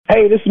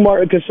Hey, this is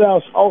Martin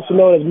Casals, also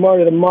known as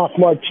Marty the Moth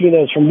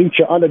Martinez from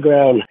Lucha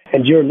Underground,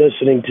 and you're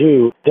listening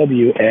to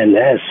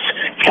WNS.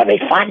 It's gonna be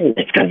fun.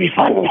 It's gonna be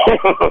fun.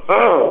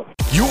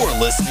 You're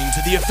listening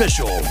to the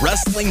official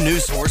Wrestling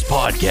News Source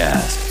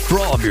podcast. For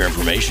all of your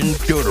information,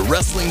 go to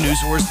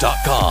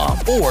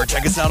WrestlingNewsSource.com or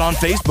check us out on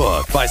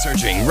Facebook by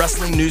searching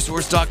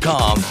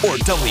WrestlingNewsSource.com or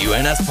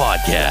WNS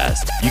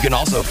Podcast. You can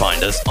also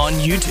find us on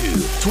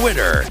YouTube,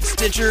 Twitter,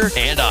 Stitcher,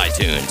 and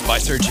iTunes by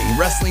searching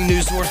Wrestling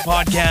News Source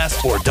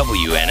Podcast or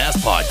WNS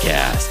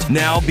Podcast.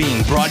 Now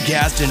being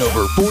broadcast in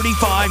over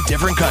 45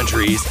 different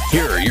countries,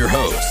 here are your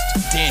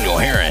hosts, Daniel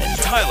Herron,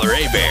 Tyler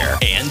Abear,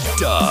 and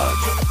Doug.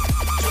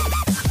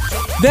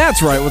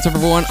 That's right. What's up,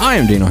 everyone? I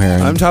am Daniel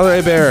Herron. I'm Tyler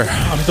Abear.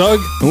 I'm Doug.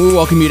 And we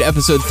welcome you to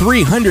episode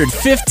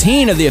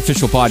 315 of the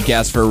official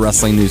podcast for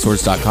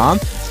WrestlingNewsSource.com.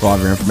 For all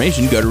of your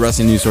information, go to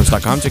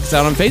WrestlingNewsSource.com. Check us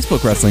out on Facebook,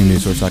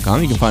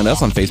 WrestlingNewsSource.com. You can find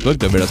us on Facebook,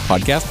 WNS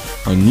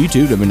Podcast, on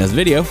YouTube, WNS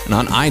Video, and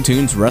on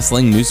iTunes,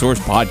 Wrestling News Source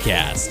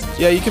Podcast.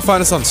 Yeah, you can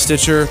find us on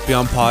Stitcher,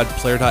 Beyond Pod,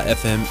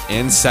 Player.fm,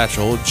 and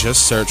Satchel.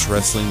 Just search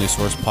Wrestling News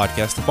Source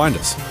Podcast to find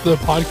us. The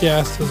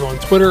podcast is on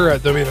Twitter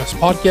at WNS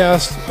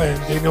Podcast, and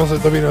Daniel's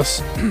at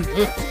WNS,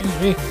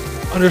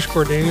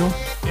 _ Daniel,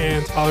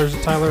 and Tyler's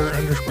at Tyler _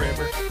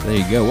 Amber. There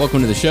you go.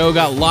 Welcome to the show.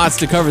 Got lots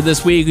to cover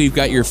this week. We've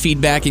got your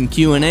feedback and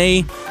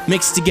Q&A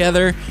mixed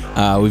together.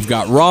 We've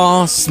got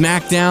Raw,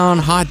 SmackDown,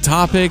 Hot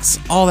Topics,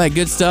 all that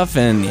good stuff,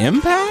 and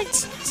Impact.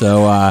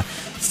 So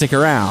stick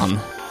around.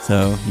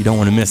 So you don't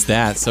want to miss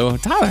that. So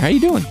Tyler, how you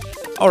doing?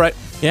 All right.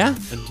 Yeah?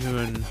 I'm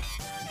doing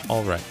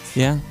all right.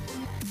 Yeah.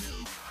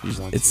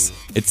 It's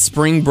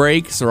spring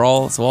break, so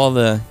all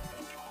the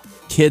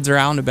kids are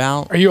out and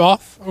about. Are you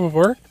off of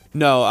work?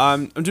 No,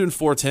 I'm doing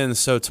 410,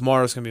 so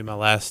tomorrow's going to be my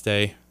last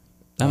day.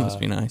 That must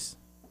be nice.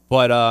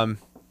 But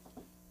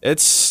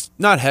it's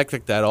not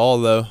hectic at all,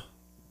 though.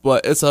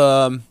 But it's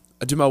I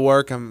do my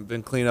work. I've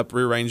been cleaning up,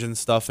 rearranging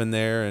stuff in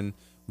there, and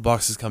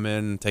boxes come in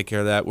and take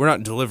care of that. We're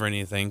not delivering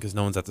anything because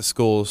no one's at the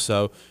school,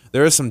 so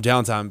there is some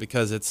downtime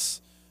because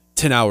it's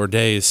 10-hour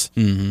days.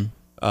 Mm-hmm.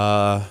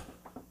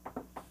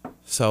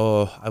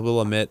 So I will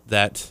admit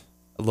that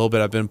a little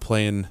bit I've been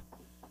playing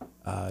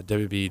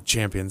WB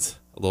Champions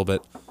a little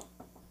bit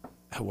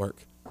at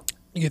work.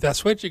 You get that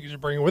Switch, you can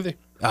just bring it with you.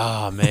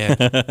 Oh, man.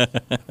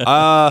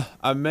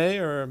 I may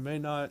or may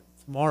not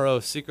tomorrow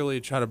secretly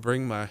try to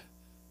bring my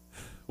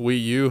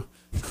Wii U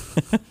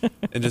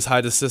and just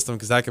hide the system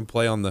because I can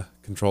play on the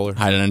controller.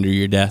 Hide it under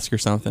your desk or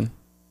something.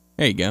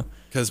 There you go.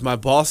 Because my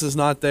boss is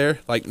not there.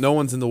 Like, no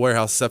one's in the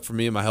warehouse except for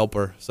me and my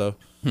helper. So,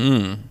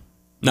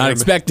 Not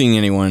expecting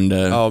anyone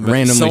to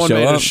randomly someone show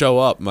made up. it show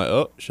up. I'm like,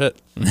 oh,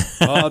 shit.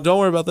 Don't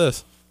worry about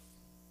this.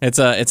 It's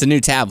a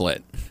new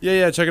tablet.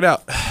 Yeah, check it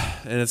out.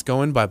 And it's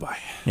going bye-bye.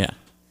 Yeah.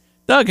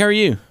 Doug, how are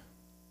you?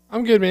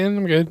 I'm good, man.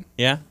 I'm good.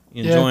 Yeah?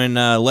 You enjoying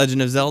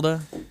Legend of Zelda?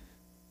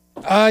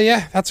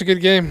 Yeah, that's a good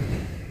game.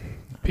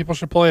 People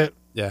should play it.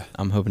 Yeah.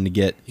 I'm hoping to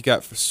get... You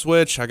got for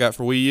Switch. I got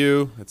for Wii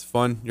U. It's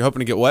fun. You're hoping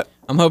to get what?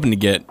 I'm hoping to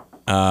get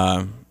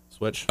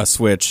Switch. a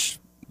Switch,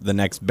 the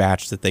next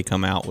batch that they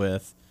come out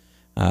with.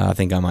 I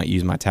think I might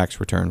use my tax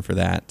return for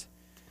that.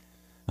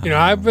 You know,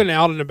 I've been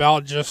out and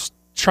about just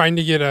trying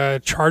to get a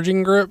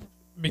charging grip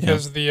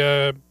because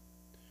the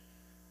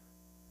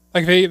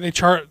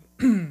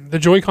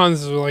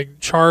Joy-Cons like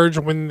charge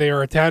when they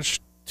are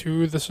attached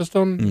to the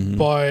system,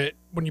 but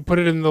when you put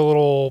it in the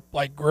little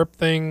like grip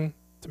thing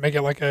to make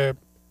it like a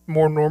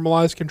more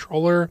normalized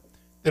controller,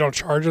 they don't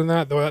charge on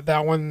that.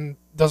 That one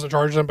doesn't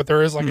charge them, but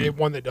there is like a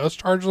one that does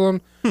charge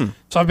them.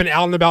 So I've been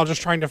out and about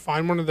just trying to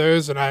find one of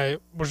those, and I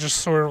was just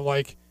sort of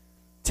like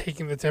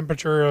taking the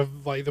temperature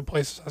of like the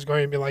places I was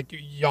going and be like,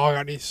 y'all got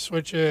any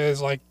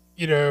switches? Like,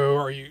 you know,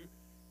 are you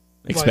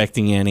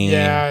Expecting any?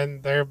 Yeah,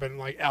 and they've been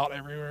like out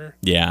everywhere.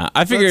 Yeah,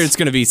 I figured it's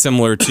going to be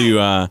similar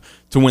to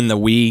when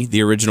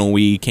the original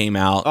Wii came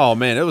out. Oh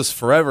man, it was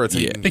forever.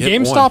 The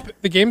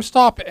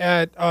GameStop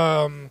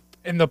at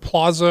in the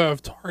plaza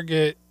of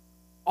Target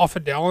off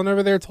of Dallin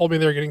over there told me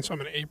they're getting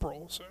some in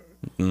April. So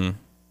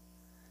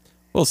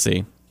we'll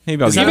see.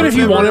 Maybe I'll even if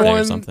you wanted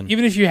one, something.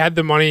 even if you had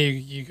the money,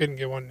 you couldn't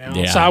get one now.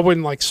 Yeah. So I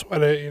wouldn't like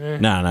sweat it. You know.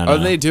 No. Are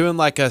they doing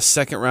like a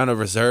second round of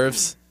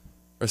reserves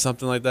or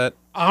something like that?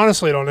 I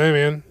honestly don't know,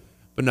 man.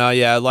 But no,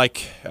 yeah,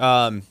 like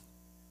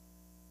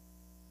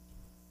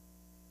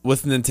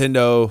with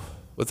Nintendo,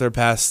 with their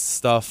past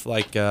stuff,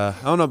 like I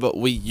don't know about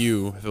Wii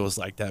U if it was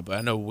like that, but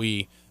I know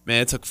Wii,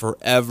 man, it took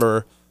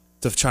forever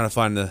to try to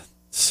find the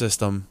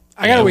system.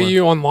 I got a Wii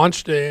U on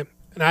launch day,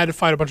 and I had to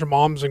fight a bunch of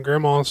moms and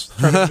grandmas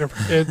trying to get it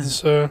for kids.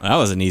 So that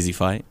was an easy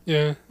fight.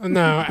 Yeah,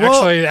 no,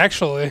 actually,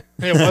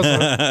 it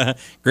wasn't.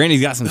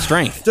 Granny's got some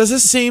strength. Does it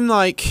seem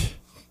like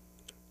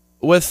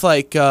with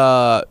like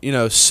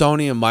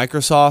Sony and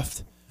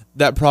Microsoft,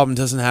 that problem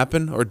doesn't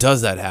happen, or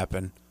does that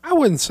happen? I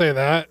wouldn't say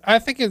that. I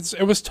think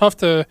it was tough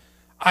to.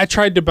 I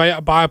tried to buy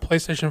a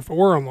PlayStation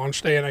 4 on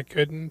launch day, and I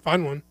couldn't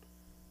find one.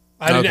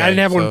 I didn't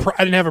have one.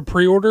 I didn't have a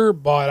pre-order,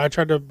 but I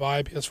tried to buy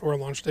a PS4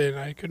 on launch day, and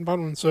I couldn't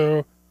find one.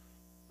 So,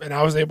 and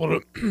I was able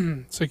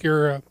to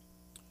secure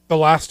The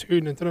last two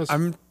Nintendos.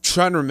 I'm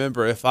trying to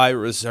remember if I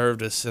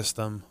reserved a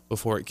system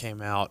before it came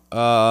out.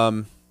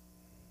 No.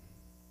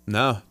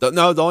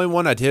 The only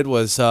one I did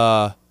was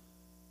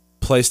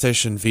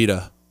PlayStation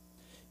Vita.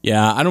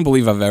 Yeah, I don't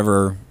believe I've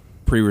ever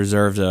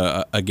pre-reserved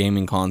a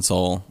gaming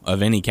console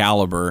of any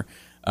caliber.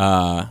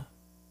 For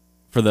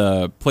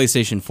the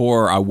PlayStation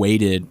 4, I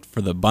waited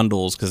for the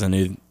bundles because I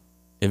knew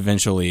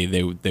eventually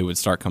they would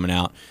start coming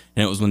out.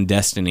 And it was when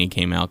Destiny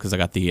came out because I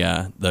got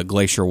the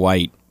Glacier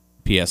White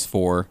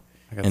PS4.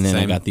 And then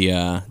I got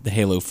the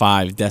Halo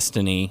 5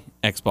 Destiny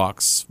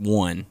Xbox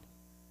One.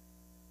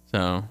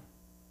 So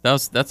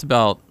that's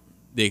about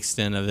the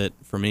extent of it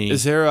for me.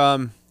 Is there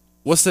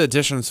what's the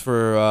editions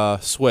for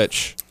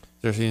Switch?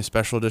 Is there any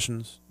special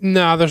editions?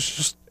 No, it's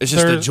just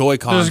the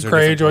Joy-Cons. There's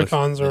gray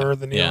Joy-Cons or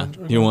the neon.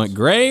 Yeah. You want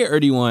gray or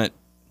do you want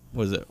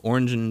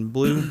orange and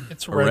blue?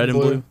 It's or red and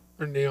blue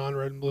or neon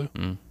red and blue.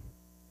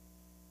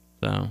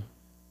 So,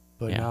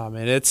 but yeah. no,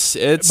 man, it's.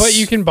 But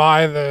you can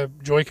buy the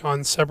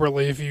Joy-Cons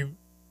separately if you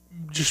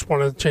just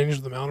want to change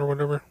them out or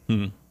whatever.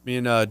 Me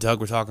and Doug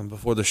were talking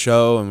before the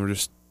show, and we're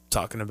just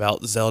talking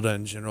about Zelda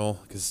in general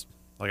because,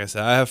 like I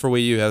said, I have for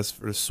Wii U, has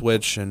for the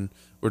Switch, and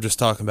we're just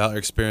talking about our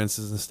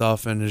experiences and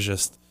stuff, and it's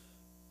just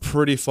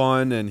pretty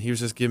fun. And he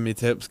was just giving me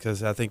tips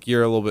because I think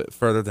you're a little bit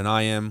further than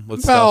I am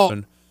with stuff.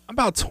 And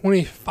about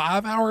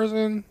 25 hours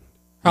in.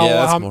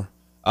 That's more.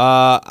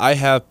 I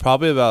have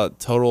probably about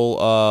total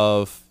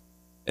of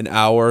an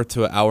hour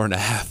to an hour and a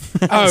half.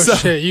 Oh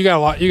shit, you got a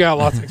lot. You got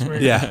lots of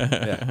experience.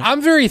 Yeah.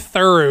 I'm very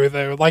thorough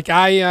though.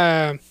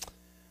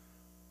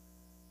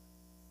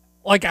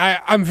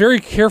 I'm very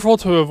careful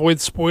to avoid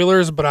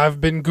spoilers, but I've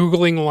been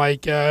Googling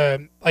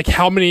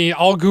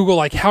I'll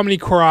Google how many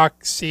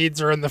Korok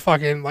seeds are in the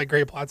fucking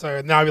Great Plateau,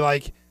 and then I'll be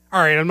like,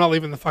 all right, I'm not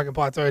leaving the fucking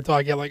plateau until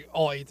I get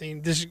all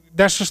 18.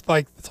 That's just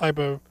the type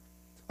of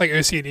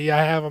OCD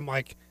I have. I'm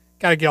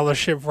gotta get all this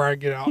shit before I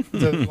get out.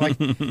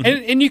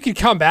 And you can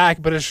come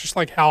back, but it's just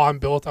how I'm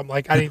built. I'm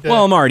I need to.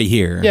 Well, I'm already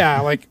here.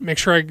 Yeah, make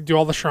sure I do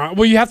all the shrines.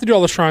 Well, you have to do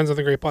all the shrines on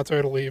the Great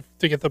Plateau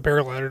to get the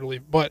paraglider to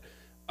leave. But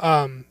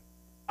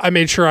I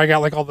made sure I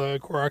got all the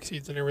Korok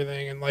seeds and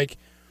everything, and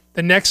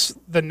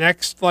the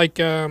next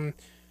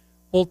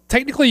well,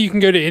 technically you can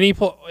go to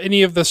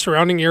any of the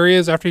surrounding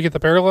areas after you get the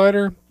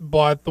paraglider,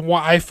 but the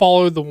one I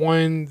followed, the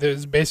one that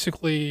is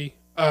basically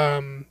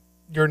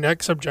your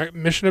next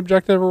mission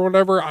objective or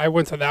whatever, I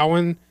went to that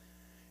one,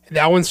 and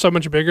that one's so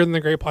much bigger than the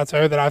Great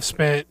Plateau that I've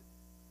spent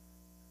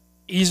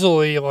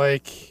easily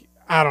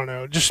I don't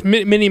know, just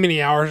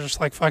many hours just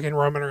fucking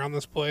roaming around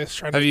this place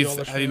trying to do all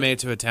this shit. Have you made it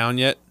to a town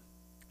yet?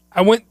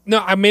 I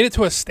made it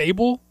to a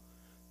stable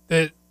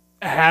that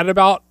had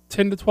about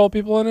 10 to 12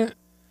 people in it.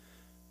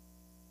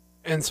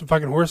 And some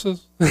fucking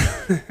horses. But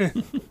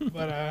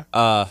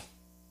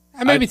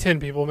maybe 10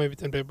 people.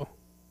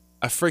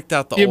 I freaked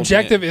out the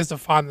objective is to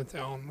find the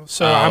town.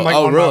 So I'm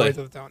on really? my way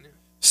to the town. Yeah.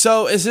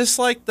 So is this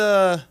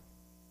the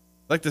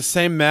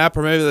same map,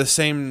 or maybe the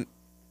same,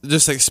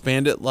 just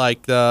expand it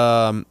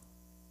because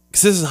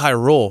this is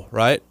Hyrule,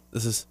 right?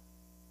 That's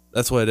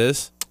what it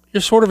is.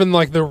 You're sort of in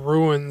the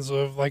ruins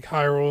of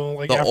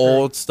Hyrule, the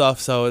old stuff.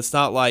 So it's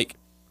not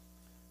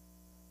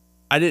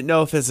I didn't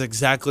know if it's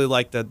exactly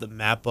the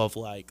map of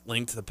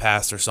Link to the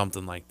Past or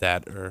something like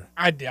that, or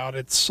I doubt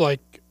it's I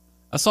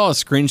saw a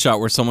screenshot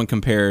where someone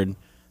compared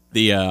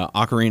the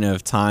Ocarina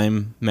of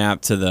Time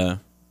map to the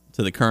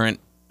current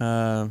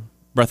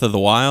Breath of the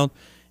Wild,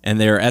 and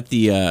they're at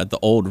the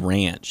old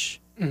ranch,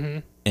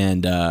 and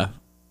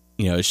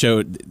it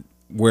showed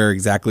where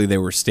exactly they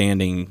were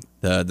standing.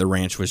 The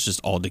ranch was just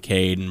all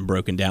decayed and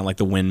broken down,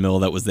 the windmill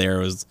that was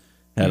there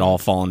had all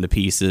fallen to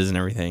pieces and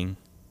everything.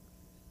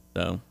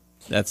 So.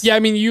 I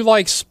mean, you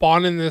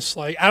spawn in this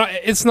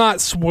it's not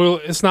spoil.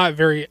 It's not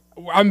very.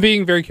 I'm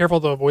being very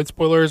careful to avoid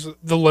spoilers,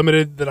 the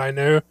limited that I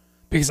know,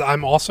 because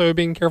I'm also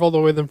being careful to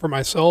avoid them for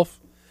myself.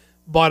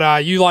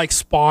 But you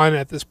spawn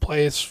at this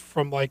place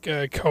from a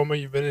coma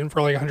you've been in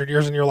for 100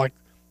 years, and you're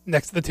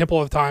next to the Temple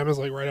of Time is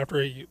right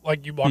after you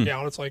walk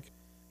out. It's a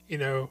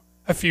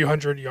few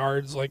hundred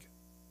yards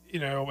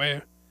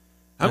away.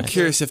 I'm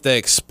curious if they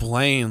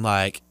explain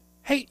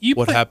hey,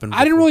 what happened.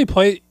 I didn't really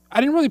play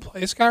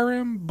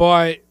Skyrim,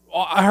 but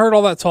I heard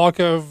all that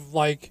talk of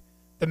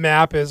the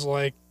map is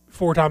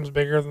 4 times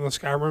bigger than the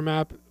Skyrim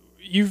map.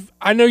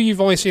 I know you've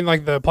only seen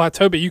the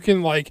plateau, but you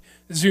can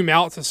zoom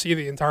out to see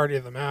the entirety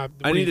of the map.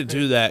 I need to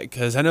do that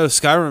because I know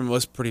Skyrim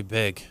was pretty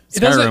big.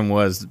 Skyrim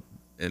was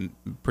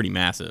pretty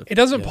massive. It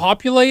doesn't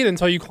populate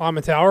until you climb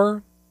a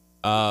tower.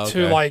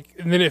 Okay.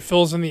 And then it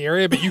fills in the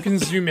area, but you can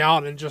zoom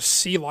out and just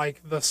see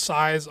the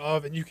size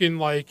of, and you can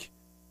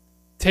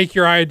take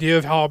your idea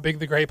of how big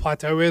the Great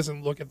Plateau is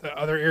and look at the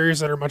other areas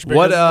that are much bigger.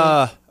 What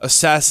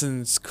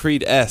Assassin's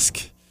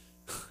Creed-esque?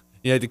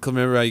 You had to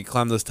remember how you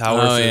climb those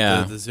towers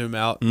to zoom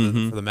out for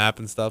the map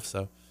and stuff.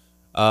 So,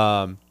 but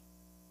I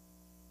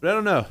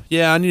don't know.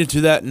 Yeah, I need to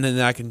do that, and then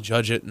I can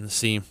judge it and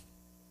see.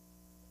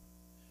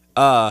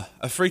 I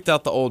freaked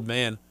out the old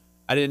man.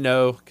 I didn't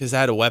know because I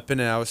had a weapon,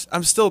 and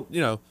I'm still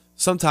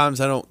sometimes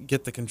I don't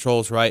get the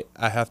controls right.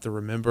 I have to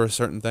remember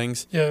certain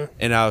things. Yeah.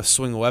 And I was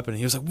swinging a weapon. And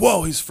he was like,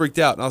 whoa, he's freaked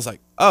out. And I was like,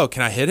 oh,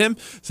 can I hit him?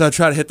 So I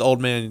try to hit the old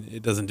man.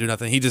 It doesn't do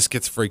nothing. He just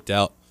gets freaked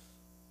out.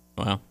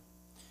 Wow.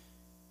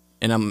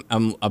 And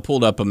I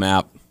pulled up a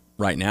map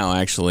right now,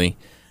 actually,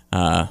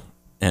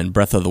 and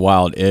Breath of the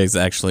Wild is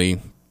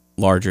actually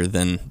larger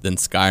than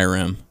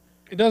Skyrim.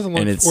 It doesn't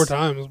look 4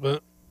 times,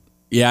 but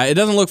yeah, it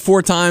doesn't look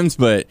 4 times,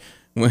 but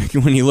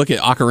when you look at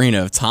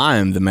Ocarina of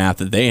Time, the map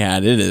that they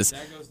had, it is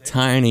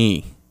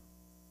tiny.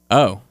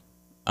 Oh,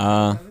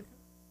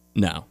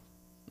 no,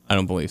 I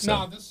don't believe so.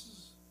 no,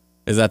 this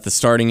Is that the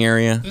starting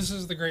area?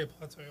 is the Great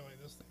Plateau.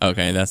 Like this thing.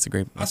 Okay, that's the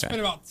great. I spent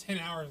Okay, about 10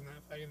 hours in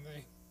that fucking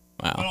thing.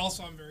 But wow,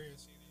 also, I'm very OCD.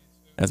 So.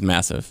 that's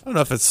massive. I don't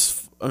know if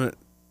it's, I mean,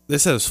 they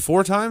said it was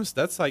 4 times.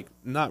 That's like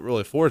not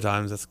really 4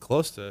 times. That's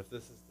close to if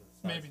this is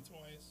the size. Maybe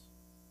twice.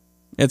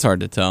 It's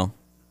hard to tell.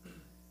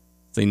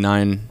 Say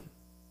 9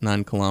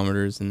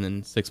 kilometers and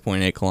then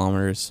 6.8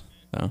 kilometers.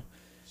 So,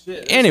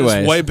 Shit, anyways,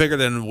 it's way bigger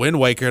than Wind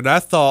Waker. And I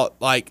thought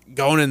like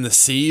going in the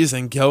seas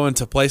and going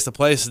to place,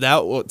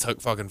 that took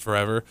fucking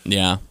forever.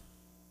 yeah.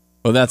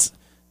 Well,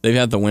 they've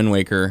had the Wind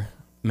Waker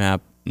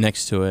map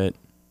next to it.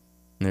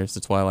 And there's the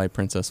Twilight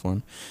Princess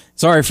one.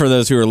 Sorry for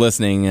those who are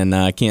listening and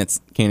can't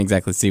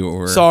exactly see what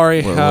we're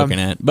looking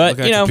at, but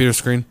looking at computer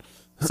screen.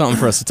 something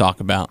for us to talk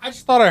about. I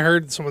just thought I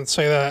heard someone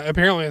say that.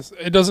 Apparently,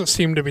 it doesn't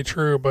seem to be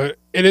true, but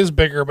it is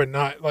bigger, but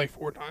not like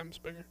 4 times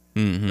bigger.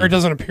 Mm-hmm. Or it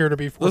doesn't appear to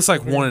be 4 Looks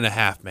like times bigger.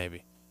 1.5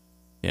 maybe.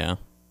 Yeah.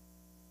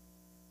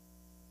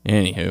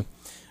 Anywho,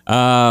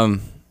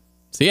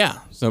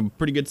 so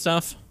pretty good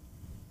stuff.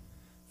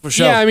 For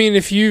sure. Yeah, I mean,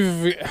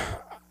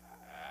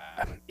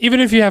 even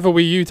if you have a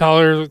Wii U,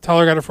 Tyler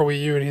got it for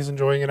Wii U and he's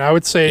enjoying it. I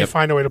would say Yep.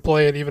 find a way to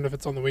play it, even if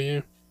it's on the Wii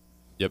U.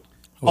 Yep.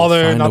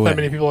 Although find a not way. that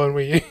many people own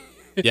Wii U.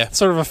 Yeah. It's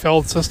sort of a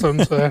failed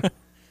system. So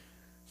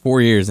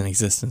 4 years in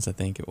existence, I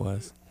think it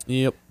was.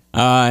 Yep.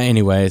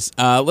 Anyways,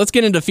 let's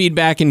get into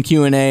feedback and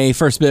Q&A.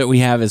 First bit we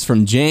have is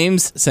from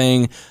James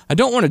saying, I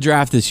don't want to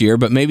draft this year,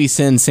 but maybe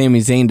send Sami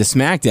Zayn to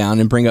SmackDown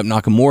and bring up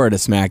Nakamura to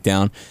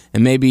SmackDown,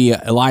 and maybe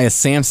Elias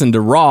Sampson to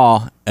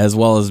Raw, as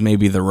well as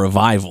maybe the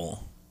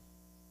Revival.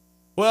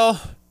 Well,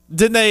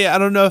 didn't they? I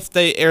don't know if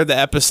they aired the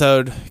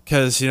episode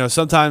because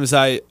sometimes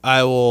I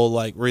will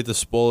like read the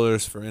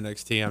spoilers for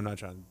NXT. I'm not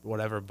trying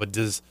whatever, but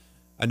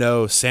I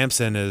know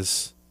Samson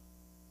is.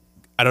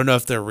 I don't know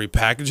if they're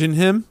repackaging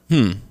him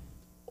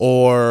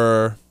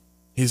or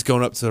he's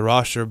going up to the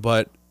roster,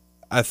 but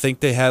I think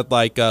they had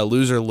like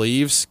loser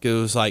leaves. It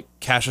was like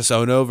Cassius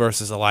Ohno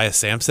versus Elias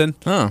Sampson,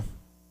 Huh.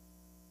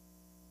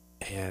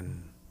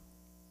 and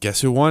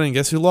guess who won and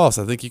guess who lost?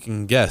 I think you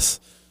can guess.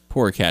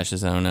 Poor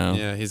Cassius Ohno.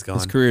 Yeah, he's gone.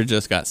 His career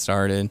just got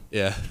started.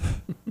 Yeah.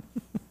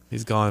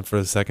 He's gone for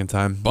the second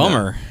time.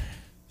 Bummer.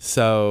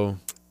 So,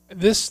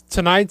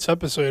 tonight's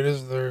episode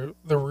is the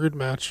Rude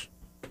match.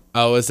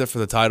 oh, is it for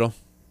the title?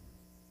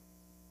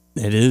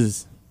 It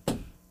is.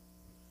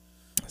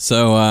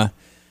 So,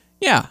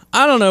 yeah,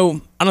 I don't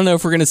know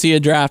if we're going to see a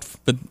draft,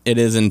 but it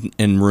is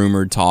in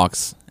rumored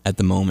talks at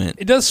the moment.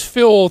 It does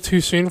feel too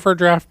soon for a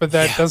draft, but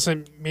that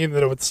doesn't mean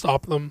that it would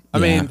stop them. I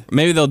Yeah. mean,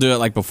 maybe they'll do it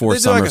like before they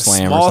do like a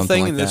SummerSlam or small something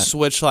thing like and that. just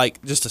switch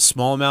like just a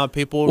small amount of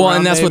people. Well, around,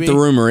 and that's maybe. what the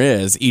rumor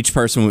is. Each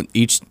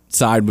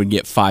side would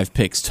get 5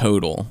 picks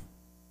total.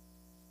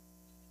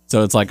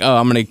 So it's like, oh,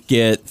 I'm going to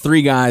get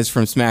 3 guys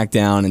from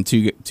SmackDown and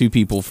two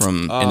people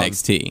from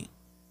NXT.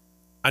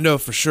 I know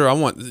for sure. I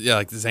want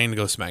like Zayn to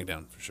go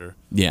SmackDown for sure.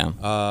 Yeah.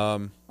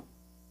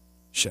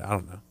 Shit, I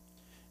don't know.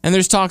 And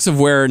there's talks of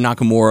where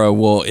Nakamura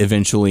will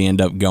eventually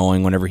end up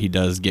going whenever he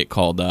does get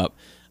called up.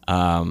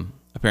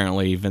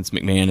 Apparently, Vince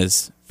McMahon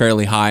is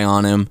fairly high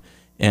on him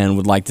and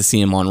would like to see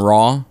him on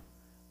Raw.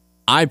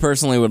 I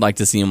personally would like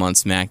to see him on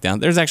SmackDown.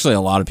 There's actually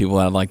a lot of people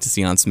that I'd like to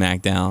see on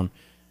SmackDown.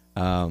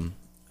 I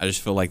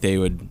just feel like they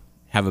would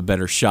have a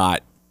better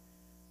shot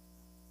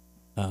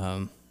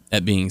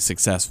at being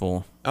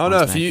successful. I don't on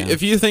know SmackDown.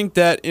 if you think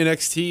that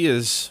NXT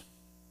is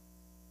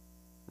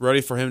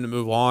ready for him to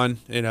move on.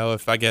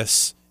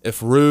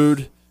 If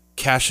Rude,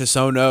 Cassius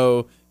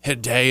Ohno,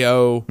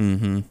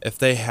 Hideo, if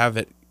they have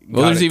it.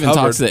 Well, got there's it even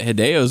covered, talks that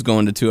Hideo's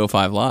going to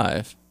 205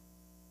 Live.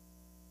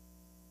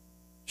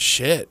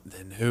 Shit,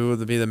 then who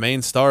would be the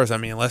main stars? I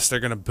mean, unless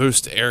they're gonna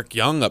boost Eric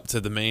Young up to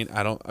the main. For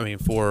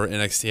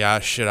NXT.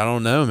 I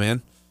don't know,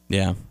 man.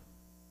 Yeah,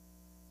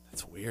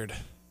 That's weird.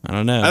 I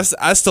don't know.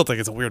 I still think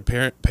it's a weird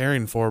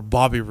pairing for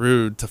Bobby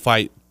Roode to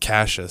fight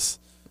Cassius.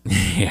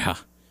 Yeah.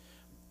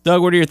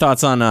 Doug, what are your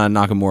thoughts on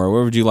Nakamura?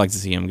 Where would you like to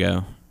see him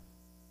go?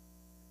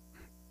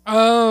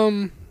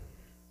 I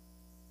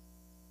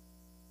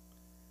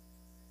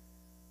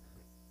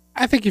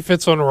think he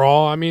fits on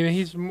Raw. I mean,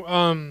 he's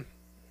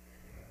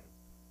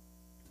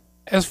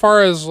as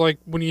far as like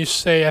when you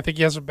say I think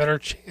he has a better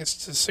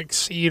chance to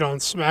succeed on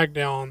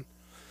SmackDown,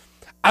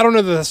 I don't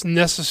know that that's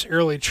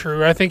necessarily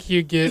true. I think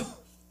you get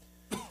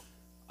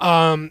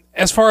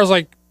as far as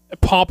like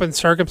pomp and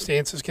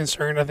circumstance is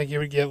concerned, I think you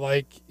would get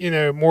like,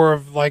 more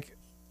of like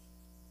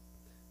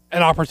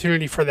an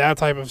opportunity for that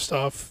type of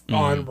stuff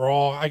on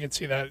Raw. I could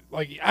see that.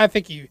 Like I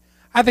think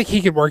I think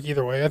he could work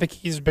either way. I think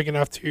he's big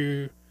enough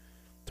to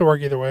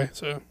work either way.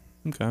 So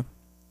Okay.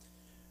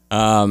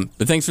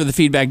 But thanks for the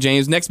feedback,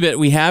 James. Next bit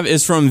we have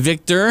is from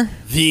Victor.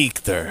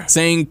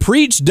 Saying,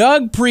 preach,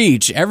 Doug,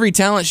 preach. Every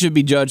talent should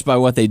be judged by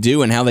what they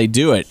do and how they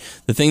do it.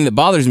 The thing that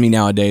bothers me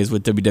nowadays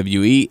with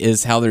WWE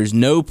is how there's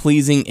no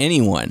pleasing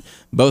anyone.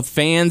 Both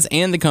fans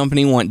and the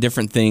company want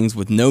different things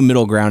with no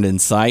middle ground in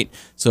sight,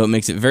 so it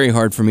makes it very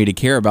hard for me to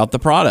care about the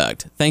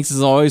product. Thanks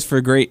as always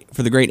for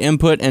the great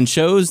input and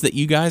shows that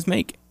you guys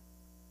make.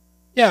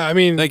 yeah, I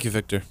mean, Thank you,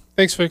 Victor.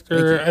 thanks,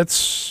 Victor.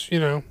 It's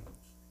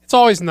it's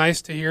always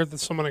nice to hear that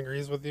someone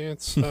agrees with you.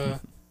 It's a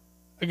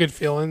good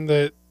feeling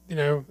that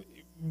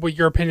what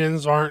your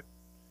opinions aren't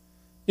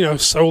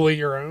solely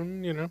your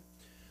own.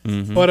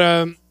 Mm-hmm. But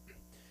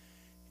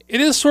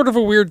it is sort of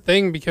a weird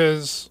thing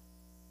because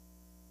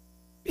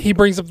he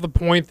brings up the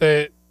point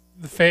that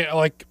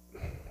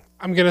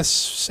I'm gonna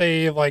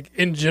say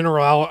in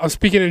general, I'm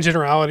speaking in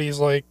generalities,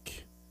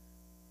 like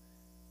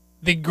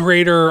the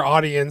greater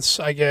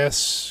audience, I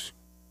guess,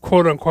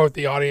 quote unquote,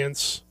 the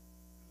audience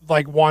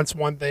wants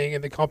one thing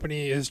and the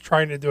company is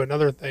trying to do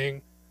another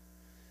thing.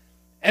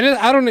 And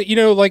I don't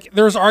know,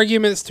 there's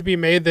arguments to be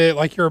made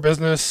that you're a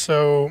business,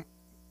 so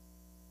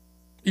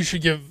you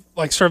should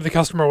serve the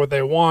customer what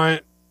they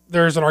want.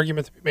 There's an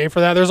argument to be made for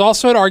that. There's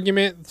also an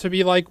argument to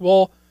be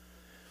well,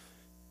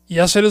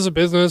 yes, it is a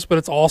business, but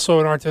it's also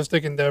an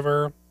artistic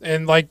endeavor.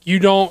 And you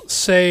don't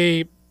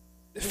say,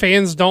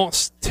 fans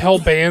don't tell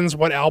bands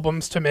what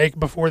albums to make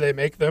before they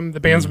make them. The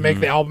bands make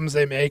the albums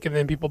they make, and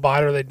then people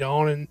buy it or they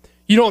don't. And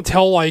you don't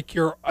tell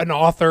you're an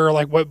author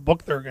what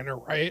book they're gonna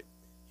write.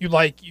 You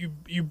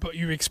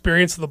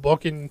experience the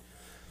book, and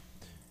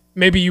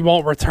maybe you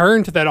won't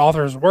return to that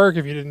author's work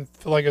if you didn't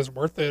feel like it was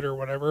worth it or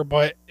whatever.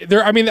 But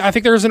I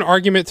think there's an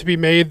argument to be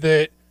made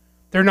that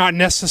they're not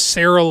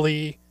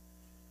necessarily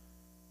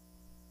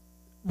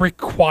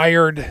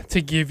required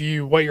to give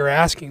you what you're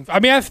asking. I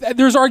mean,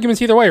 there's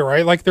arguments either way,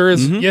 right? There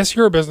is, yes,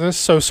 you're a business,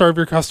 so serve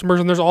your customers,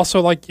 and there's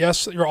also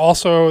yes,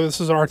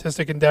 this is an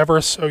artistic endeavor,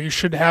 so you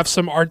should have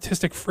some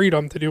artistic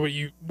freedom to do what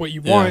you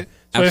want.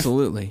 So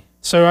absolutely.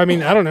 I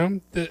mean, I don't know.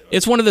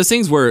 It's one of those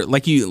things where,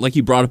 like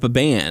you brought up a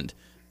band,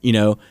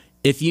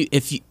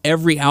 if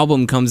every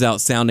album comes out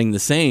sounding the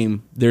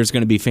same, there's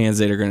going to be fans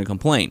that are going to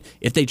complain.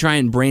 If they try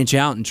and branch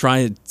out and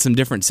try some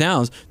different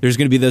sounds, there's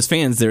going to be those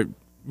fans that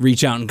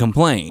reach out and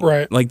complain.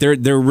 Right.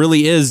 There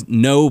really is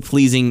no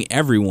pleasing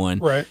everyone.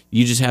 Right.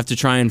 You just have to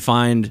try and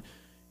find,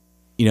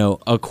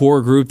 a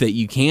core group that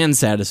you can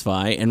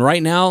satisfy. And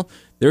right now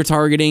they're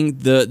targeting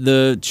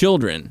the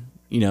children.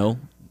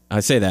 I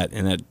say that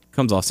and that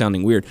comes off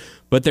sounding weird,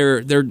 but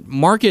their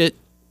market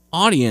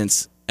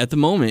audience at the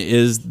moment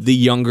is the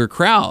younger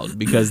crowd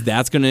because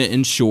that's going to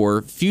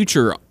ensure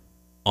future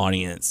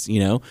audience.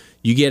 You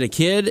get a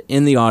kid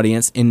in the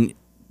audience, and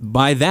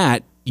by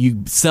that,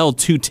 you sell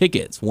 2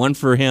 tickets, one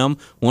for him,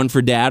 one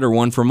for dad, or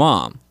one for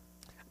mom.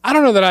 I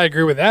don't know that I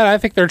agree with that. I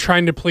think they're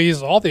trying to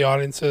please all the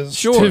audiences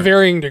to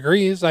varying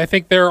degrees. I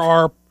think there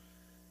are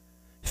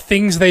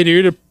things they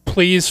do to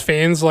please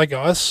fans like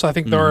us. I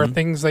think there are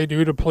things they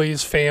do to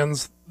please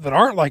fans that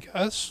aren't like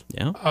us.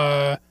 Yeah.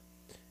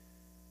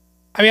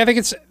 I think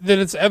it's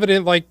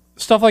evident,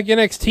 stuff like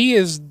NXT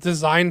is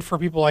designed for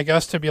people like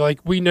us to be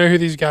we know who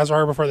these guys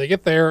are before they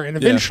get there, and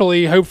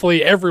eventually,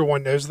 hopefully,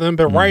 everyone knows them.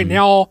 But right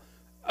now,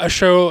 a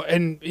show,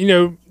 and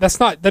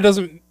that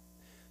doesn't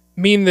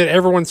mean that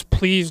everyone's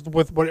pleased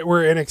with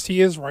where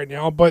NXT is right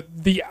now, but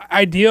the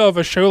idea of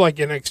a show like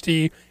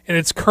NXT in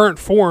its current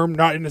form,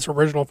 not in its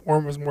original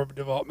form, was more of a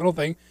developmental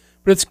thing,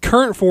 but its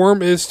current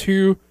form is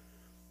to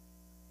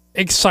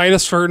excite a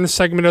certain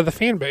segment of the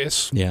fan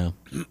base. Yeah.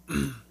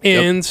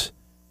 And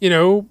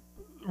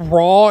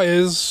Raw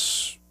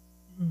is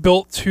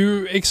built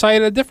to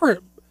excite a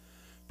different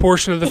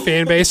portion of the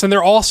fan base, and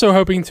they're also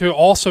hoping to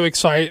also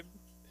excite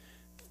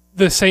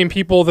the same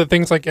people that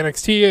things like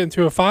NXT and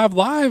 205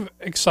 Live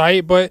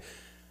excite, but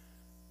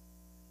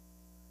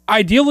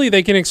ideally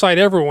they can excite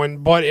everyone,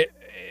 but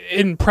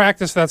in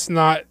practice that's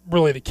not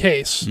really the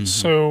case.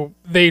 So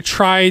they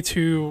try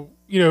to,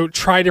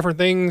 try different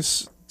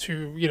things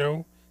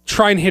to,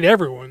 try and hit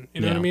everyone,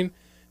 you know what I mean?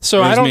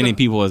 So as many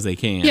people as they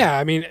can. Yeah,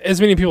 I mean, as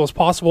many people as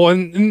possible.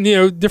 And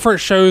different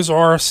shows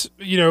are,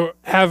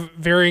 have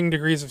varying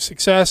degrees of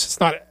success. It's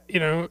not,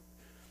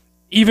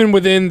 even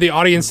within the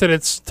audience that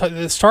it's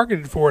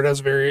targeted for, it has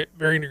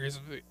varying degrees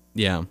of.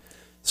 Yeah.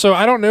 So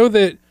I don't know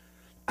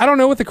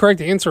what the correct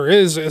answer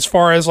is as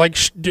far as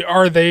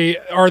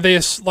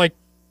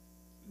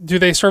do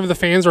they serve the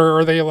fans or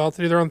are they allowed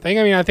to do their own thing?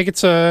 I mean, I think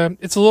it's a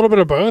little bit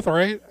of both,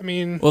 right? I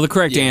mean, well, the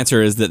correct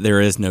answer is that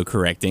there is no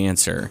correct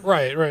answer.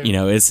 Right.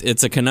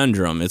 It's a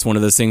conundrum. It's one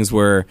of those things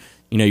where,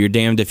 you're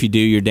damned if you do,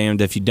 you're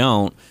damned if you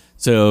don't.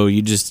 So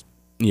you just,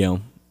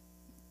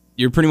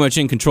 you're pretty much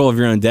in control of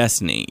your own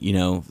destiny.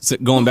 So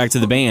going back to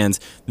the bands,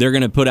 they're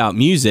going to put out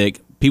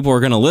music. People are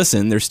going to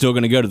listen. They're still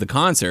going to go to the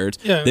concerts.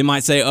 Yeah. They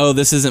might say, oh,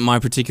 this isn't my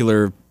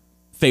particular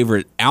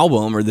favorite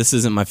album or this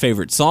isn't my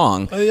favorite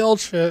song. Play the old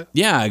shit.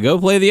 Yeah, go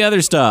play the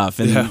other stuff.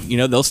 And,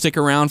 they'll stick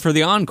around for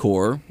the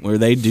encore where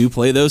they do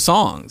play those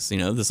songs,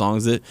 the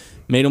songs that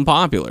made them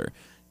popular.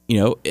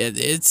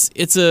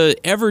 It's a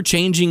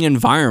ever-changing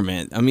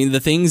environment. I mean,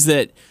 the things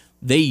that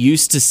they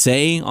used to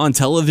say on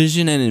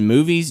television and in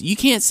movies, you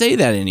can't say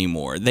that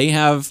anymore. They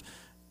have...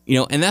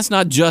 and that's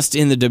not just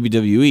in the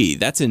WWE.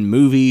 That's in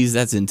movies.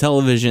 That's in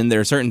television. There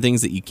are certain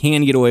things that you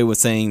can get away with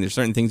saying. There's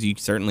certain things you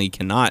certainly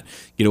cannot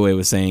get away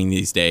with saying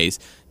these days.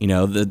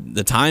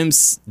 The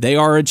times, they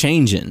are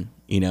a-changing.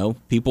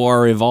 People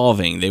are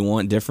evolving. They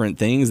want different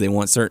things. They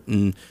want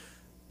certain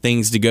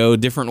things to go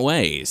different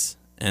ways.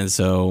 And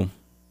so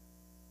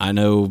I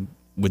know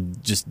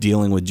with just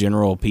dealing with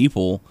general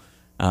people,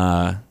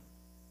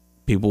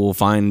 people will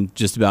find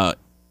just about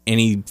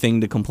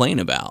anything to complain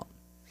about.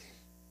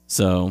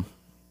 So...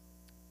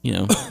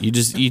 you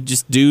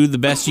just do the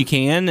best you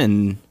can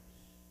and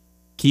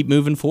keep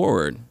moving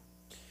forward.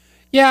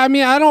 Yeah, I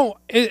mean,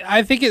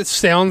 I think it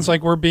sounds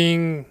like we're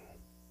coming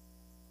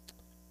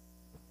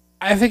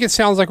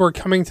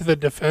to the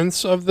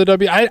defense of the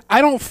WWE.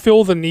 I don't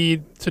feel the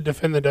need to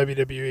defend the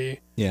WWE.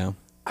 Yeah.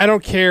 I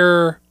don't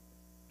care.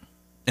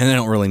 And they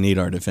don't really need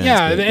our defense.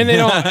 Yeah, and they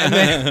don't.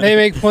 And they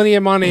make plenty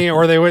of money,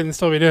 or they wouldn't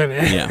still be doing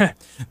it.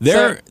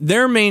 Yeah.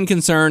 Their main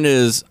concern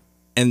is,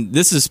 and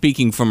this is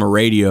speaking from a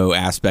radio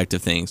aspect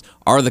of things,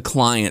 are the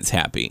clients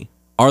happy?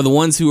 Are the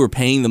ones who are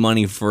paying the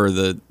money for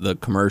the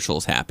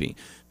commercials happy?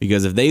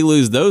 Because if they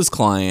lose those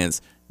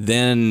clients,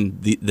 then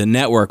the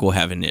network will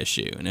have an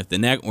issue. And if the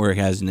network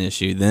has an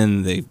issue,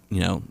 then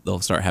they'll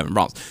start having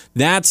problems.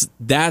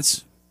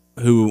 That's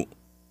who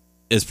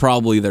is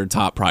probably their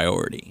top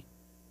priority.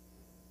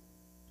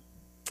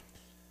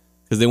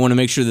 Because they want to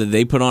make sure that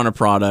they put on a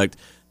product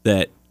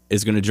that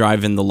is going to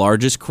drive in the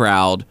largest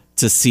crowd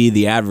to see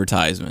the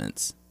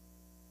advertisements.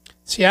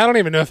 See, I don't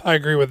even know if I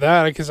agree with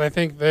that, because I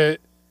think that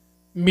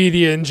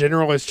media in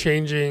general is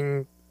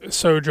changing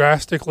so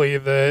drastically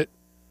that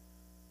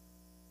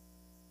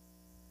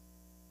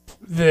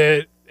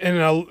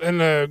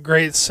in a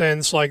great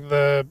sense, like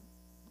the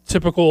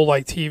typical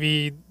like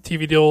TV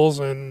deals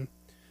and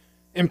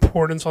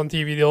importance on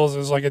TV deals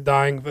is like a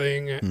dying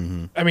thing.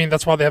 Mm-hmm. I mean,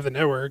 that's why they have the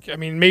network. I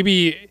mean,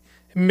 maybe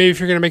if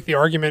you're going to make the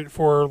argument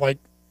for like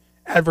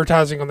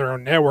advertising on their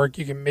own network,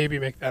 you can maybe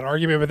make that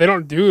argument, but they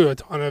don't do a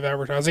ton of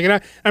advertising,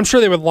 and I'm sure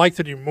they would like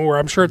to do more.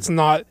 I'm sure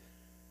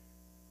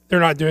they're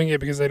not doing it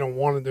because they don't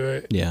want to do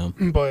it. Yeah,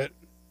 but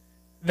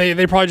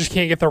they probably just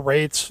can't get the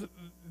rates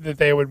that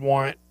they would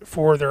want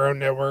for their own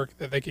network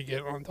that they could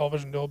get on a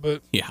television deal.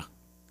 But yeah,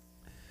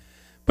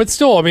 but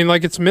still, I mean,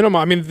 like, it's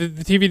minimal. I mean, the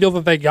TV deal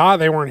that they got,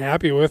 they weren't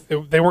happy with. They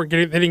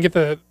didn't get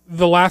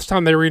the last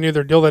time they renewed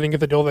their deal, they didn't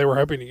get the deal they were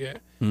hoping to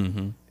get.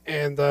 Mm-hmm.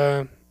 And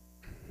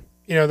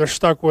they're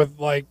stuck with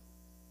like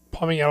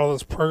pumping out all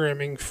this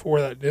programming for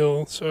that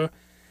deal. So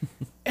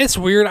it's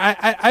weird.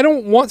 I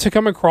don't want to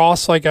come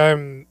across like I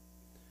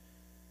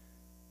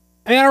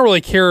don't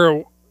really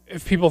care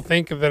if people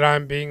think that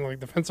I'm being like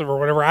defensive or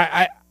whatever.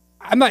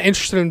 I'm not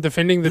interested in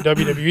defending the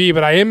WWE,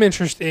 but I am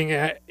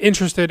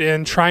interested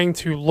in trying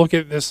to look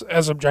at this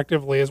as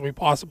objectively as we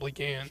possibly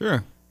can.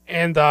 Sure.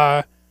 And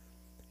I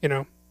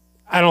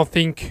don't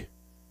think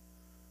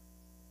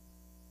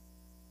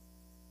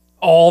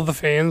all the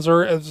fans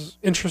are as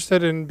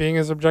interested in being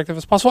as objective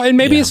as possible. And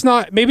maybe it's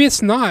not. Maybe it's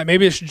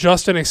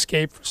just an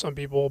escape for some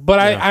people. But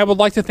I would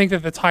like to think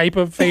that the type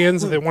of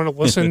fans that want to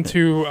listen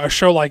to a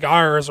show like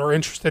ours are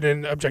interested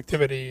in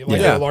objectivity, like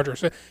a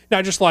larger,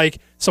 not just like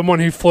someone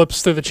who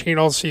flips through the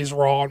channel, sees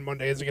Raw on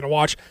Monday, is going to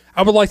watch.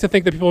 I would like to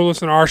think that people who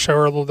listen to our show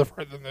are a little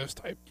different than those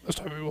type of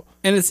people.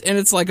 And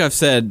it's like I've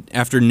said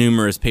after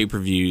numerous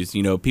pay-per-views,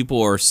 people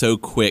are so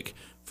quick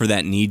for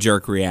that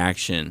knee-jerk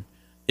reaction.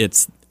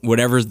 It's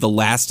whatever's the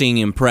lasting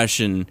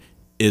impression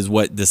is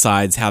what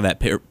decides how that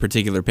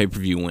particular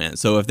pay-per-view went.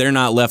 So if they're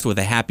not left with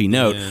a happy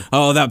note,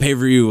 oh, that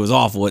pay-per-view was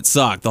awful, it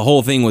sucked, the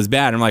whole thing was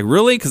bad. I'm like,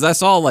 really? Because I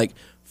saw like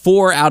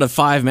 4 out of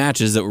 5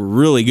 matches that were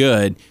really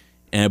good,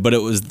 but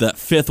it was the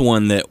 5th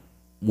one that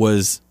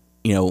was,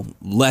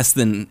 less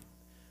than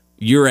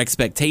your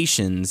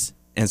expectations,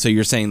 and so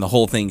you're saying the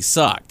whole thing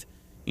sucked.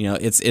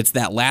 It's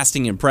that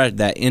lasting impression,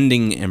 that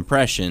ending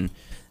impression.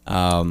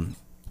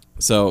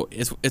 So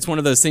it's one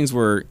of those things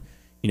where,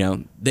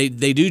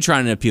 they do try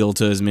and appeal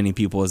to as many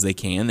people as they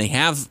can. They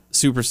have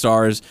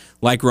superstars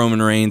like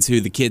Roman Reigns who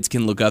the kids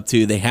can look up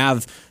to. They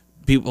have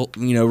people,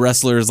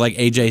 wrestlers like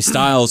AJ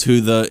Styles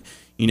who the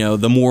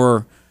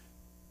more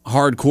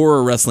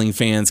hardcore wrestling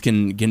fans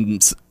can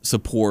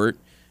support.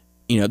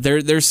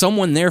 There's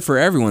someone there for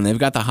everyone. They've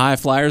got the high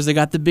flyers, they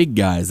got the big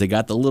guys, they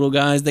got the little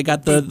guys, they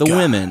got the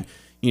women.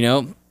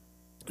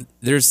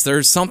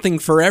 There's something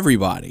for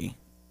everybody.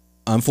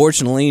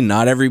 Unfortunately,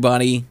 not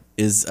everybody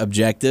is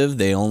objective.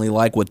 They only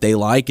like what they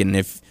like, and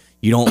if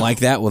you don't like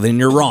that, well, then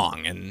you're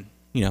wrong. And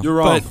you're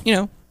wrong.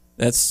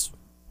 But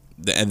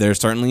they're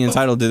certainly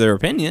entitled to their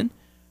opinion.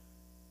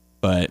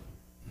 But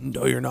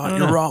no, you're not.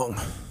 You're wrong.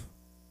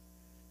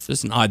 It's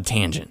just an odd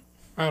tangent.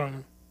 I don't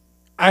know.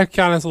 I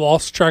kind of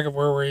lost track of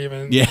where we're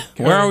even. Yeah.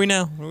 going. Where are we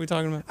now? What are we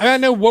talking about? I mean, I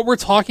know what we're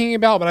talking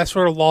about, but I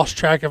sort of lost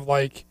track of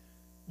like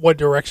what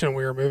direction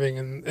we were moving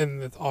in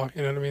the talk.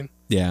 You know what I mean?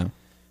 Yeah.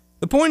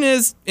 The point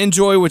is,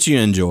 enjoy what you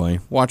enjoy.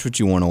 Watch what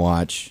you want to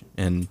watch.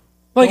 And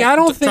Like, I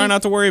don't try think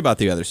not to worry about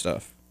the other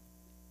stuff.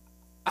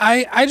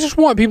 I just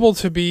want people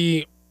to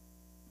be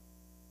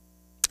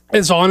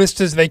as honest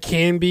as they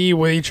can be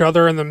with each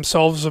other and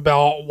themselves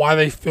about why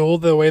they feel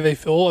the way they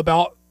feel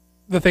about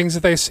the things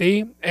that they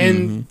see,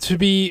 and to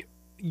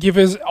give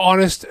as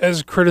honest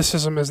as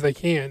criticism as they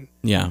can.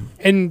 Yeah.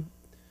 And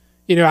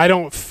I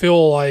don't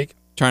feel like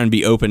Trying to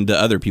be open to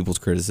other people's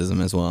criticism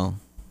as well.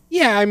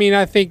 yeah, I mean,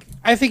 I think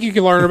you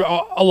can learn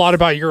a lot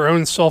about your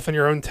own self and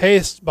your own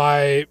taste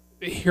by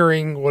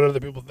hearing what other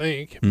people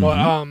think.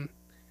 But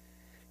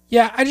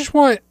yeah, I just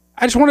want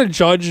to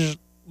judge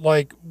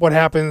like what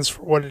happens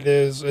for what it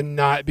is, and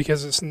not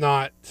because it's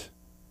not.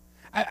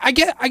 I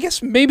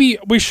guess maybe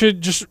we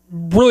should just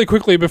really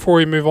quickly before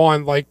we move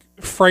on, like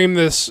frame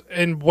this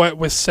in what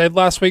was said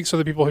last week, so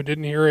the people who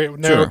didn't hear it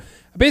know. Sure.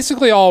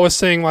 Basically, all I was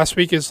saying last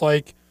week is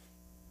like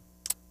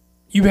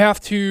you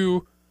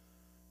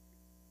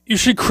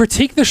should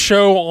critique the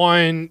show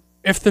on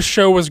if the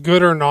show was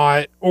good or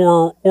not,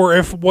 or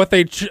if what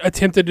they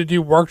attempted to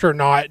do worked or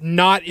not.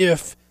 Not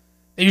if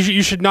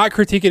you should not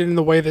critique it in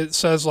the way that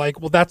says like,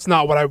 well, that's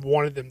not what I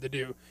wanted them to do.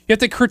 You have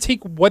to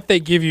critique what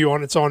they give you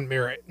on its own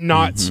merit,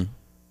 not,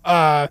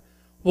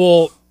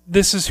 well,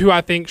 this is who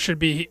I think should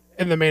be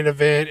in the main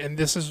event, and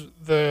this is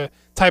the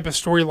type of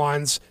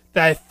storylines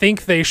that I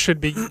think they should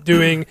be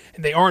doing,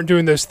 and they aren't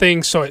doing those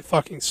things, so it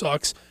fucking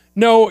sucks.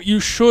 No, you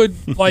should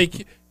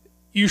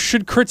you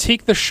should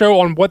critique the show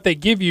on what they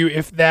give you,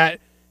 if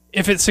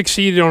it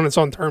succeeded on its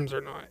own terms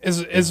or not.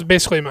 Is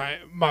basically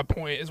my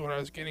point, is what I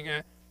was getting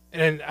at.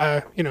 And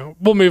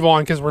we'll move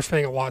on because we're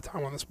spending a lot of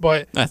time on this.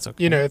 But That's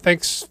okay.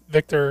 Thanks,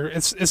 Victor.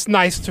 It's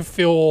nice to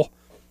feel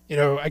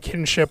a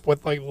kinship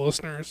with like the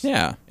listeners.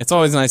 Yeah, it's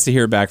always nice to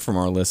hear back from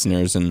our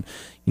listeners, and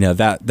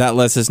that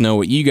lets us know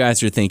what you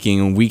guys are thinking,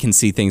 and we can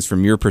see things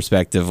from your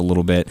perspective a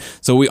little bit.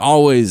 So we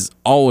always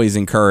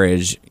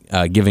encourage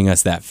giving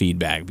us that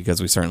feedback,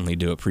 because we certainly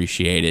do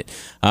appreciate it.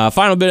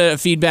 Final bit of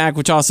feedback,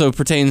 which also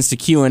pertains to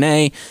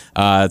Q&A.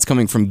 It's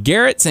coming from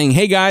Garrett saying,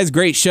 "Hey guys,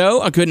 great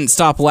show. I couldn't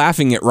stop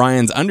laughing at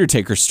Ryan's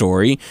Undertaker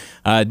story.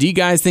 Do you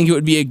guys think it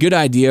would be a good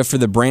idea for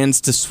the brands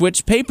to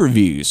switch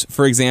pay-per-views?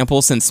 For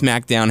example, since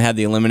SmackDown had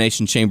the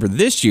Elimination Chamber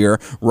this year,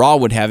 Raw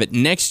would have it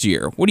next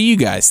year. What do you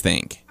guys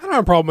think?" I don't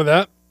have a problem with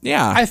that.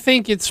 Yeah. I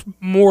think it's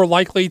more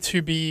likely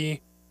to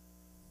be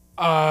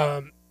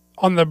on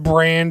the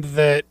brand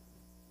that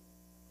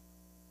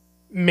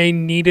may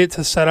need it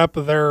to set up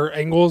their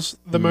angles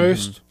the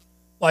most.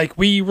 Like,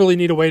 we really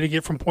need a way to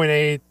get from point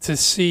A to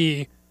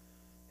C,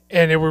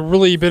 and it would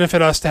really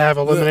benefit us to have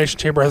Elimination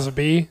Chamber as a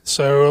B.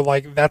 So,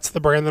 like, that's the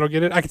brand that'll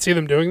get it. I could see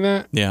them doing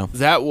that. Yeah.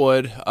 That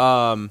would.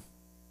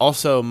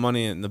 Also,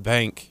 Money in the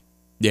Bank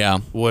Yeah.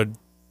 would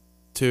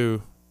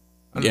too.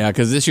 Yeah,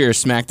 because this year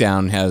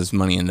SmackDown has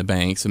Money in the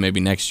Bank, so maybe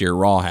next year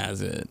Raw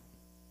has it.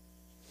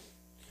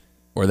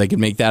 Or they could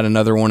make that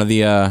another one of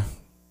the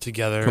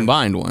Together.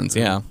 combined ones.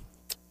 Yeah.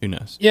 Who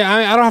knows? Yeah,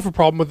 I don't have a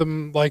problem with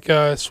them like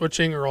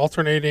switching or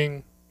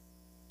alternating.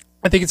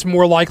 I think it's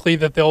more likely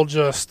that they'll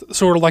just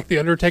sort of like the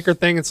Undertaker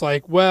thing. It's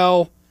like,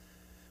 well,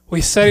 we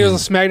said he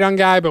was a SmackDown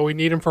guy, but we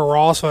need him for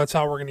Raw, so that's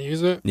how we're going to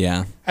use it.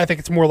 Yeah. I think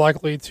it's more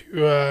likely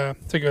to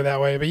go that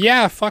way. But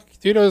yeah, fuck,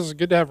 dude, it was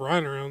good to have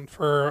Ryan around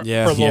for a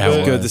little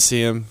bit. Good to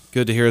see him.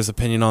 Good to hear his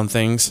opinion on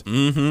things.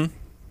 Mm-hmm.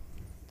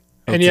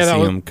 And yeah, to that see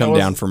was- him come that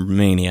down was- from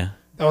Mania.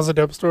 That was a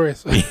dope story.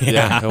 So.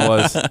 Yeah, it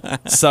was.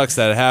 Sucks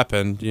that it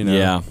happened.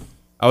 Yeah.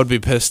 I would be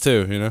pissed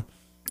too.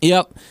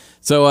 Yep.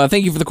 So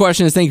thank you for the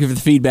questions. Thank you for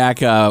the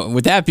feedback.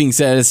 With that being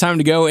said, it's time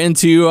to go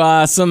into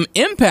some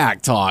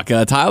Impact talk.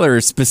 Tyler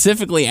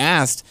specifically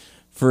asked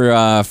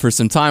for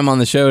some time on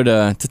the show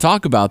to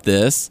talk about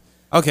this.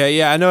 Okay,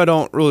 yeah, I know I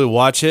don't really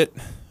watch it,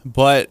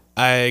 but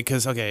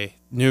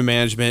new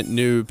management,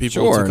 new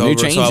people Sure, took new over,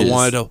 so I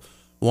changes.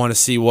 wanted to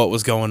see what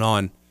was going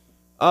on.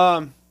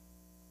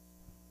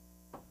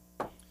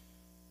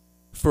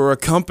 For a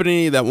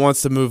company that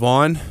wants to move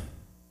on,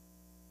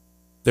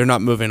 they're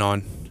not moving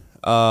on.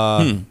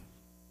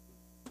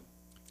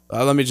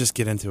 Let me just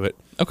get into it.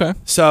 Okay.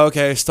 So,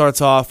 starts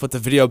off with the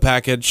video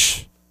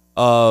package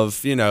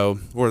of,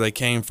 where they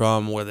came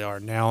from, where they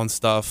are now and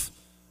stuff.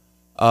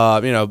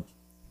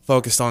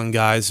 Focused on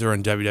guys who are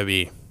in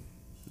WWE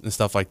and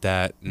stuff like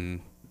that. And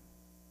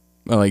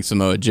Well, like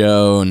Samoa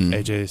Joe and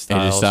AJ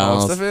Styles.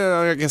 All that stuff. Yeah,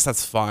 I guess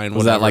that's fine.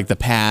 Was that whatever. like the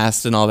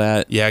past and all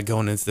that? Yeah,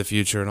 going into the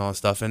future and all that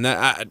stuff. And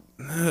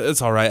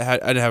it's all right. I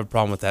didn't have a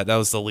problem with that. That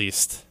was the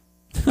least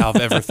out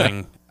of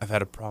everything I've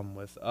had a problem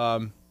with.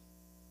 Then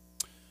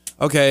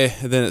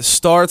it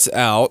starts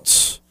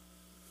out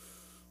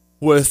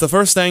with the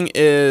first thing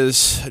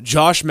is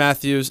Josh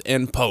Matthews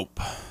and Pope.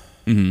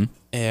 Mm-hmm.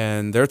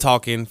 And they're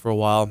talking for a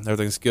while.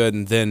 Everything's good.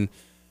 And then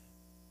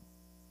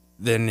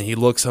he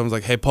looks and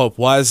like, "Hey, Pope,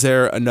 why is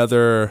there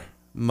another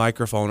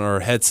microphone or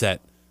headset?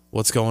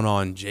 What's going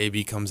on?"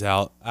 JB comes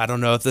out. I don't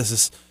know if this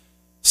is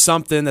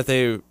something that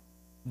they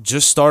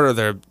just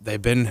started,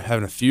 they've been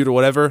having a feud or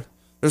whatever,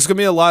 there's going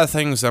to be a lot of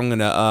things I'm going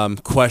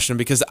to question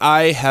because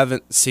I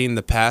haven't seen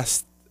the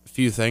past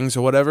few things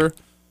or whatever.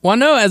 Well, I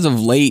know as of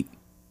late,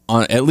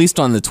 at least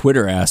on the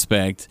Twitter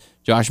aspect,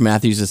 Josh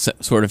Matthews has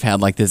sort of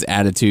had like this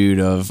attitude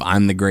of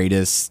I'm the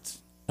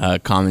greatest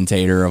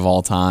commentator of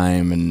all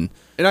time, and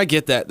I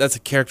get that that's a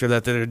character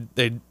that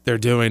they're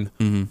doing,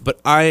 but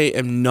I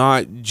am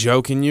not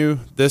joking you.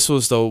 This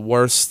was the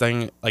worst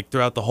thing. Like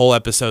throughout the whole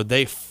episode,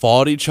 they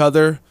fought each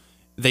other,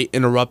 they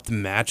interrupt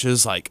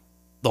matches like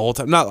the whole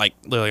time. Not like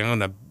literally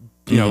I'm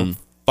gonna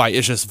fight.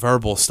 It's just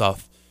verbal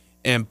stuff.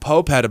 And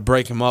Pope had to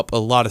break him up a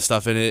lot of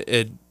stuff, and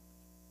it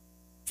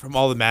from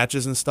all the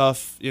matches and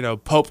stuff,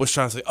 Pope was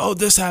trying to say, "Oh,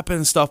 this happened"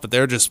 and stuff, but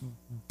they're just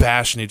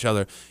bashing each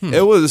other.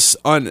 It was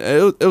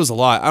it was a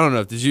lot. I don't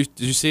know. Did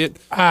you see it?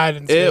 I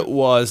didn't see it. It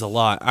was a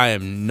lot. I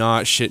am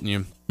not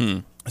shitting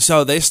you.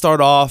 So they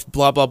start off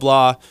blah blah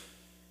blah.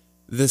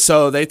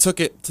 So they took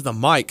it to the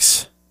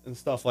mics and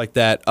stuff like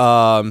that.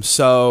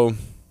 So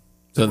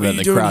that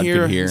the crowd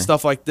could hear and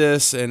stuff like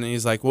this, and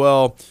he's like,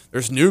 "Well,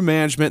 there's new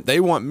management.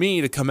 They want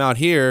me to come out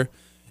here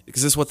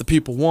because this is what the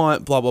people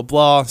want." Blah blah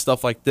blah,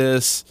 stuff like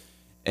this.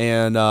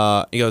 And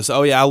he goes,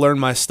 "Oh yeah, I learned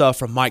my stuff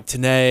from Mike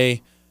Tenay."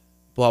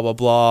 Blah blah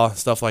blah,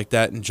 stuff like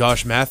that. And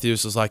Josh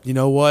Matthews was like, "You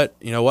know what?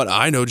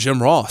 I know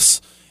Jim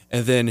Ross."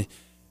 And then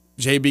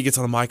JB gets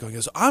on the mic and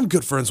goes, "I'm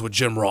good friends with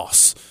Jim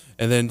Ross."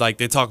 And then like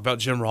they talk about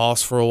Jim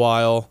Ross for a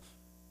while.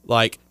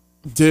 Like,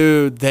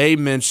 dude, they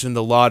mentioned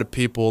a lot of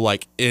people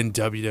like in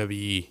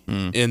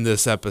WWE in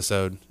this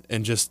episode,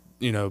 and just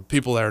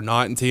people that are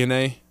not in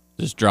TNA,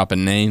 just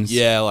dropping names.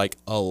 Yeah, like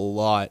a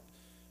lot.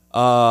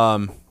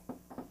 Don't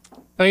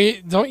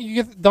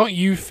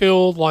you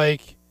feel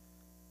like?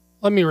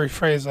 Let me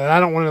rephrase that. I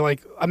don't want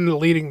to I'm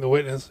leading the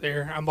witness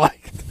here. I'm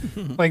like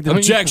don't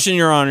objection,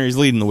 Your Honor. He's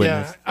leading the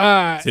witness.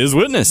 Yeah, it's his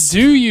witness.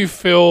 Do you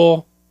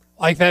feel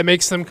like that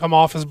makes them come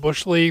off as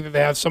Bush League, that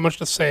they have so much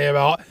to say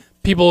about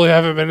people who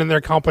haven't been in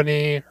their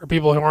company or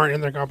people who aren't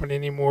in their company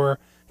anymore?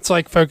 It's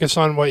like focus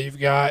on what you've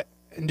got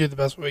and do the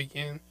best way you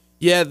can.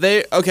 Yeah,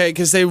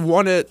 because they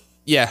want it.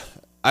 Yeah,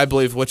 I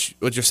believe what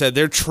you said.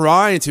 They were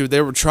trying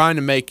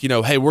to make,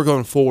 hey, we're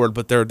going forward,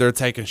 but they're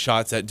taking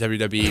shots at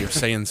WWE or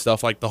saying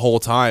stuff like the whole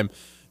time.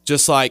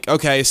 Just like,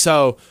 okay,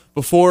 so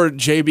before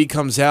JB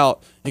comes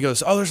out, he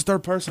goes, "Oh, there's a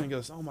third person." He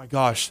goes, "Oh my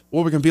gosh,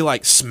 what are we going to be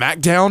like,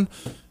 SmackDown?"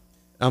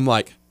 I'm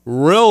like,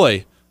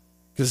 really?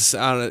 Because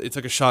I don't know, it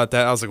took a shot at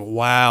that. I was like,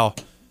 wow.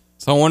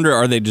 So I wonder,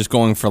 are they just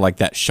going for like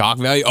that shock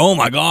value? Oh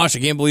my gosh, I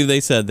can't believe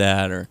they said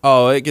that.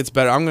 Or it gets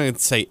better. I'm going to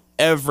say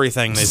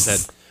everything they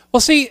said.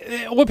 Well, see,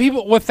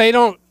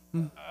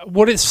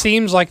 what it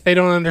seems like they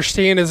don't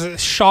understand is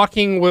it's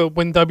shocking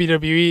when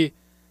WWE.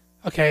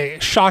 Okay,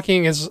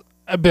 shocking is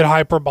a bit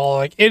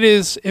hyperbolic. It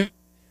is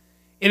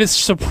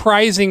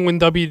surprising when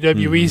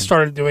WWE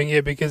started doing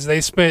it because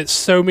they spent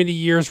so many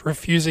years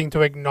refusing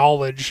to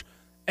acknowledge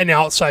an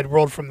outside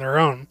world from their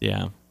own.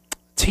 Yeah.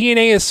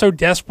 TNA is so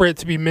desperate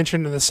to be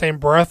mentioned in the same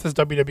breath as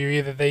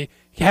WWE that they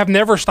have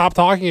never stopped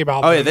talking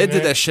about. Oh yeah, they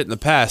did that shit in the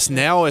past.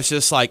 Now it's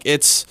just like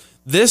it's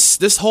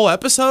this whole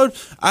episode.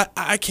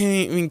 I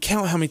can't even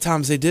count how many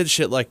times they did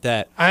shit like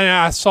that.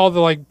 I saw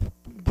the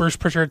Bruce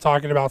Pritchard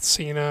talking about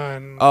Cena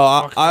and.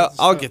 Oh,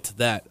 I'll get to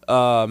that.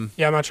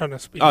 Yeah, I'm not trying to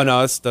speak. Oh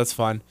no, that's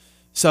fine.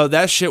 So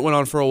that shit went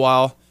on for a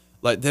while,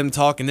 like them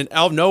talking, and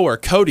out of nowhere,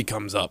 Cody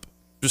comes up,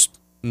 just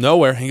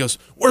nowhere. He goes,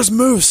 "Where's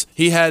Moose?"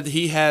 He had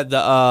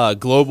the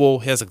global.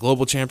 He has a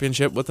global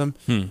championship with him.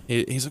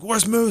 He's like,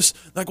 "Where's Moose?"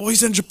 Like, "Well,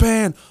 he's in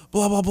Japan."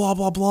 Blah blah blah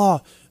blah blah.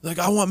 Like,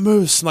 "I want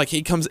Moose." And like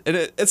he comes, and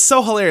it's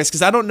so hilarious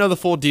because I don't know the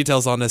full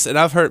details on this, and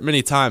I've heard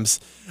many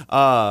times.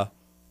 Josh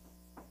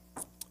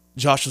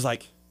was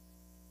like,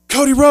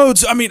 "Cody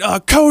Rhodes." I mean,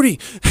 Cody.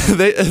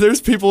 There's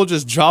people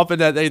just dropping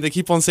that. They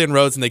keep on saying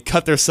Rhodes and they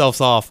cut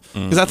themselves off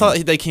because I thought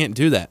they can't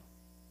do that.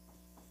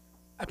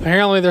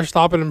 Apparently, they're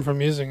stopping him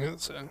from using it.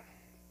 So.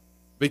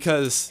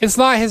 Because it's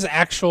not his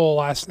actual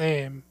last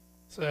name,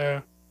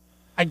 so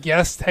I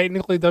guess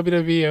technically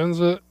WWE owns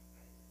it.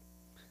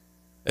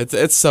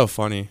 It's so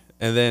funny,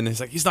 and then he's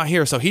like, he's not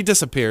here, so he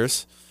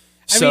disappears.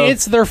 I mean,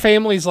 it's their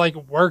family's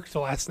worked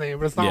last name,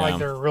 but it's not like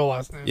their real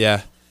last name.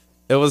 Yeah,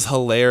 it was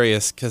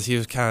hilarious because he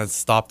was kind of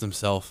stopped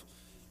himself,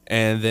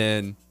 and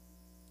then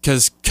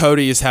because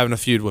Cody is having a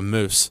feud with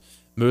Moose.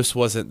 Moose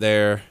wasn't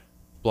there,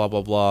 blah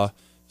blah blah.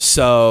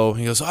 So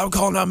he goes, "I'm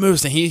calling out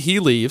Moose," and he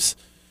leaves.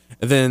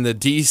 And then the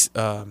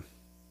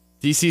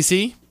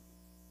DCC,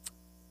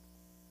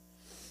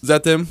 is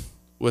that them?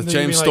 With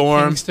James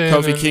Storm,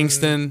 Kofi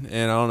Kingston,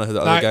 and I don't know who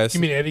the other guys.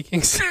 You mean Eddie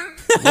Kingston?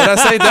 What did I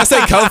say? Did I say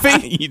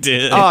Kofi? You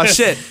did. Oh,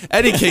 shit.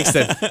 Eddie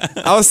Kingston.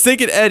 I was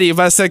thinking Eddie,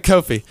 but I said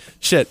Kofi.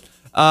 Shit.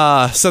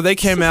 So they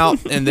came out,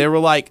 and they were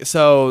like,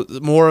 so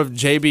more of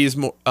JB's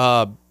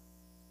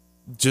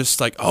just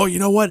like, "Oh, you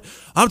know what?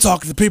 I'm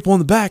talking to people in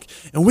the back,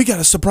 and we got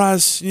a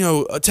surprise,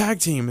 a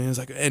tag team." And it's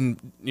like, and,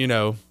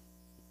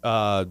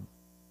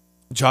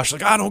 Josh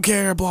like, "I don't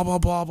care, blah blah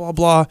blah blah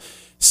blah."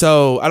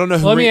 So I don't know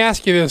who. Let me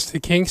ask you this: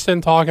 did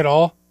Kingston talk at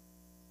all?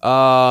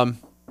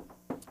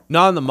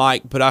 Not on the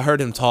mic, but I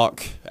heard him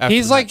talk. After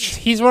He's the like match.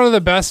 he's one of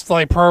the best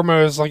like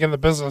promos like in the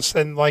business,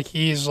 and like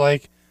he's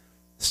like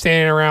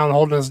standing around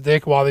holding his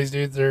dick while these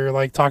dudes are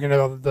like talking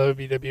about the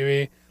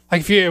WWE.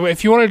 Like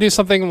if you want to do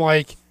something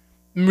like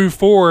move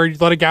forward,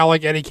 let a guy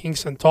like Eddie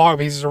Kingston talk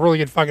because he's a really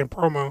good fucking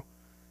promo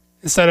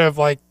instead of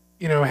like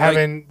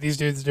having these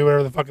dudes do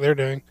whatever the fuck they're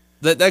doing.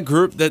 That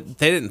group that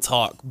they didn't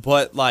talk,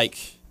 but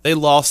like they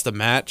lost the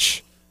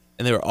match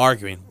and they were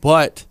arguing,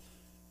 but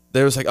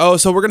they was like, oh,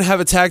 so we're gonna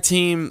have a tag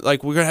team,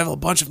 like we're gonna have a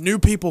bunch of new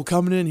people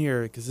coming in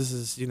here because this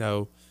is the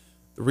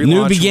relaunch.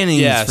 New beginnings.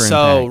 Yeah, for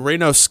so Impact.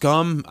 Reno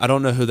Scum, I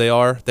don't know who they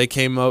are. They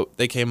came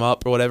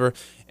up or whatever,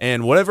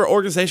 and whatever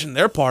organization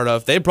they're part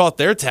of, they brought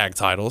their tag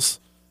titles,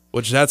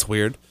 which that's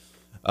weird.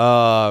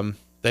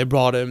 They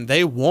brought him.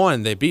 They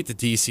won. They beat the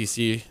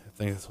DCC. I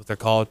think that's what they're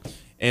called.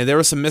 And there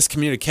were some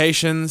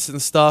miscommunications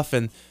and stuff,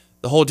 and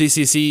the whole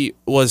DCC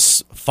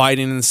was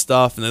fighting and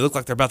stuff, and they looked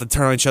like they're about to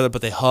turn on each other,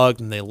 but they hugged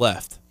and they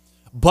left.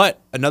 But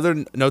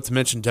another note to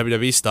mention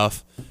WWE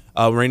stuff.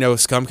 Reno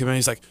Scum came in.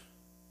 He's like,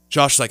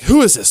 Josh is like,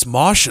 who is this,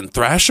 Mosh and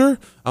Thrasher?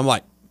 I'm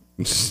like,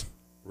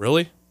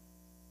 really?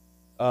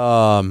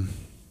 So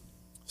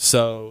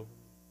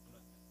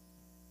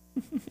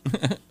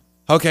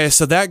okay,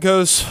 so that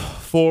goes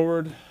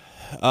forward.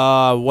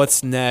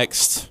 What's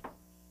next?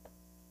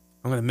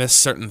 I'm gonna miss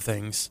certain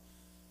things,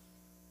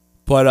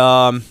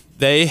 but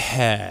they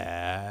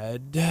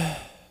had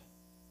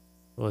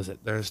what was it?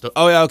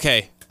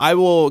 Okay. I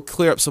will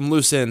clear up some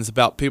loose ends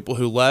about people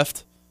who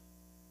left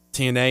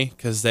TNA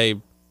because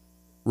they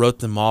wrote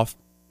them off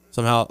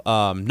somehow.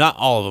 Not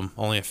all of them,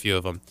 only a few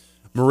of them.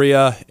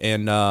 Maria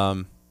and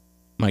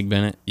Mike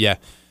Bennett. yeah,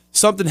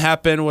 something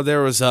happened where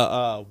there was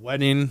a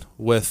wedding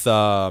with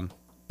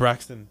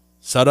Braxton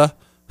Sutter.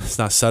 It's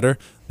not Sutter.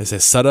 They say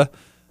Sutter.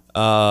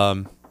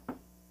 Whoever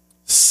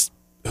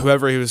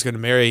he was going to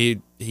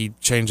marry, he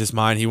changed his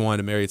mind. He wanted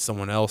to marry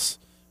someone else.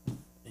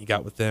 He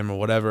got with them or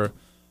whatever.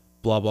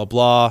 Blah blah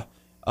blah.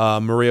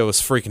 Maria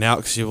was freaking out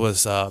because she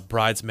was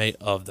bridesmaid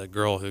of the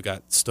girl who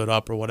got stood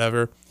up or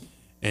whatever,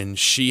 and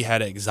she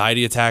had an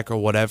anxiety attack or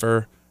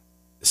whatever,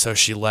 so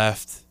she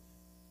left,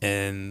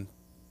 and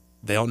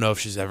they don't know if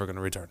she's ever going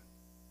to return.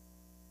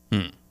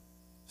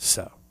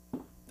 So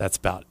that's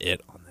about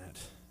it on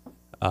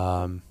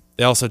that.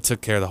 They also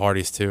took care of the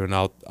Hardys too, and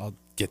I'll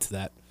get to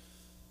that.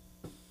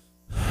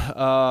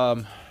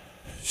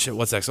 Shit,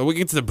 what's next? So we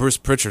get to the Bruce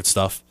Pritchard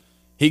stuff.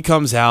 He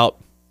comes out,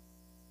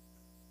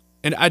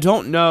 and I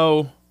don't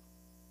know.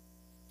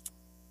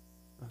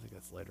 I think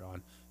that's later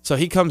on. So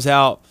he comes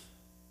out,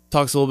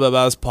 talks a little bit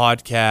about his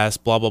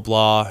podcast, blah blah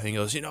blah, and he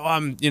goes,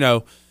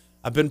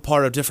 I've been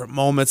part of different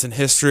moments in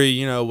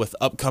history, with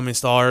upcoming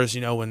stars,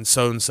 when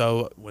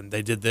so-and-so, when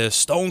they did this,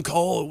 Stone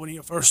Cold, when he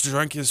first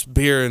drank his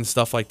beer and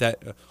stuff like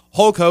that.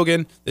 Hulk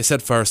Hogan, they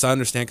said first. I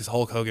understand because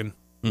Hulk Hogan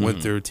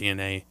went through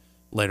TNA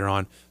later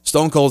on.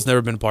 Stone Cold's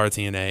never been part of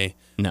TNA.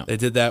 No. They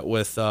did that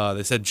with,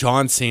 they said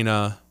John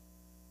Cena,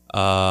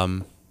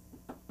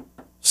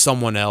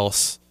 someone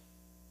else.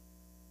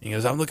 He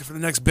goes, I'm looking for the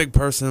next big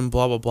person,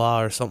 blah, blah,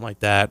 blah, or something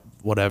like that,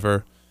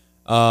 whatever.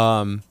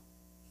 I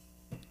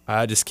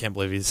just can't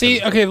believe he's...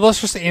 See, okay,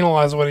 let's just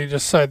analyze what he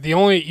just said.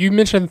 You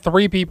mentioned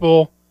three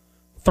people,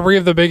 three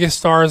of the biggest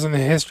stars in the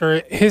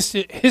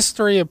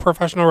history of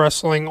professional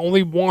wrestling.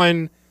 Only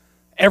one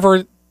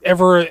ever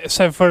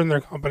set foot in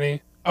their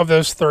company of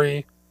those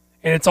three,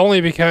 and it's only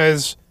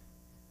because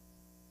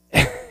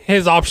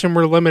his options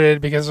were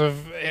limited because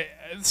of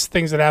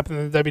things that happened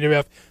in the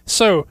WWF.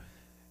 So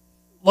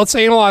let's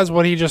analyze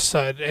what he just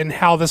said and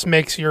how this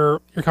makes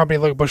your company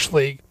look Bush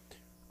League.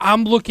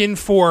 I'm looking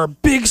for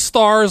big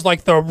stars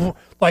like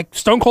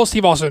Stone Cold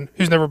Steve Austin,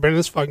 who's never been in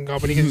this fucking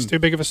company because he's too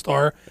big of a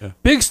star. Yeah.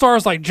 Big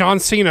stars like John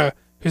Cena,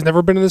 who's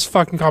never been in this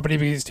fucking company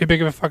because he's too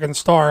big of a fucking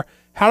star.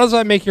 How does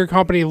that make your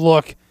company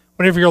look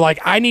whenever you're like,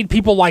 I need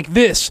people like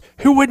this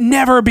who would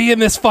never be in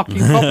this fucking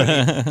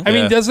company? I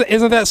mean,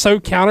 isn't that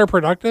so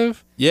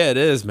counterproductive? Yeah, it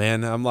is,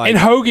 man. I'm like... And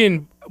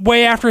Hogan,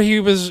 way after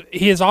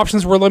his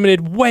options were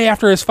limited, way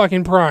after his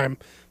fucking prime.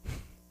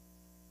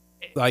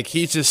 Like,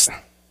 he just...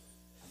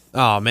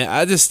 Oh, man,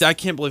 I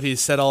can't believe he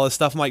said all this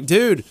stuff. I'm like,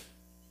 dude,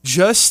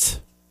 just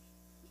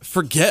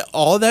forget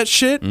all of that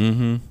shit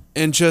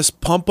and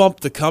just pump up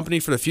the company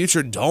for the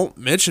future. Don't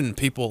mention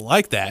people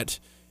like that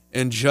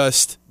and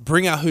just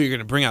bring out who you're going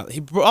to bring out. He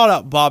brought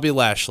out Bobby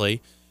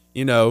Lashley,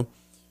 and...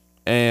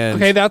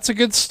 Okay, that's a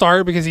good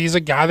start because he's a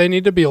guy they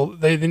need to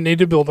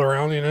build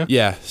around,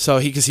 Yeah, so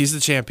because he's the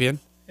champion.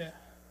 Yeah.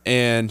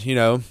 And,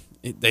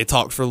 they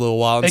talked for a little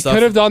while and stuff. They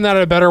could have done that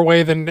in a better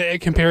way than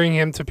comparing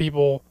him to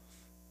people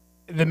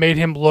that made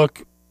him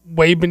look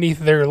way beneath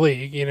their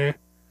league,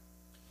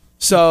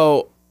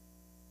 So,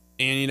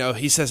 and,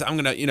 he says, I'm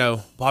going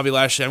to, Bobby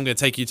Lashley, I'm going to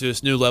take you to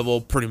this new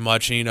level pretty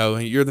much.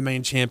 You're the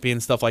main champion,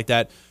 stuff like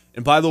that.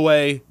 And by the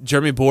way,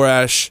 Jeremy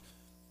Borash,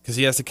 because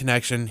he has the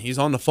connection, he's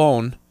on the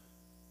phone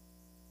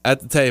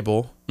at the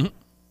table.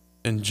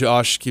 And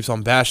Josh keeps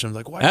on bashing him.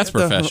 Like, why? That's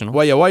professional.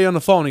 Why are you on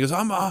the phone? He goes,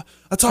 I talk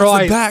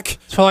to the back.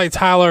 It's like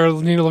Tyler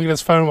need to look at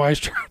his phone while he's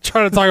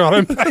trying to talk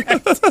about him.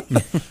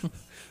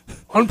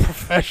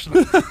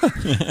 Unprofessional.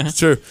 It's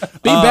true.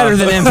 Be better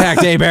than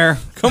Impact, Bear.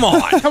 Come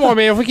on. Come on,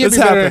 man. If we can't It's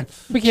be better, happened.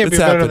 we can't be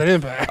It's better happened. than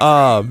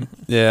Impact.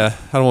 Yeah,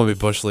 I don't want to be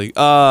Bush League.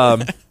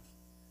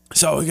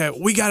 So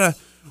we got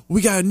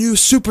a new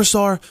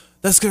superstar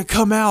that's gonna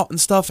come out and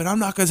stuff, and I'm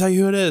not gonna tell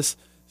you who it is.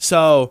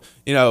 So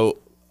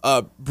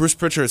Bruce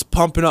Pritchard is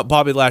pumping up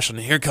Bobby Lashley,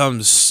 and here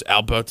comes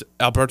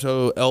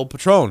Alberto El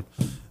Patron,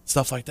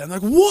 stuff like that. I'm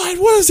like, what?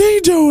 What is he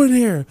doing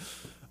here?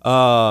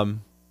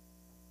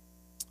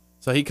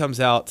 So he comes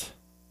out.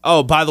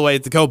 Oh, by the way,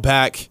 to go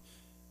back,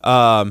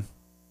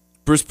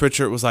 Bruce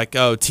Pritchard was like,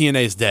 "Oh,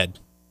 TNA's dead."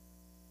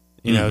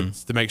 You know,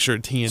 to make sure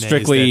TNA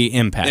Strictly is dead.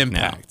 Impact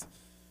now.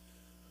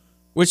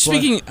 Which,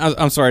 speaking,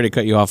 I'm sorry to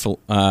cut you off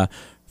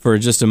for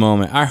just a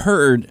moment. I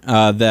heard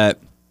that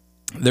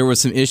there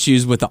was some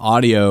issues with the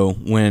audio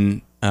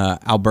when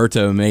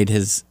Alberto made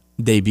his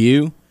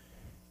debut.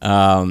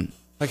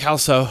 Like how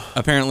so?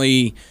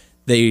 Apparently,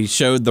 they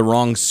showed the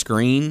wrong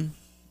screen,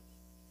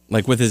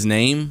 like with his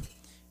name,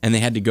 and they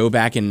had to go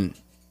back and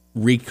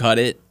recut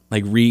it,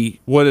 like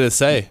What did it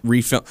say?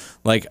 refilm.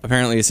 Like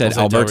apparently, it said Was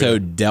that Alberto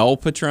Del Del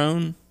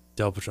Patron,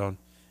 Del Patron.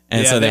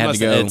 and so they had to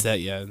go. That.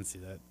 Yeah, I didn't see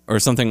that. Or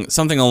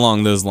something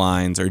along those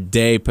lines, or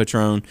De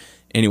Patron.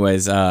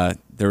 Anyways, there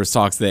was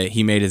talks that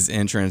he made his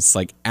entrance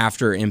like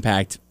after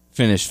Impact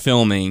finished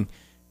filming,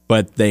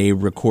 but they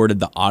recorded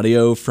the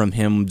audio from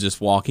him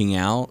just walking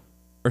out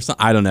or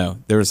something. I don't know.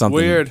 There was something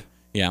Weird.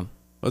 Yeah.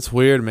 That's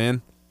weird,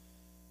 man.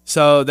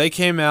 So they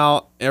came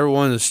out.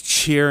 Everyone was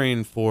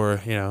cheering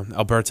for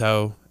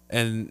Alberto,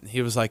 and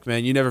he was like,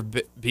 "Man, you never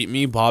beat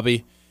me,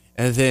 Bobby."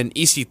 And then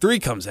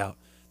EC3 comes out.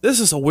 This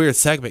is a weird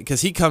segment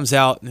because he comes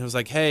out and he was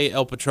like, "Hey,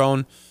 El Patron,"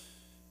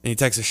 and he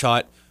takes a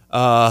shot.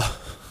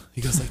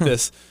 He goes like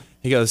this.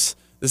 He goes,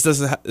 "This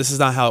is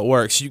not how it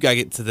works. You gotta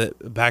get to the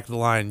back of the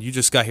line. You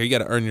just got here. You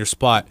gotta earn your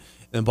spot."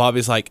 And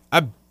Bobby's like,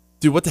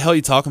 "Dude, what the hell are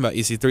you talking about,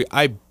 EC3?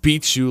 I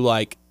beat you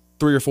like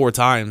 3 or 4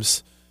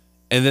 times."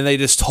 And then they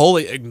just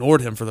totally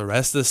ignored him for the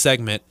rest of the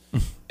segment.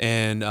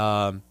 And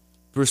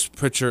Bruce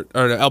Pritchard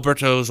or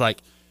Alberto was like,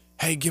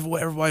 "Hey, give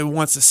what everybody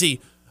wants to see,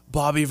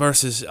 Bobby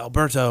versus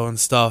Alberto and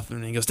stuff."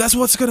 And he goes, "That's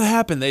what's gonna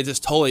happen." They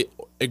just totally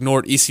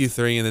ignored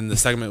EC3, and then the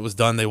segment was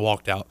done. They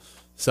walked out.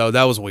 So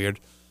that was weird.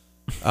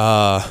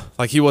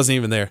 Like he wasn't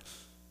even there.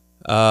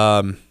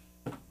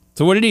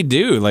 So what did he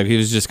do? Like he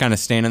was just kind of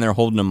standing there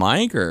holding a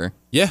mic, or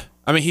Yeah,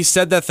 I mean, he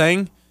said that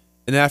thing,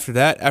 and after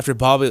that, after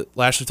Bobby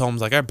Lashley told him,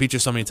 like, "I beat you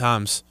so many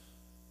times,"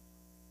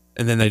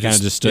 and then they kinda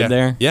just stood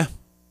there? Yeah.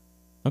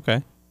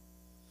 okay.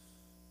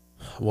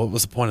 What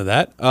was the point of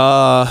that?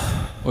 Well,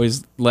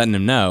 he's letting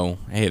him know,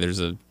 hey, there's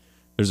a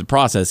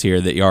process here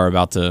that you are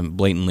about to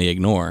blatantly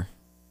ignore.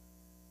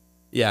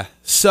 Yeah.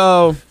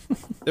 So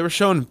they were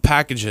showing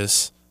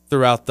packages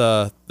throughout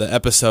the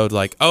episode,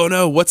 like, "Oh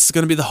no, what's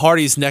going to be the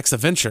Hardys' next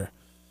adventure?"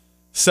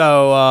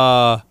 So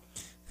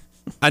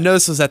I know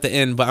this was at the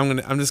end, but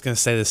I'm just gonna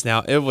say this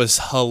now. It was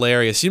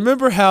hilarious. You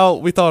remember how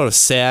we thought it was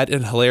sad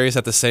and hilarious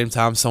at the same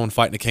time? Someone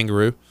fighting a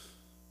kangaroo.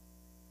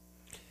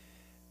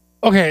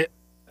 Okay,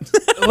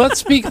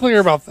 let's be clear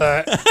about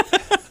that.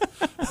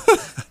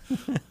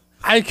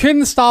 I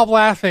couldn't stop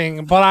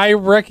laughing, but I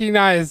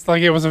recognized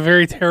like it was a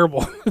very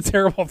terrible,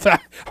 terrible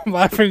fact. I'm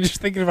laughing just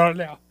thinking about it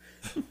now.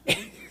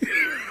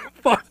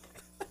 Fuck.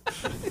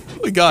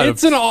 We got him.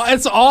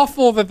 It's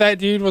awful that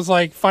dude was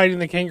like fighting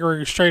the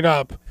kangaroo straight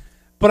up,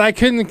 but I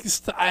couldn't.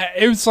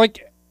 It was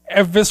like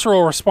a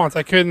visceral response.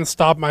 I couldn't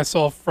stop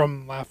myself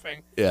from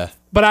laughing. Yeah.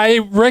 But I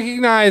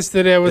recognized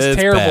that it was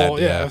It's terrible.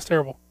 bad, yeah, yeah. it was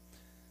terrible.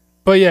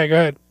 But yeah, go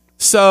ahead.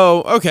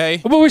 So okay.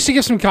 But we should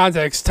give some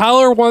context.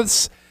 Tyler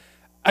once,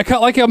 I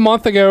cut like a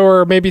month ago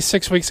or maybe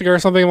 6 weeks ago or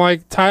something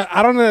like.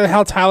 I don't know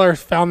how Tyler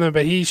found them,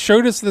 but he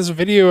showed us this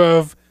video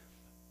of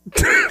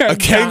A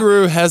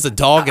kangaroo has a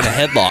dog in a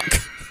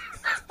headlock.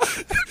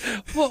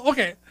 Well,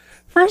 okay.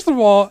 First of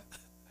all,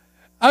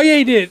 oh yeah,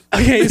 he did.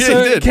 Okay,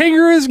 so he did.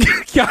 kangaroos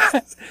got.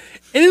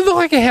 It didn't look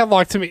like a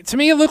headlock to me. To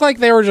me, it looked like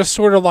they were just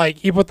sort of like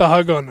he put the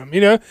hug on them.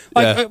 You know,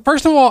 like Yeah.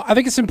 first of all, I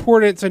think it's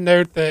important to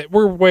note that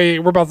we're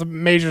about to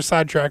major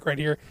sidetrack right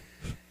here.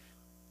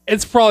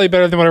 It's probably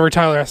better than whatever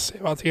Tyler has to say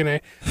about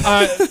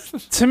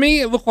TNA. To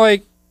me, it looked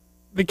like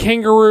the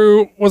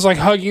kangaroo was like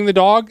hugging the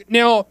dog.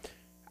 Now,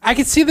 I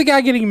could see the guy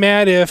getting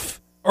mad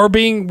or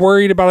being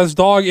worried about his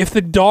dog if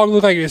the dog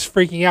looked like it was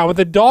freaking out. But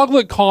the dog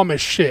looked calm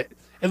as shit.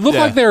 It looked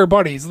Yeah. like they were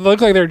buddies. It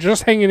looked like they were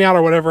just hanging out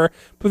or whatever.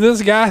 But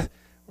this guy,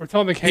 we're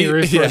telling the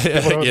kangaroo story. yeah,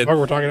 People know what yeah. the fuck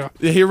we're talking about.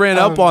 He ran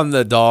up on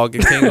the dog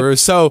and kangaroo.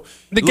 So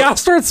The guy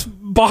starts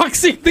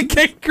boxing the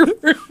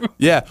kangaroo.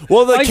 yeah,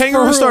 well, the Like,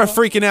 kangaroo for started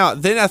real. freaking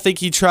out. Then I think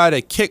he tried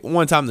to kick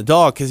one time the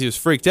dog because he was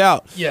freaked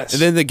out. Yes.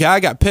 And then the guy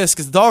got pissed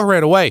because the dog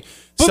ran away.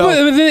 But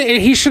then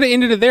he should have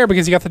ended it there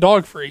because he got the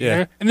dog free. You Yeah.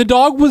 know? And the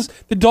dog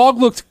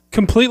looked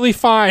completely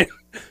fine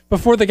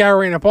before the guy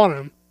ran up on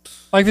him.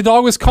 Like the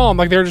dog was calm,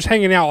 like they were just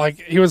hanging out, like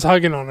he was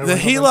hugging on him. or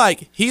he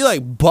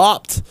something.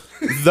 bopped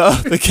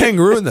the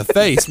kangaroo in the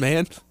face,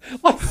 man.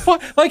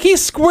 like he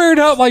squared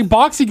up like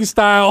boxing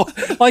style.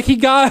 Like he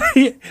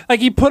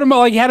put him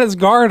like he had his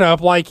guard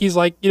up, like he's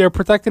like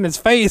protecting his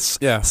face.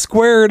 Yeah.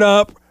 Squared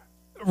up,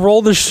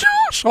 rolled his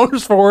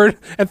shoulders forward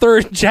and threw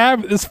a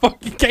jab at this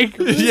fucking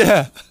kangaroo.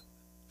 Yeah.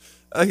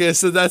 Okay,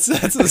 so that's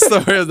the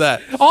story of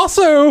that.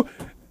 Also,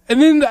 and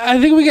then I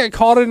think we got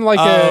caught in like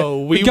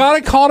we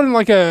got caught in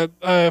like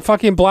a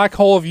fucking black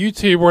hole of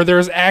YouTube where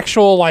there's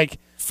actual like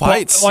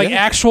fights,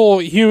 actual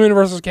human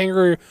versus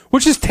kangaroo,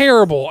 which is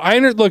terrible. I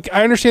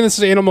understand this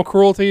is animal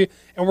cruelty,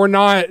 and we're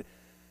not.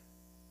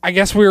 I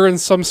guess we were in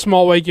some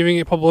small way giving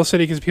it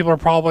publicity because people are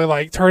probably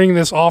like turning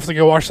this off to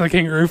go watch the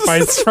kangaroo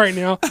fights right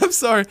now. I'm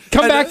sorry.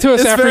 Come back to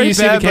us after you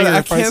see the kangaroo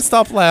fights. I can't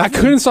stop laughing.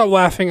 I couldn't stop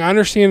laughing. I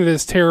understand it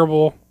is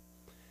terrible.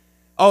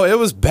 Oh, it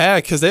was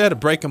bad because they had to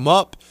break him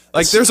up.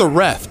 Like, there's a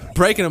ref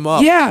breaking him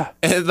up. Yeah.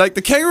 And, like,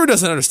 the kangaroo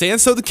doesn't understand,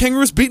 so the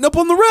kangaroo's beating up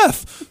on the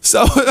ref.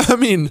 So, I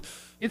mean...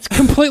 It's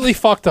completely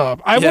fucked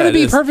up. I want to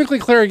be perfectly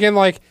clear again.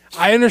 Like,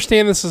 I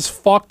understand this is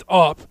fucked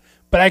up,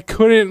 but I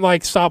couldn't,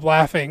 like, stop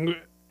laughing.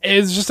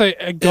 It's just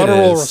a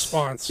guttural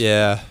response.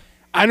 Yeah.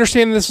 I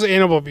understand this is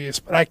animal abuse,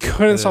 but I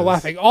couldn't stop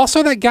laughing.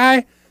 Also, that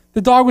guy,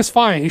 the dog was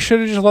fine. He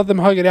should have just let them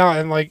hug it out,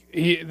 and, like,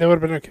 they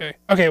would have been okay.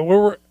 Okay,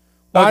 why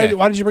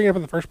did you bring it up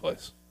in the first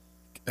place?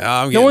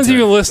 No one's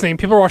even listening.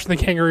 People are watching the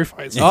kangaroo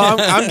fights. Oh,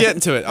 I'm getting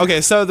to it.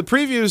 Okay, so the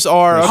previews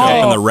are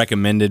on the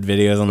recommended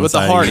videos on the with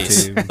side the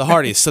Hardys. of YouTube. The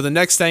Hardys. So the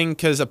next thing,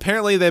 because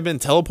apparently they've been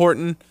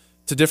teleporting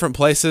to different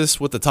places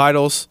with the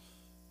titles,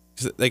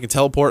 because they can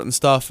teleport and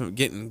stuff, and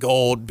getting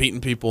gold, beating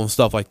people and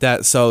stuff like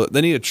that. So they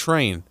need to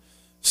train.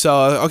 So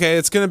okay,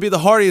 it's gonna be the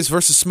Hardys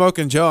versus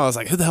Smoking Joe. I was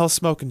like, who the hell is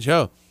Smoking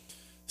Joe?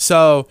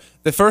 So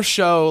the first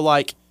show,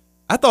 like,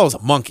 I thought it was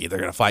a monkey they're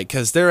gonna fight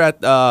because they're at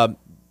the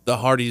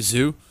Hardy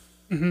Zoo.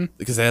 Mm-hmm.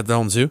 Because they have their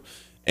own zoo,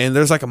 and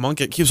there's like a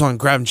monkey that keeps on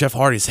grabbing Jeff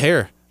Hardy's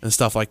hair and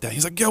stuff like that.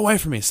 He's like, "Get away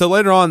from me!" So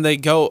later on, they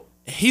go.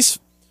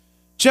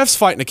 Jeff's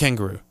fighting a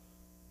kangaroo.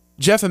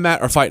 Jeff and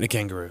Matt are fighting a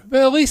kangaroo.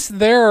 But at least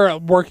they're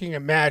working a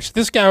match.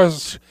 This guy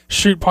was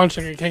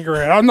punching a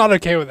kangaroo. I'm not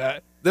okay with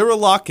that. They were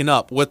locking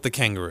up with the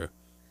kangaroo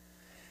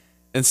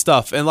and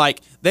stuff, and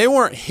like they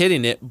weren't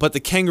hitting it, but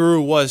the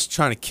kangaroo was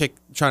trying to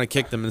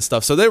kick them and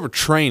stuff. So they were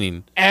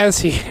training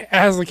as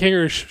the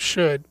kangaroo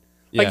should.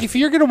 Like, if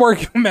you're going to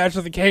work a match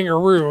with a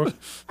kangaroo,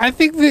 I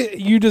think that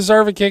you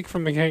deserve a kick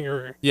from the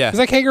kangaroo. Yeah. Because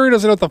that kangaroo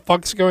doesn't know what the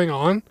fuck's going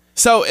on.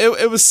 So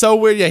it was so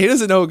weird. Yeah, he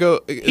doesn't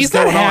know he's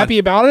not happy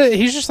about it.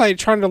 He's just, like,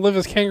 trying to live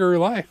his kangaroo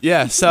life.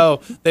 Yeah,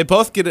 so they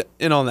both get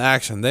in on the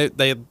action.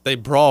 They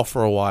brawl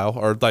for a while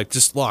or, like,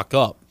 just lock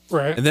up.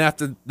 Right. And then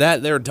after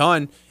that, they were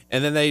done.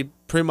 And then they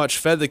pretty much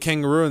fed the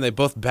kangaroo, and they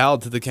both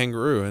bowed to the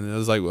kangaroo. And it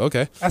was like,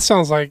 okay. That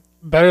sounds like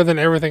better than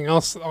everything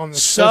else on the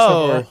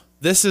show. So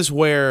this is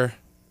where...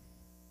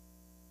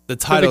 the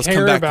titles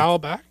come back. Bow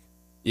back?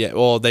 Yeah,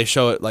 well, they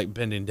show it like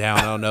bending down.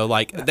 I don't know.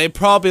 Like they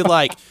probably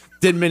like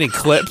did many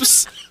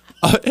clips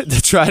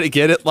to try to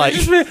get it. Like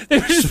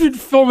they've just been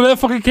filming that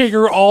fucking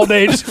kangaroo all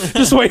day,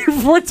 just waiting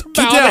for it to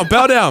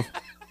bow down.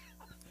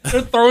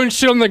 They're throwing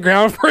shit on the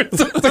ground for it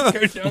to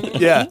go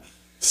down. Yeah.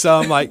 So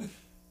I'm like,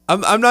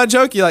 I'm not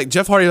joking. Like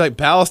Jeff Hardy like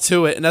bows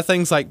to it, and that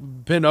thing's like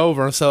bent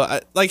over.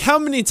 So like, how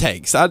many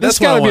takes? This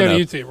gotta be on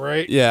YouTube,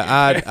 right? Yeah,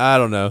 I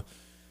don't know.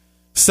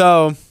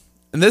 So,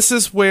 and this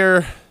is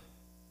where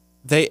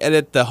they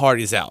edit the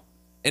Hardys out,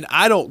 and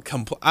I don't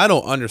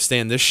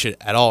understand this shit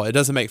at all. It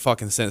doesn't make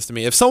fucking sense to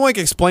me. If someone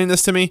can explain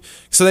this to me,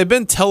 so they've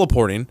been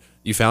teleporting.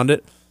 You found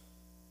it?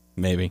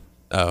 Maybe.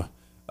 Oh,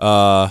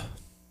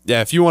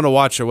 yeah. If you want to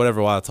watch or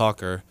whatever while I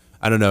talk, or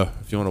I don't know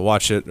if you want to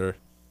watch it, or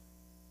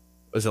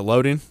is it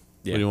loading?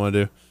 Yeah. What do you want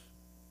to do?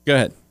 Go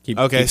ahead. Keep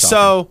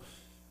so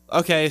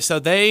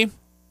they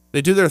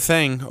do their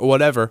thing or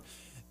whatever.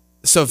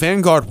 So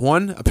Vanguard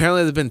 1,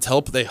 apparently they've been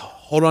they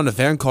hold on to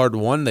Vanguard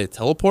 1. They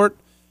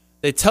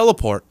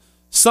teleport.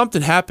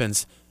 Something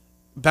happens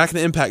back in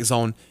the impact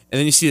zone, and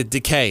then you see the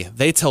decay.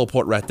 They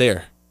teleport right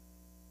there.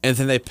 And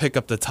then they pick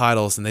up the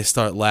titles, and they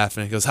start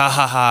laughing. It goes, ha,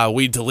 ha, ha,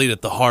 we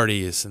deleted the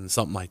Hardys, and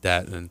something like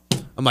that. And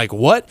I'm like,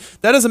 what?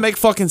 That doesn't make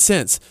fucking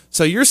sense.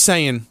 So you're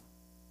saying,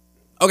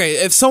 okay,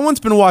 if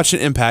someone's been watching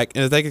Impact,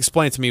 and if they can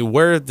explain to me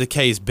where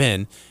Decay's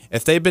been,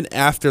 if they've been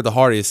after the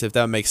Hardys, if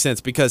that makes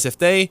sense. Because if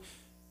they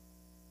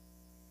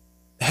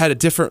had a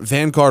different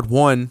Vanguard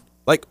 1,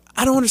 like,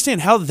 I don't understand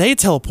how they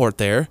teleport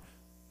there.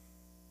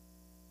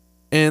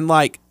 And,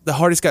 like, the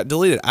Hardys got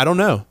deleted. I don't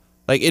know.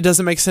 Like, it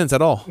doesn't make sense at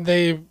all.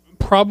 They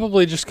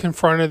probably just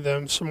confronted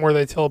them somewhere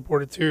they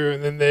teleported to,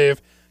 and then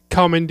they've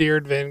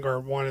commandeered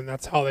Vanguard 1, and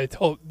that's how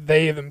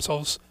they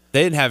themselves...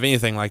 They didn't have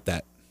anything like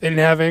that. They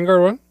didn't have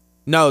Vanguard 1?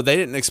 No, they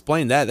didn't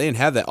explain that. They didn't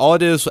have that. All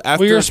it is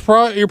after...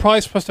 Well, you're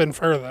probably supposed to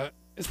infer that.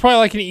 It's probably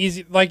like an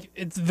easy... Like,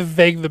 it's the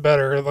vague the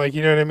better. Like,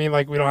 you know what I mean?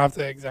 Like, we don't have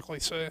to exactly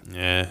say it.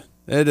 Yeah.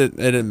 It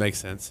didn't make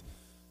sense.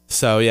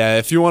 So, yeah,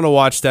 if you want to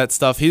watch that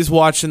stuff, he's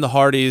watching the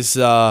Hardys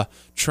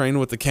train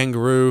with the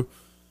kangaroo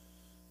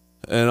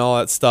and all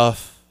that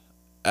stuff.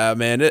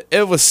 Man,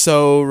 it was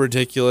so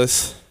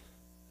ridiculous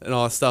and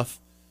all that stuff.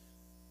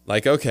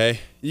 Like,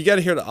 okay, you got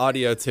to hear the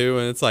audio, too,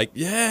 and it's like,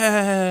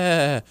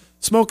 yeah,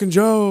 Smoking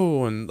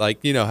Joe, and, like,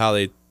 you know how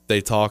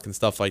they talk and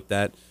stuff like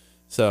that.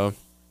 So,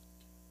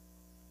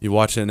 you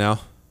watching it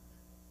now?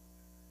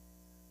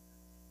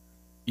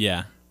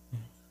 Yeah.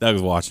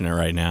 Doug's watching it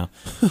right now.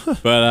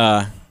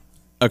 But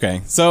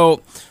okay,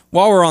 so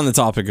while we're on the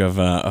topic of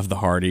the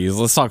Hardys,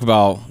 let's talk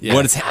about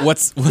what's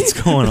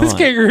going on. This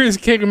kicker is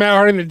kicking Matt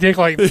Hardy in the dick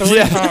like 3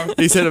 times.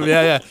 He said him,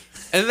 yeah.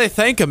 And then they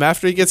thank him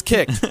after he gets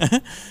kicked.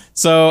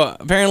 So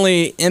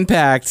apparently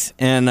Impact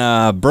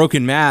and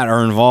Broken Matt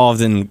are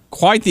involved in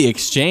quite the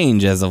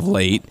exchange as of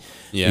late.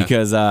 Yeah.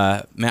 Because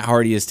Matt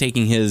Hardy is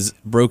taking his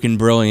broken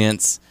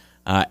brilliance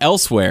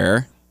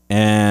elsewhere,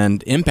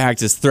 and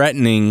Impact is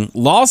threatening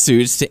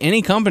lawsuits to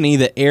any company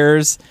that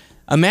airs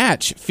a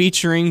match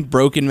featuring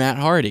broken Matt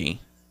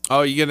Hardy.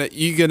 Oh,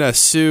 you gonna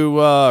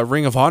sue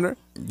Ring of Honor?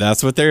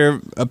 That's what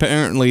they're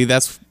apparently.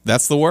 That's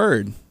the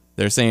word.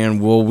 They're saying,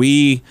 well,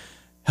 we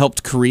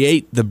helped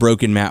create the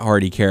broken Matt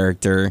Hardy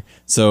character,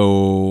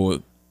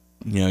 so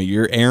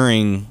you're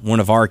airing one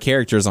of our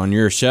characters on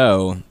your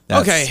show.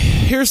 Okay,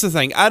 here's the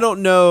thing. I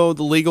don't know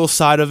the legal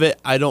side of it.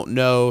 I don't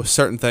know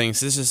certain things.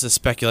 This is a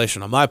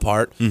speculation on my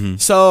part. Mm-hmm.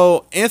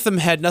 So Anthem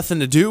had nothing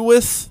to do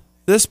with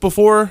this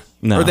before?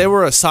 No. Or they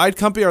were a side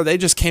company, or they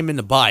just came in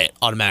to buy it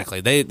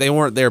automatically? They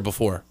weren't there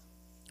before.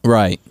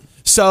 Right.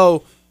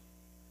 So...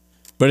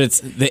 But it's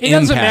the It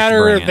doesn't Impact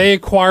matter. brand. They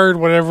acquired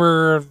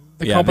whatever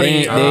the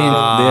company.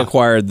 They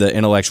acquired the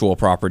intellectual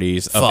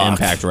properties of Fuck.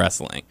 Impact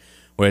Wrestling,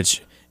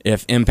 which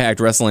if Impact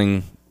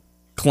Wrestling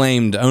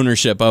claimed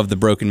ownership of the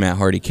broken Matt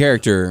Hardy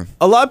character,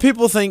 a lot of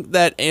people think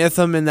that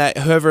Anthem and that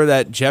whoever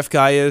that Jeff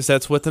guy is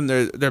that's with them,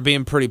 they're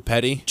being pretty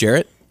petty.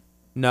 Jarrett?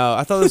 No,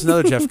 I thought it was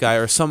another Jeff guy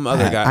or some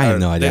other guy. I have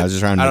no idea. I was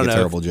just trying to make a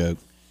terrible joke.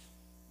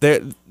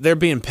 They're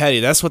being petty.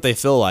 That's what they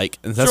feel like,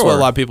 and that's what a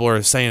lot of people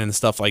are saying and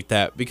stuff like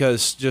that.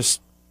 Because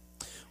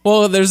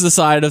well, there's the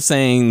side of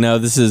saying no,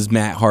 this is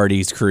Matt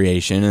Hardy's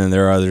creation, and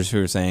there are others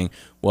who are saying,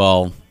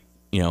 well,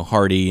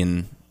 Hardy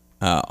and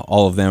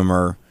all of them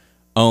are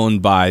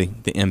owned by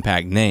the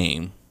Impact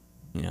name.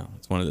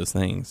 It's one of those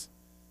things.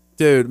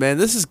 Dude, man,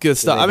 this is good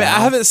stuff. I mean,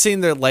 I haven't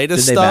seen their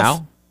latest Did they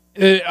stuff.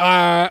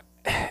 bow?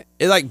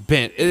 It like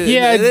bent. It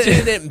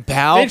didn't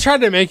bow. They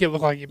tried to make it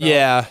look like you.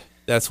 Yeah,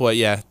 that's what.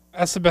 Yeah.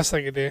 That's the best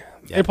thing to do.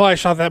 They probably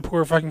shot that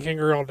poor fucking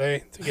kangaroo all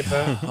day to get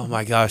that. Oh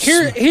my gosh.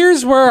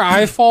 Here's where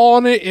I fall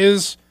on it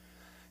is,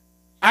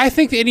 I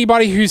think that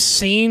anybody who's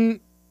seen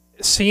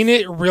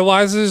it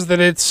realizes that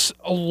it's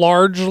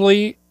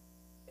largely,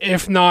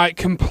 if not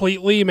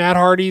completely, Matt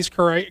Hardy's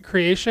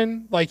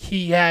creation. Like,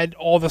 he had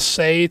all the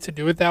say to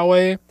do it that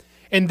way,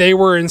 and they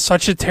were in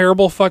such a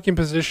terrible fucking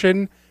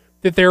position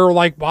that they were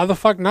like, why the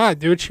fuck not?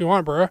 Do what you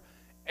want, bro.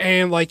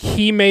 And like,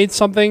 he made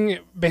something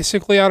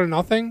basically out of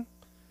nothing.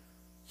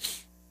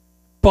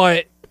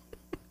 But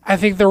I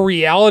think the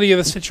reality of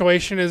the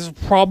situation is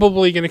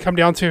probably going to come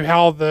down to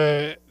how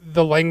the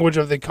language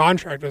of the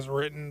contract is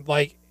written.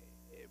 Like,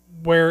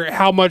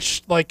 how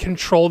much like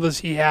control does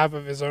he have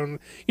of his own?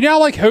 You know how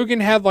like Hogan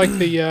had like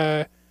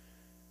the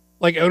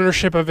like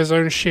ownership of his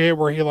own shit,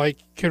 where he like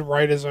could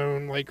write his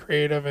own like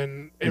creative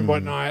and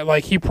whatnot.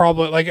 Like, he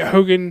probably like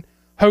Hogan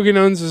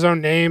owns his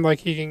own name. Like,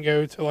 he can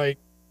go to like,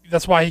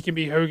 that's why he can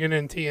be Hogan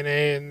in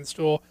TNA and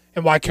still,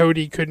 and why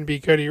Cody couldn't be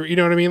Cody. You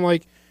know what I mean?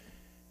 Like,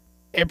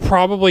 it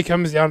probably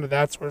comes down to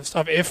that sort of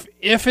stuff. If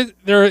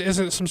there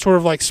isn't some sort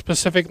of like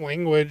specific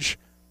language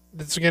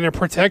that's going to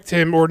protect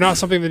him, or not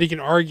something that he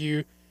can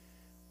argue,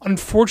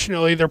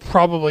 unfortunately, they're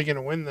probably going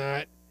to win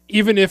that.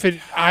 Even if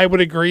I would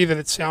agree that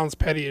it sounds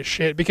petty as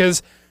shit,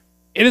 because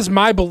it is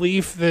my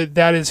belief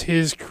that is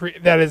his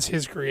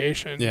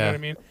creation. You know what I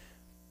mean?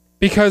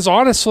 Because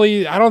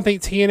honestly, I don't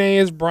think TNA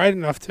is bright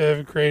enough to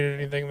have created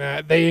anything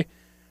that they.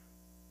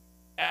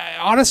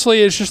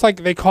 Honestly, it's just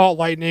like they caught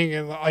lightning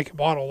in like a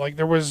bottle. Like,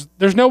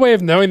 there's no way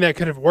of knowing that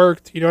could have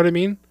worked. You know what I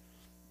mean?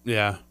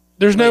 Yeah.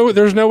 There's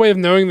no way of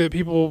knowing that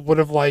people would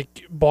have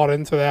like bought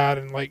into that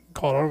and like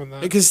caught on with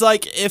that. Because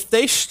like, if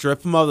they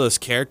strip them of those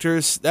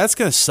characters, that's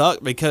gonna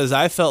suck. Because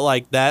I felt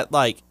like that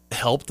like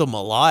helped them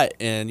a lot,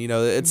 and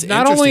it's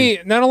not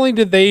only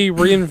did they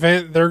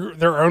reinvent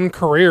their own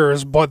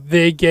careers, but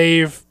they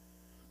gave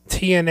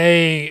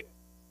TNA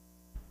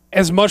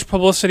as much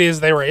publicity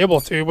as they were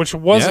able to, which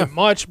wasn't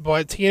much,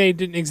 but TNA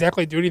didn't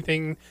exactly do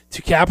anything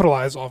to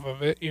capitalize off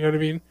of it. You know what I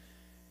mean?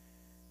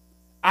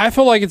 I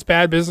feel like it's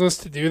bad business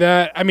to do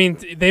that. I mean,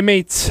 they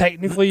may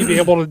technically be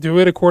able to do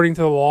it according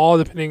to the law,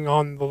 depending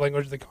on the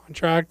language of the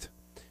contract,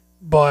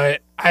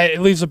 but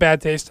it leaves a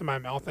bad taste in my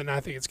mouth, and I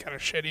think it's kind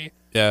of shitty.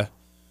 Yeah.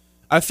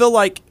 I feel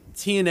like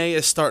TNA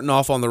is starting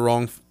off on the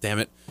wrong... Damn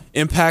it.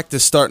 Impact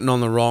is starting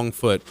on the wrong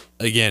foot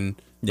again.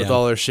 With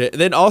all their shit.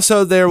 Then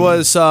also there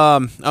was I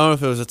don't know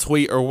if it was a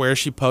tweet or where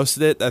she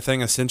posted it. That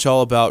thing I sent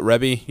y'all about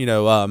Rebby.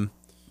 Oh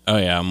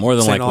yeah, more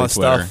than likely Twitter.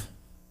 Stuff.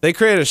 They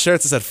created a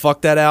shirt that said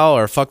 "fuck that owl"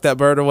 or "fuck that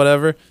bird" or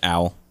whatever.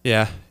 Owl.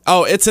 Yeah.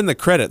 Oh, it's in the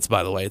credits,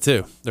 by the way,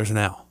 too. There's an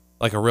owl,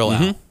 like a real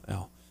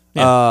owl.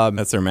 Yeah,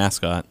 that's their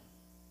mascot.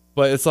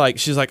 But it's like,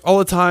 she's like, all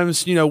the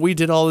times we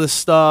did all this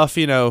stuff.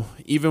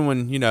 Even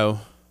when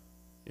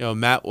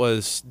Matt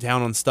was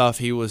down on stuff,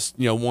 he was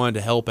wanted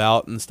to help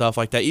out and stuff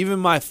like that. Even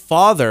my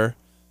father.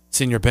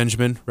 Senior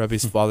Benjamin,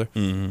 Rebby's father.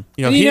 Mm-hmm.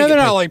 They're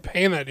not like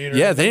paying that dude.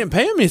 Yeah, they didn't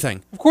pay him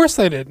anything. Of course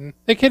they didn't.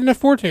 They couldn't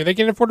afford to. They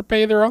couldn't afford to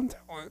pay their own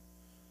talent.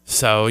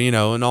 So,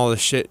 and all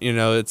this shit,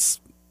 it's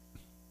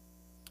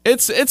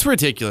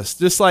ridiculous.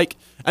 Just like,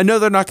 I know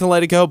they're not going to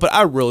let it go, but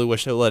I really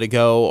wish they would let it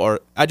go, or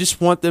I just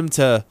want them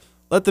to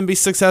let them be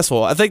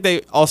successful. I think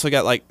they also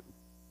got like,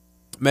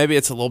 maybe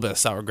it's a little bit of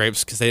sour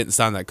grapes because they didn't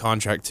sign that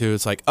contract too.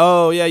 It's like,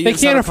 oh yeah, they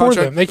can't afford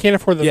them. They can't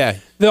afford them. Yeah.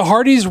 The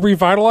Hardys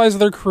revitalized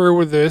their career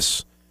with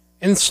this,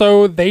 and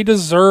so they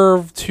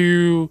deserve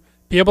to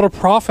be able to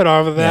profit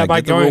off of that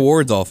by get the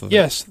rewards off of it.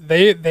 Yes,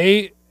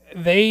 they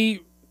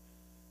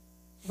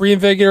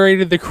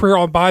reinvigorated the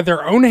career by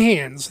their own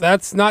hands.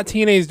 That's not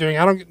TNA's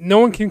doing. No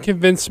one can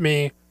convince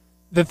me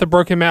that the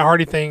Brooke and Matt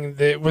Hardy thing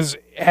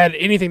had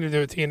anything to do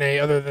with TNA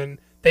other than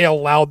they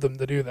allowed them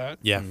to do that.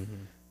 Yeah. Mm-hmm.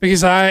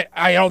 Because I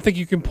don't think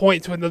you can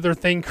point to another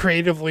thing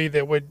creatively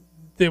that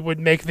would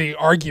make the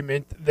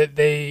argument that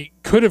they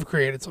could have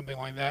created something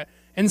like that.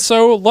 And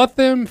so let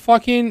them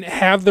fucking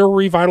have their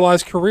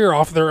revitalized career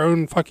off their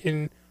own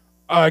fucking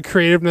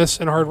creativeness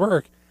and hard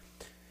work.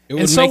 It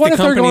would make the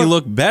company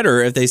look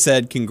better if they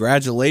said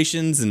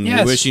congratulations and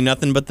we wish you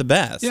nothing but the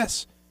best.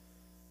 Yes.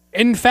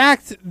 In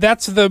fact,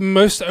 that's the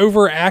most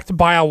overact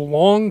by a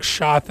long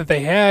shot that they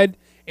had.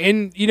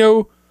 And,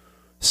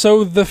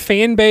 so the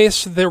fan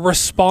base that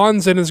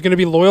responds and is going to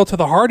be loyal to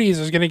the Hardys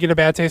is going to get a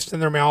bad taste in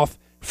their mouth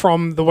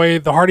from the way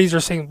the Hardys are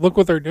saying, look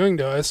what they're doing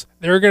to us.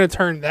 They're going to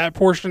turn that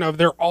portion of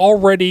their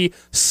already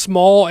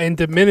small and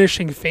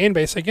diminishing fan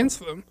base against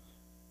them.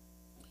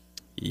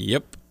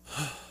 Yep.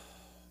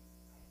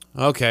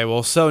 Okay,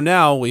 well, so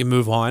now we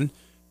move on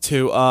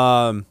to,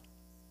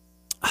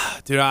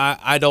 dude,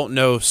 I don't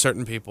know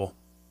certain people.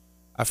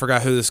 I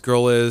forgot who this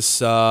girl is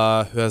who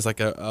has like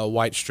a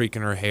white streak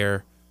in her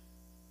hair.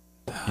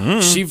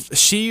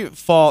 She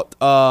fought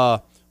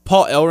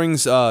Paul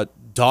Elling's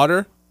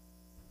daughter.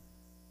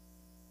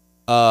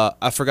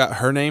 I forgot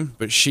her name,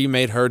 but she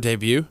made her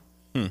debut.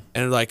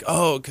 And like,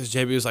 because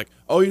JB was like,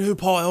 you know who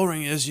Paul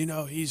Ellering is?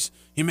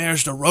 He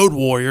managed the Road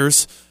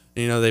Warriors.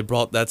 They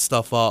brought that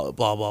stuff up,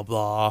 blah, blah,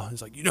 blah.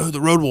 He's like, you know who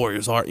the Road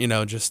Warriors are?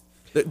 Just...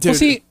 Dude. Well,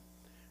 see,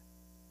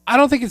 I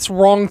don't think it's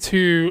wrong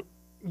to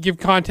give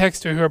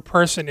context to who a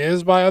person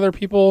is by other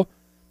people.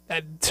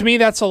 To me,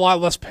 that's a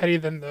lot less petty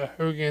than the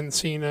Hogan,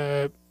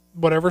 Cena,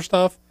 whatever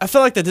stuff. I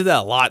feel like they did that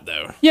a lot,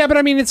 though. Yeah, but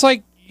I mean, it's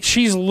like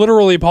she's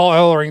literally Paul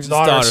Ellering's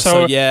daughter.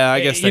 So yeah,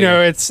 I guess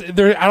it's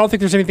there. I don't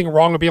think there's anything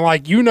wrong with being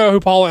like, who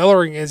Paul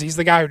Ellering is. He's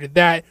the guy who did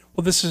that.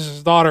 Well, this is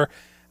his daughter.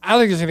 I don't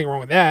think there's anything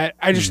wrong with that.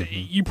 I just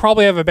you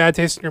probably have a bad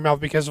taste in your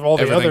mouth because of all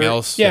the everything other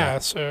else. Yeah,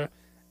 so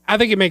I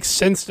think it makes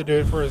sense to do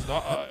it for his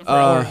daughter.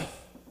 Her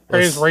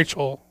name is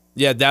Rachel.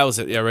 Yeah, that was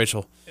it. Yeah,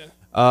 Rachel.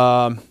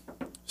 Yeah.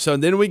 So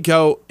then we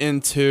go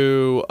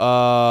into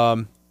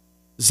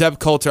Zeb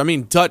Coulter. I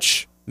mean,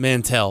 Dutch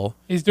Mantel.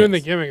 He's doing the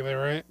gimmick there,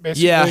 right?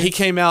 Basically. Yeah, he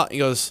came out and he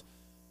goes,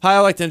 hi, I'd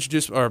like to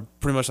introduce, or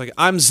pretty much like,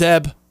 I'm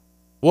Zeb,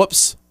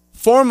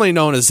 formerly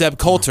known as Zeb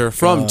Coulter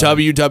from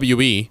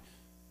WWE.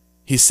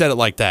 He said it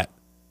like that.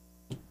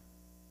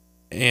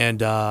 And,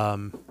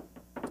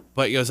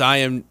 but he goes, I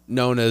am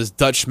known as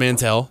Dutch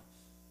Mantel.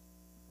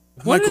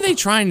 What are they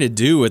trying to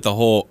do with the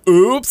whole,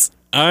 oops,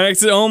 I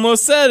actually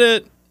almost said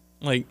it?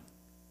 Like,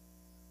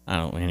 I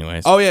don't,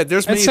 anyways. Oh, yeah,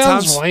 there's many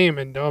times. It sounds lame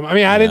and dumb. I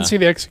mean, I didn't see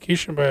the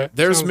execution, but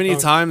there's many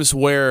times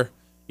where,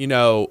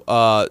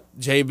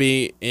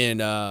 JB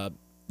and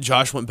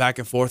Josh went back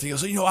and forth. He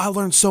goes, I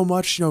learned so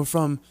much,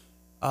 from,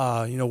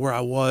 where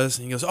I was.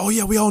 And he goes, oh,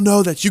 yeah, we all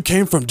know that you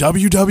came from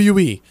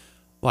WWE.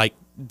 Like,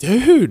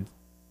 dude,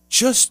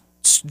 just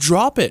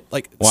drop it.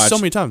 Like, so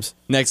many times.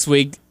 Next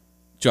week,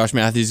 Josh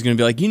Matthews is going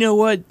to be like, you know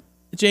what,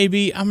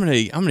 JB, I'm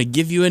gonna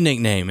give you a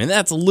nickname, and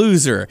that's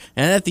Loser.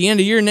 And at the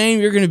end of your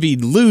name, you're going to be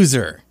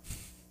Loser.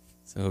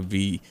 So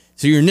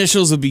your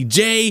initials will be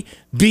J,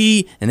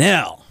 B, and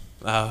L.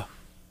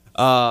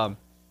 So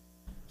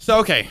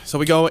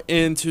we go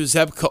into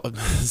Zeb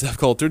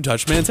Coulter,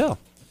 Dutch Mantel.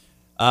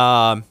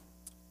 I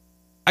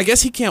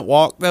guess he can't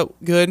walk that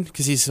good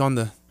because he's on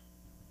the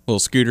little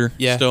scooter.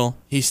 Yeah, still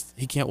he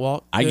can't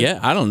walk. I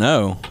don't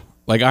know.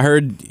 Like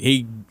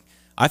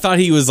I thought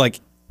he was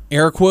like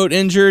air quote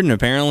injured, and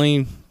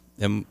apparently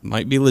it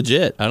might be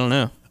legit. I don't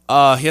know.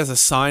 He has a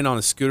sign on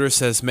his scooter that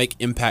says "Make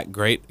Impact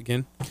Great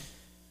Again."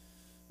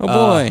 Oh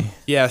boy.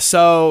 Yeah.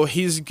 So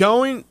he's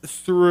going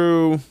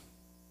through.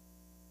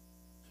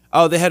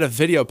 Oh, they had a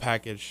video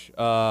package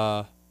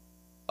of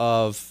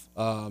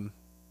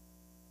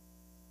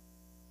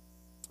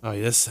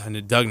yes, I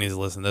knew Doug needs to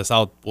listen to this.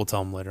 We'll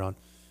tell him later on.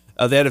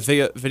 They had a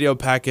video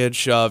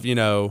package of,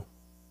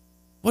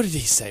 what did he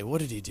say?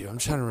 What did he do? I'm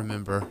trying to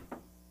remember.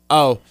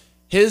 Oh,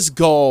 his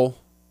goal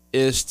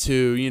is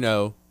to,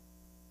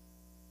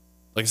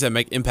 like I said,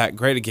 make Impact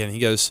great again.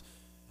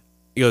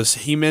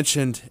 He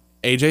mentioned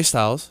AJ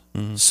Styles,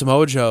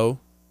 Samoa Joe,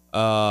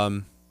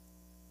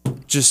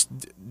 just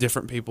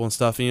different people and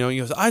stuff. And, he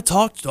goes, I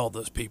talked to all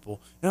those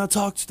people, and I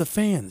talked to the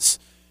fans.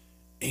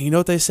 And you know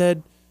what they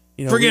said?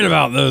 Forget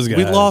about those guys.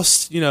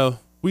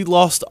 We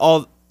lost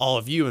all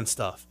of you and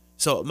stuff.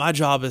 So my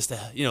job is to,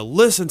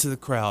 listen to the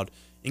crowd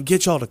and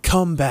get y'all to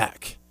come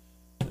back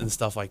and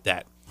stuff like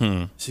that.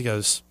 So he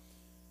goes,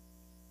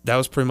 that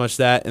was pretty much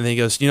that. And then he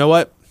goes, you know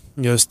what?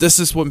 He goes, this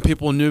is when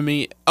people knew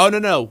me. Oh,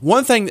 no.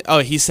 One thing,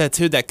 he said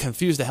too that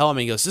confused the hell out of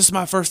me. He goes, this is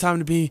my first time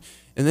to be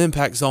in the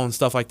Impact Zone and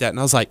stuff like that. And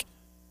I was like,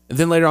 and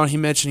then later on he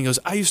mentioned, he goes,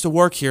 I used to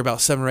work here about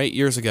 7 or 8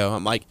 years ago.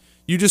 I'm like,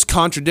 you just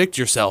contradict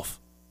yourself.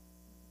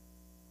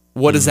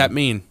 What does that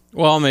mean?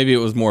 Well, maybe it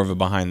was more of a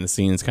behind the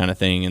scenes kind of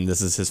thing, and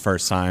this is his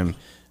first time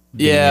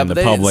being in the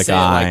but they public didn't say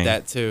eye. it like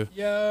that too.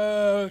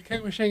 Yo,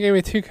 Coke Machine gave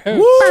me 2 Cokes.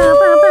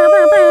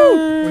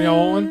 What,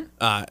 y'all want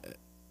one?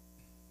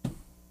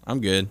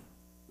 I'm good.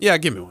 Yeah,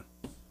 give me one.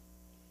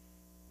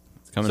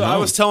 It's coming So home. I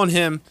was telling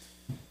him.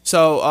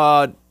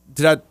 So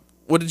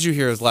what did you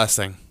hear as last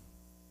thing?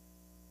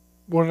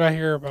 What did I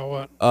hear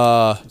about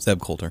what?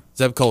 Zeb Coulter.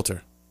 Zeb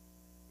Coulter.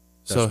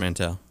 Josh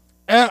Mantel.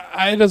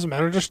 It doesn't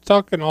matter. Just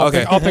talk, and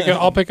Okay.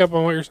 I'll pick up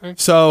on what you're saying.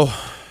 So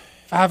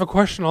If I have a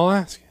question, I'll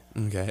ask.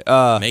 okay.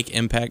 Make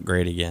Impact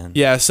great again.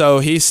 Yeah. So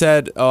he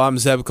said, "Oh, I'm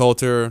Zeb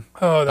Coulter.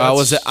 Oh,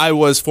 that's I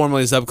was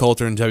formerly Zeb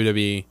Coulter in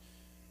WWE.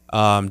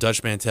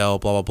 Dutch Mantel.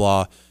 Blah blah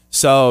blah."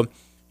 So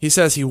he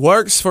says he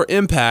works for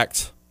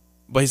Impact,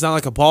 but he's not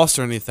like a boss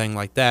or anything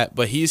like that.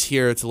 But he's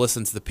here to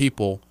listen to the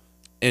people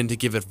and to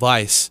give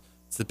advice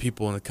to the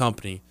people in the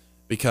company,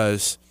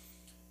 because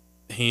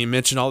he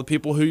mentioned all the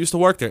people who used to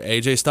work there: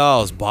 AJ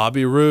Styles,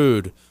 Bobby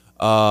Roode,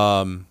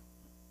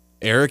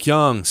 Eric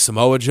Young,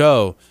 Samoa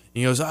Joe.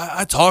 He goes,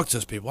 I talked to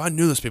those people. I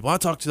knew those people. I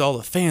talked to all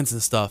the fans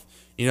and stuff,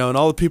 and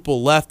all the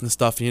people left and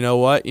stuff. You know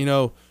what?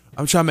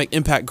 I'm trying to make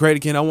Impact great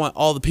again. I want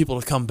all the people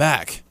to come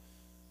back.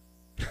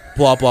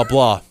 Blah, blah,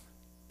 blah.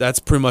 That's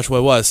pretty much what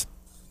it was.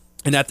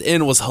 And at the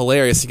end, it was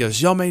hilarious. He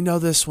goes, y'all may know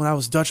this when I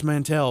was Dutch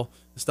Mantel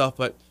and stuff,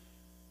 but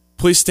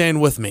please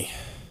stand with me.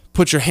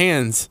 Put your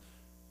hands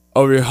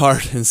over your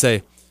heart and say,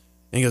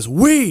 and he goes,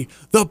 we,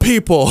 the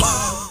people.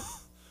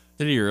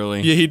 Did he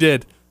really? Yeah, he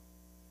did.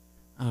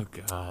 Oh,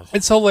 God.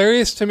 It's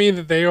hilarious to me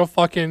that they'll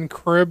fucking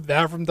crib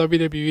that from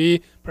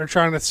WWE, but are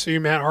trying to sue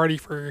Matt Hardy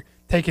for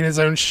taking his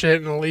own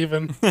shit and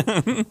leaving.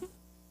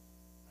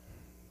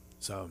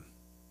 So,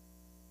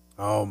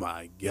 oh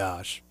my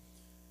gosh.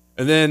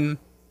 And then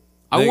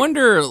I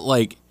wonder,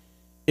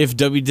 if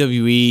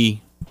WWE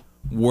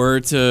were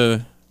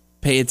to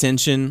pay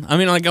attention. I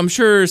mean, I'm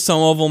sure some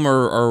of them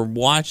are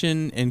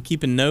watching and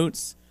keeping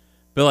notes,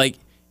 but,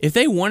 if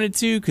they wanted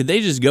to, could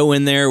they just go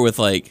in there with,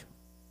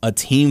 a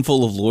team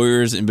full of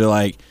lawyers and be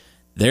like,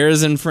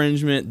 there's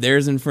infringement,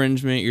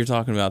 you're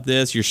talking about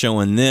this, you're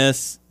showing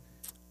this?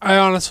 I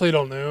honestly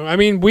don't know. I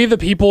mean, we the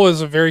people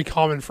is a very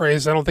common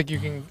phrase. I don't think you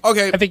can.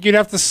 Okay. I think you'd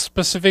have to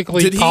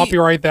specifically Did he-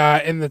 copyright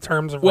that in the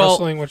terms of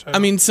wrestling, which I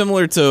mean,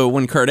 similar to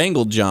when Kurt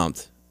Angle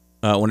jumped,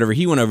 whenever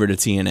he went over to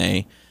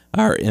TNA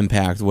or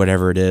Impact,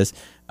 whatever it is,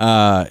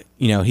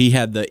 he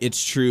had the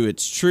it's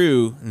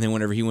true, and then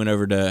whenever he went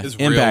over to It's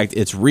Impact,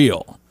 real. it's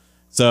real.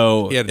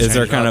 So He had to is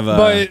there change it kind up. of a...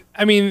 But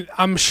I mean,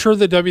 I'm sure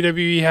the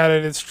WWE had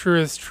it. It's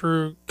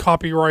true,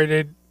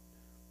 copyrighted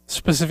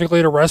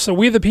specifically to wrestling.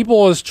 We the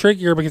people is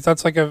trickier because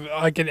that's like an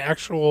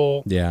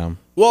actual. Yeah.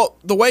 Well,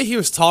 the way he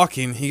was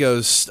talking, he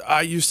goes,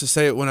 I used to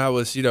say it when I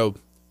was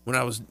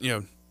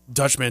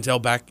Dutch Mantel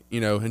back,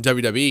 in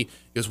WWE. He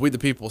goes, we the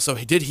people. So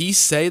did he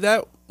say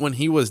that when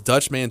he was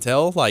Dutch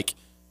Mantel,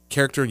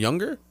 character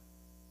younger?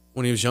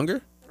 When he was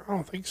younger? I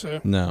don't think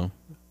so. No.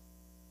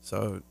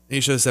 So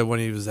he should have said when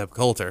he was Zeb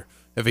Coulter.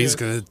 If he's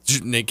going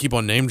to keep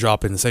on name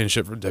dropping and saying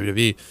shit from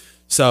WWE.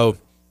 So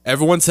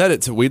everyone said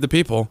it to we the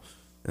people.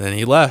 And then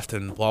he left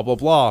and blah, blah,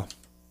 blah.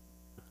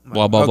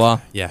 Blah, blah, Okay.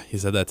 blah. Yeah, he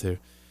said that too.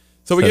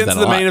 So we Says get into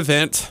that the a main lot.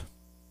 event.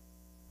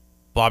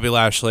 Bobby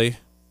Lashley,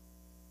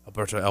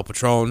 Alberto El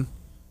Patron.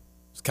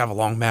 It's kind of a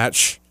long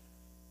match.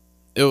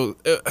 I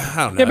don't know. Yeah,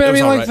 but It I was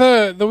mean, all like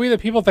right. the we the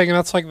people thing, and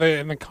that's like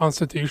in the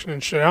Constitution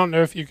and shit. I don't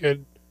know if you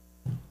could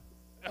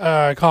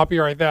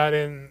copyright that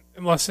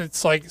unless it's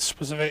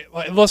specific,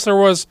 unless there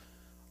was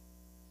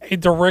a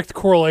direct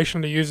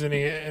correlation to using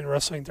it in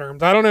wrestling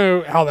terms. I don't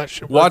know how that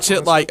should work. Watch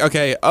it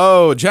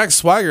honestly. Jack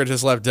Swagger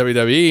just left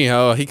WWE.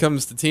 Oh, he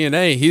comes to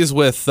TNA. He's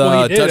with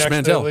Well, he did Dutch actually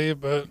Mantel. leave,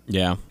 but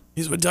Yeah.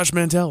 He's with Dutch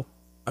Mantel.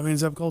 I mean,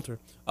 Zeb Coulter.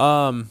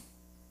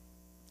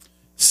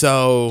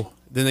 So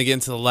then they get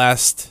into the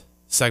last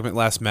segment,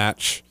 last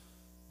match,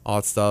 all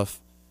that stuff.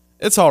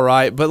 It's all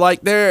right,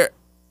 but they're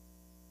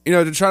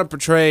trying to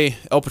portray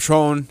El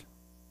Patron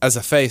as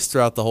a face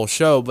throughout the whole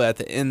show, but at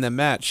the end of the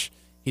match,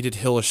 he did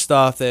heelish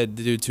stuff. They had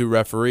to do 2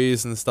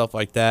 referees and stuff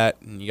like that,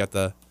 and you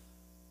got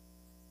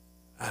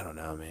I don't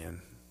know,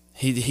 man.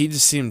 He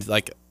just seemed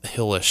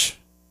heelish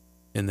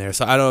in there,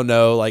 so I don't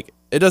know.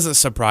 It doesn't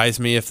surprise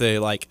me if they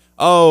if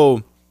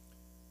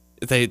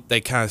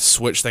they kind of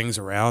switch things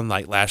around.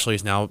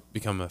 Lashley's now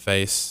become a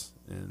face,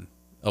 and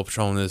El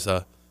Patron is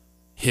a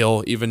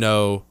heel, even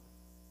though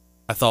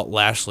I thought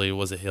Lashley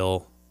was a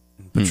heel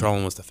and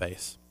Patron was the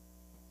face.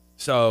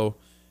 So,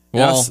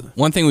 Well, yes.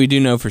 one thing we do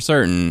know for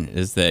certain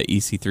is that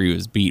EC3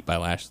 was beat by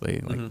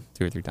Lashley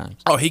 2 or 3 times.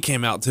 Oh, he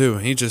came out too.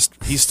 He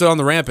stood on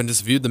the ramp and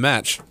just viewed the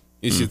match.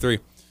 EC3.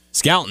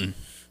 Scouting.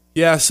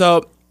 Yeah,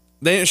 so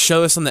they didn't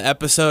show this on the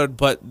episode,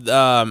 but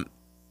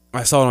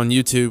I saw it on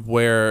YouTube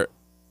where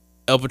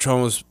El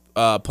Patron was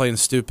playing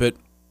stupid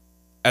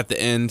at the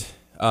end.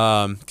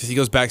 because he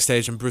goes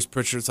backstage and Bruce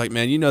Pritchard's like,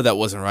 man, you know that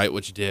wasn't right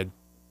what you did,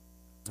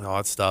 and all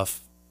that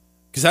stuff.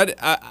 Because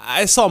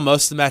I saw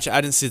most of the match. I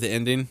didn't see the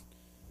ending.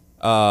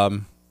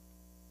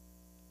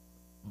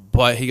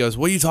 But he goes,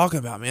 what are you talking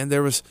about, man?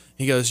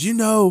 He goes, you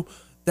know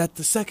that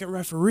the second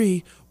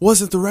referee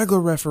wasn't the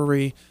regular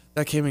referee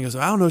that came in. He goes,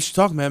 I don't know what you're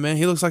talking about, man.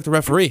 He looks like the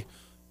referee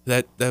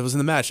that was in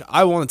the match.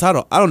 I won the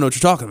title. I don't know what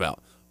you're talking about.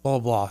 Blah, blah,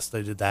 blah. So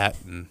they did that.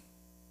 And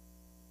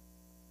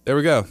there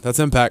we go. That's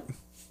Impact.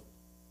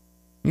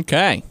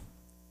 Okay.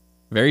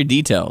 Very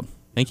detailed.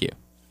 Thank you.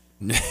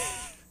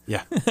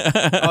 Yeah.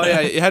 Oh,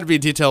 yeah. It had to be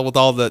detailed with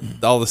all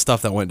the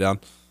stuff that went down.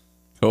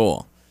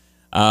 Cool.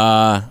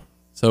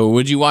 So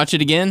would you watch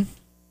it again?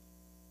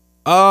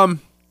 I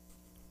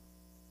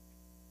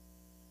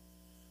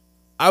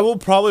will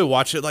probably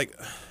watch it. Like,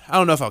 I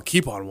don't know if I'll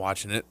keep on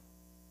watching it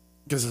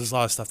because there's a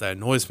lot of stuff that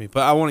annoys me,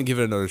 but I want to give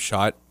it another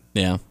shot.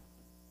 Yeah.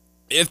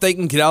 If they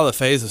can get out of the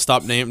phase of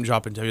stop name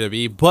dropping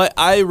WWE. But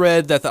I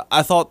read that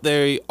I thought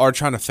they are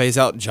trying to phase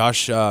out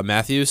Josh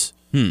Matthews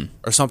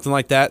or something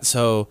like that.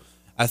 So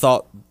I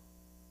thought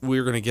we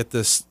were going to get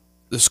this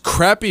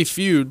crappy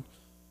feud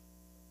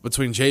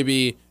between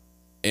JB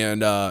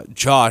and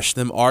Josh,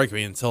 them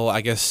arguing until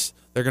I guess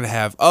they're going to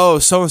have,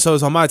 so-and-so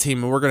is on my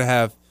team, and we're going to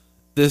have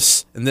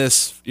this and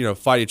this,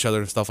 fight each other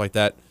and stuff like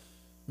that.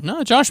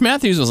 No, Josh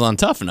Matthews was on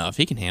Tough Enough.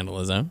 He can handle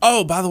his own.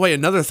 Oh, by the way,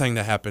 another thing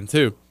that happened,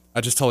 too. I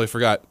just totally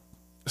forgot.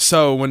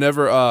 So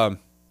whenever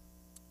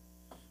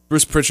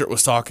Bruce Pritchard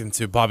was talking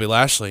to Bobby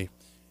Lashley,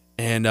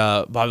 and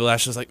Bobby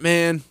Lashley was like,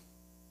 man,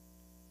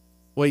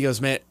 well, he goes,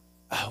 man,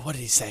 what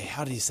did he say?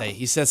 How did he say?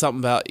 He said something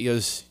about, he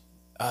goes,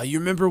 you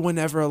remember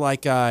whenever,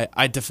 like,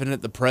 I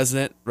defended the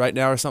president right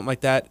now or something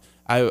like that?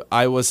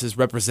 I was his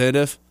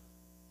representative.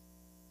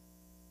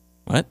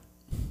 What?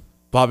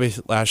 Bobby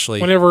Lashley.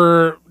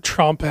 Whenever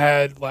Trump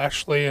had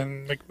Lashley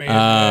and McMahon.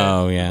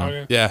 Oh, yeah.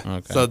 Okay. Yeah.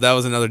 Okay. So that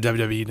was another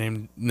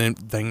WWE name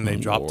thing they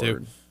dropped too.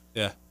 Lord.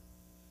 Yeah.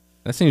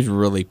 That seems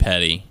really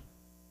petty.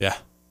 Yeah.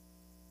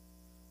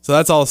 So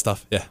that's all the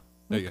stuff. Yeah.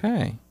 There you go.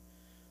 Okay.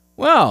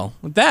 Well,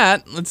 with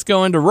that, let's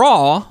go into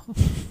Raw.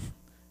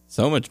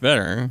 So much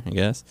better, I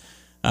guess,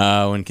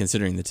 when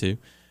considering the two.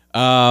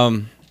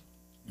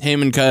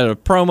 Heyman cut a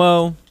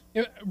promo.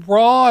 Yeah,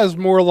 Raw is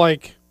more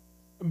like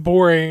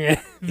boring.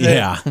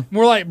 Yeah.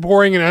 More like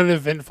boring and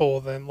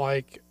uneventful than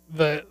like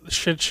the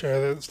shit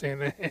show that's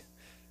standing.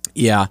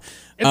 Yeah.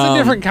 It's a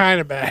different kind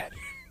of bad.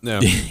 Yeah.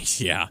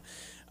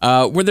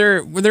 Yeah. Were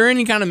there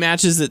any kind of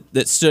matches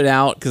that stood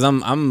out? Because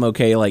I'm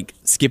okay like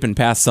skipping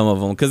past some of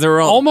them because there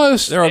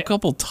are a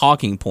couple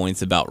talking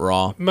points about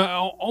Raw.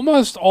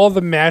 Almost all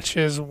the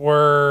matches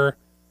were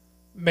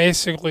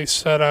basically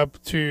set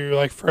up to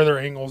like further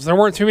angles. There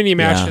weren't too many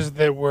matches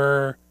that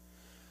were.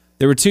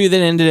 There were two that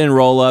ended in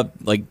roll up,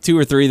 like 2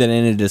 or 3 that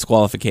ended in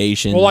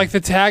disqualification. Well, like the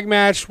tag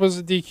match was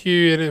a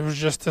DQ, and it was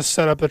just to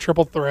set up the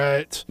triple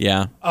threat.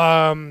 Yeah.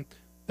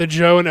 The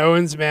Joe and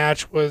Owens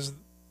match was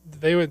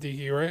they went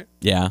DQ, right?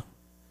 Yeah.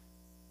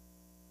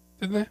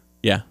 Didn't they?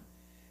 Yeah.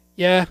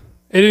 Yeah.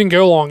 It didn't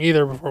go long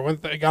either before when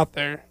they got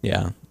there.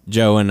 Yeah.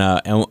 Joe and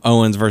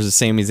Owens versus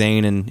Sami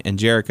Zayn and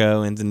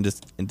Jericho ends in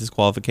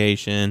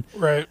disqualification.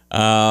 Right.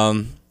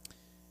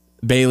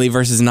 Bayley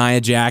versus Nia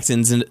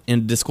Jackson's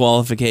in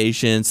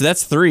disqualification. So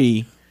that's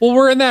 3. Well,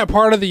 we're in that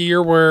part of the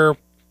year where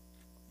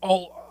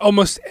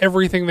almost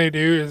everything they do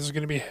is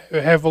going to be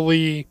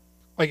heavily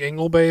like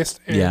angle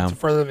based and to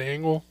further the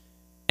angle.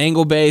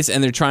 Angle based,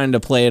 and they're trying to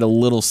play it a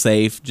little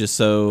safe just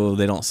so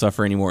they don't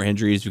suffer any more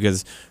injuries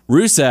because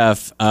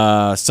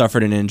Rusev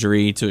suffered an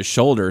injury to his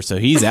shoulder, so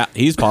he's out.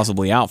 He's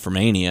possibly out for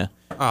Mania.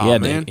 Oh,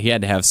 man. He had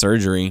to have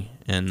surgery,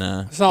 and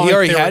It's not He like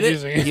already they had were it?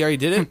 using He already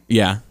did it?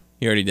 yeah,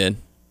 he already did.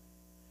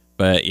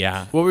 But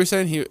yeah, What were you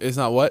saying? He is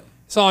not what?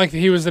 It's not like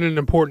he was in an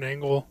important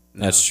angle.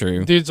 that's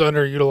true. Dude's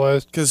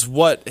underutilized. Because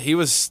he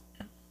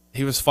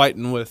was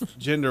fighting with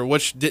Jinder,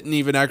 which didn't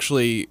even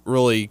actually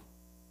really,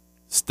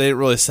 they didn't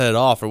really set it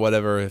off or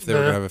whatever if they were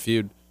going to have a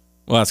feud.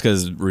 Well, that's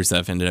because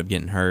Rusev ended up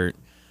getting hurt.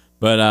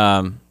 But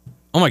oh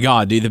my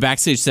god, dude, the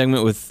backstage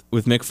segment with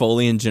Mick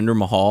Foley and Jinder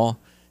Mahal.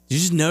 Did you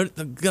just note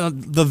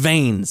the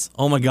veins?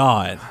 Oh my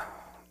god,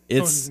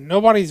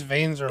 Nobody's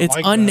veins are it's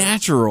like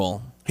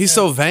unnatural. He's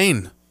so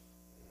vain.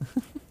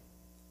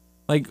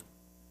 Like,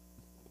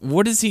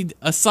 what is he,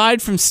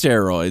 aside from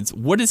steroids,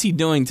 what is he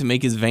doing to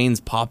make his veins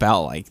pop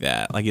out like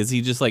that? Like, is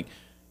he just, like,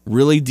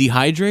 really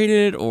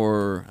dehydrated?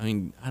 Or, I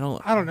mean, I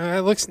don't know.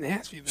 It looks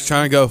nasty. He's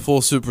trying to go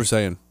full Super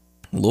Saiyan.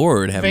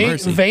 Lord have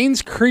mercy.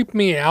 Veins creep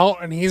me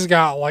out, and he's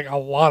got, like, a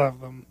lot of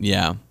them.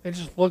 Yeah. They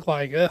just look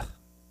like, ugh.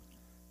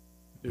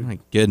 My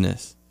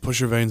goodness.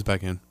 Push your veins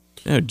back in.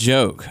 No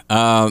joke.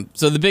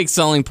 So the big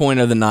selling point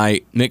of the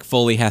night, Mick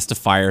Foley has to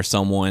fire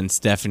someone.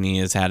 Stephanie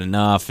has had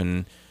enough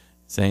and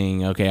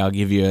saying, okay, I'll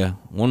give you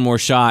one more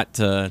shot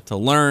to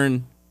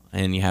learn,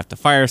 and you have to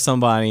fire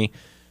somebody.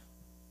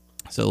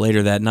 So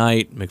later that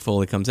night, Mick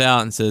Foley comes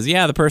out and says,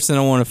 yeah, the person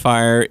I want to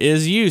fire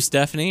is you,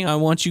 Stephanie. I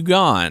want you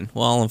gone.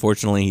 Well,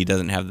 unfortunately, he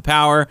doesn't have the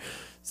power,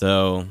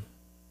 so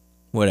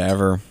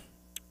whatever.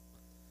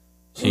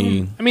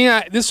 She, I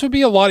mean, this would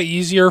be a lot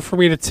easier for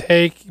me to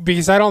take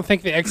because I don't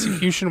think the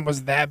execution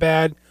was that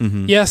bad.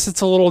 Yes,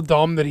 it's a little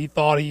dumb that he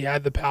thought he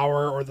had the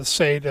power or the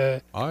say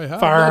to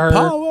fire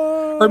her.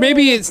 Or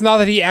maybe it's not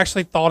that he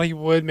actually thought he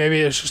would.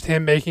 Maybe it's just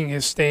him making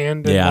his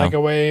stand in like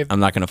a way. I'm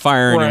not going to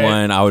fire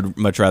anyone. I would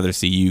much rather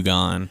see you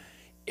gone.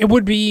 It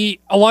would be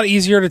a lot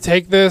easier to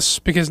take this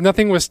because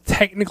nothing was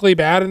technically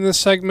bad in this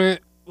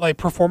segment, like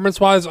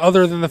performance-wise,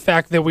 other than the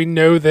fact that we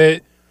know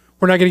that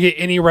we're not going to get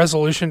any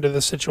resolution to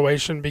this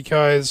situation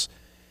because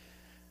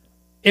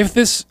if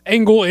this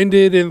angle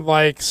ended in,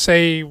 like,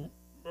 say,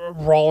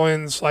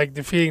 Rollins, like,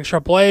 defeating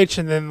Triple H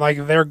and then,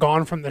 like, they're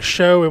gone from the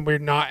show and we're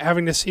not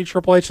having to see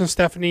Triple H and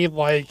Stephanie,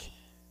 like,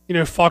 you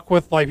know, fuck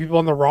with, like, people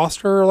on the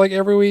roster, like,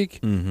 every week,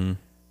 then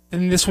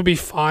this would be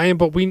fine.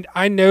 But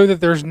I know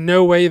that there's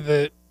no way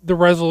that the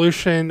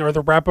resolution or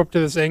the wrap-up to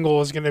this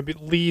angle is going to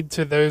lead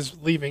to those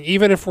leaving.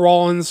 Even if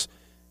Rollins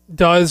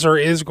does or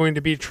is going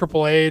to be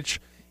Triple H,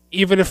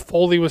 even if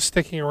Foley was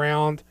sticking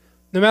around,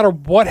 no matter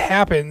what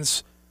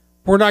happens,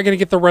 we're not going to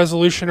get the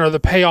resolution or the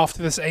payoff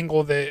to this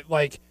angle that,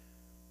 like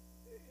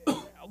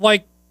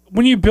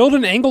when you build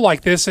an angle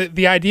like this,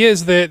 the idea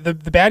is that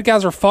the bad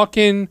guys are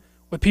fucking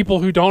with people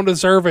who don't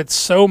deserve it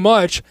so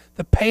much.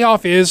 The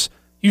payoff is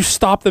you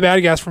stop the bad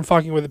guys from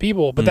fucking with the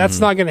people, but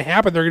that's not going to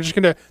happen. They're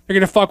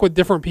gonna fuck with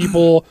different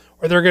people,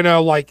 or they're gonna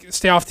like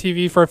stay off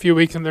TV for a few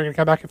weeks and they're gonna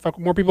come back and fuck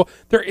with more people.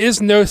 There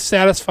is no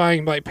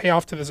satisfying like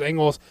payoff to this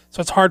angle,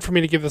 so it's hard for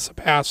me to give this a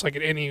pass like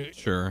in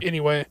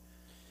any way.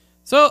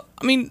 So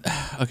I mean,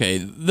 okay,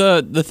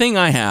 the thing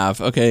I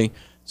have, okay,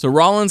 so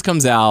Rollins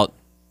comes out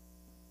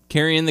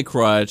carrying the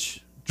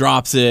crutch,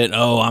 drops it.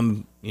 Oh,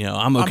 I'm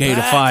okay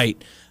to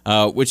fight.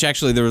 Which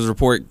actually there was a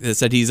report that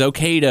said he's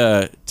okay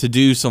to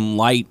do some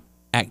light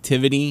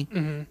activity,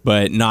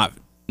 but not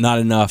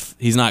enough.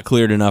 He's not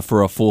cleared enough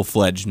for a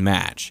full-fledged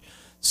match.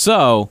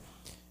 So,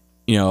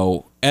 you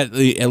know, at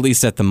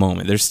least at the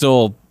moment, there's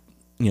still,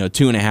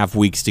 2.5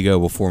 weeks to go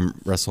before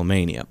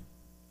WrestleMania.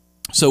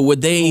 So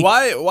would they?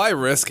 Why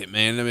risk it,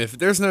 man? I mean, if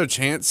there's no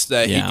chance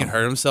that he can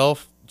hurt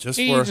himself,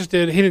 he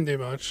didn't do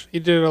much. He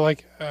did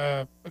like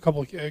a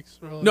couple of kicks.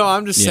 Really. No,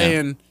 I'm just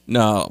saying.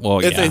 No, well,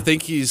 if they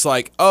think he's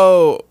like,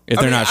 if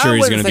they're not sure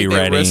he's going to be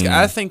ready,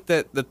 I think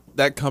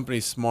that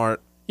company's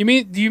smart. Do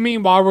you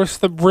mean why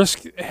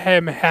risk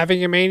him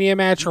having a Mania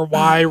match, or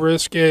why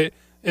risk it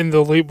in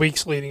the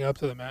weeks leading up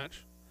to the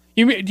match?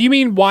 Do you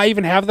mean why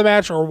even have the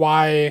match, or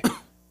why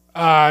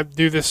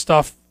do this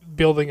stuff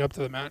building up to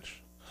the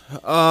match?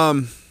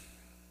 I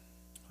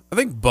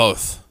think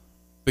both,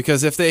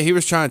 because if he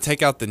was trying to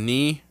take out the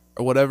knee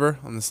or whatever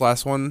on this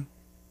last one,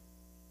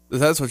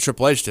 that's what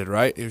Triple H did,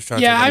 right? He was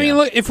trying. Yeah, I mean,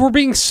 look, if we're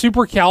being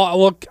super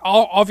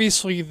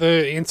obviously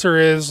the answer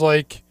is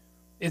like,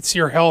 it's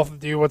your health.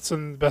 Do what's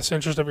in the best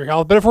interest of your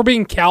health. But if we're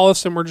being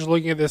callous and we're just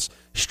looking at this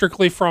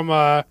strictly from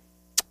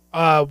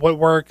what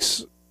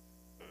works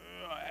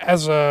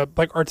as a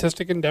like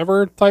artistic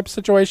endeavor type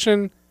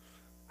situation,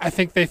 I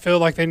think they feel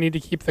like they need to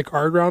keep the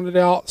card rounded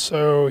out.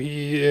 So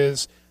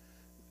if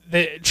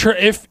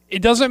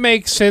it doesn't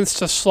make sense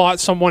to slot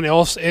someone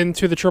else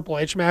into the Triple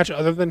H match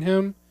other than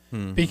him,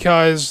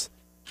 because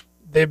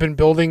they've been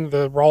building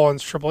the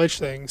Rollins Triple H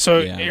thing. So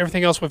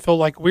everything else would feel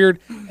like weird,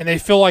 and they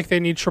feel like they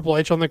need Triple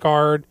H on the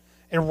card,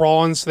 and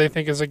Rollins they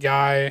think is a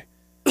guy.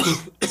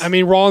 I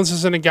mean, Rollins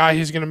isn't a guy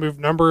who's going to move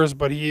numbers,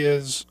 but he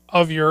is,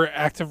 of your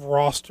active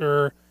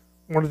roster,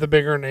 one of the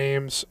bigger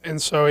names,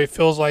 and so it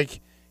feels like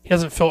he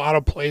doesn't feel out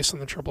of place in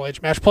the Triple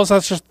H match. Plus,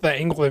 that's just the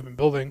angle they've been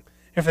building.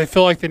 If they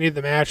feel like they need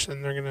the match,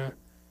 then they're going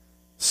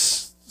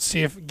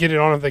to get it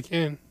on if they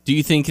can. Do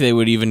you think they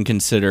would even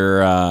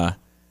consider,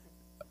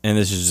 and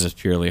this is just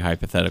purely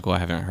hypothetical, I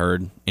haven't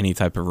heard any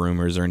type of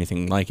rumors or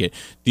anything like it,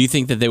 do you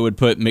think that they would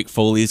put Mick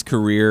Foley's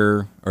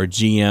career or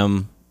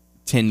GM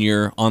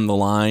tenure on the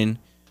line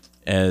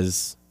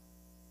as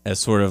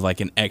sort of like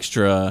an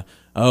extra,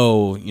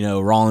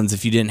 Rollins,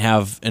 if you didn't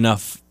have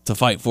enough to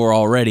fight for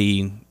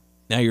already,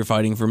 now you're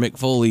fighting for Mick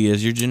Foley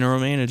as your general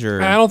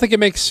manager? I don't think it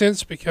makes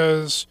sense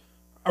because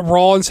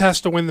Rollins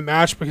has to win the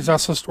match because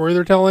that's the story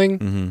they're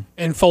telling,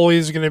 and Foley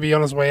is going to be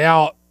on his way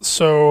out.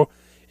 So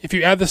if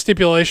you add the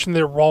stipulation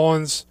that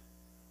Rollins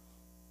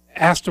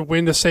has to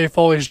win to save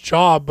Foley's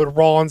job, but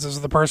Rollins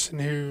is the person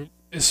who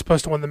is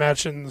supposed to win the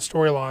match in the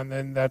storyline,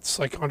 then that's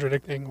like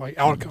contradicting like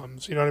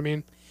outcomes. You know what I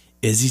mean?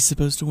 Is he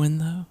supposed to win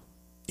though?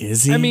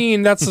 Is he? I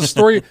mean, that's the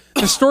story.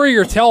 The story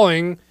you're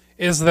telling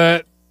is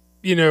that,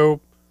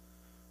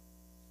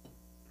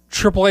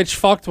 Triple H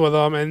fucked with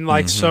him,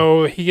 and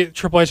so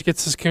Triple H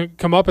gets his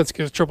comeuppance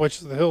because Triple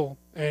H is the heel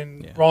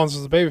and Rollins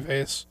is the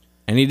babyface.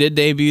 And he did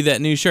debut that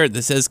new shirt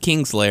that says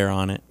Kingslayer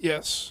on it.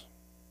 Yes.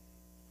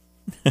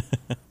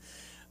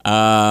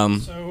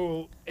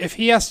 So if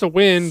he has to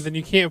win, then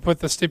you can't put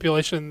the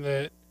stipulation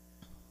that,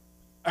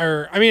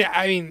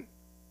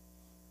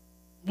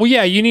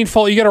 you need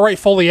Foley. You got to write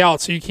Foley out,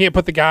 so you can't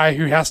put the guy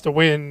who has to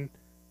win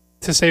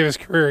to save his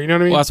career. You know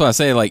what I mean? Well, that's why I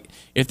say, like,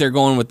 if they're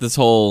going with this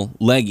whole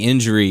leg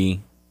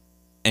injury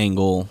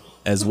angle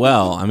as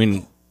well, I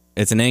mean,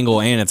 it's an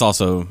angle and it's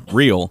also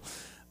real.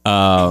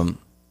 Why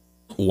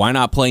why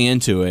not play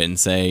into it and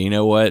say, you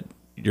know what,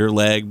 your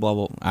leg, blah,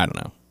 blah. I don't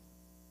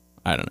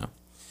know.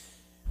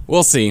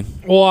 We'll see.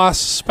 Well, I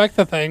suspect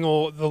that the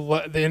angle,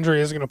 the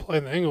injury is going to play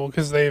in the angle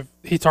because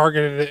he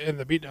targeted it in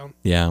the beatdown.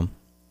 Yeah.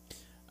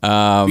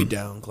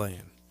 Beatdown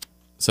clan.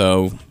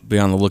 So be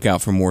on the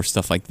lookout for more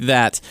stuff like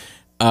that.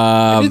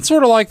 It's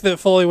sort of like that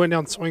Foley went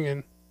down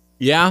swinging.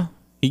 Yeah,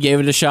 he gave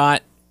it a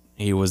shot.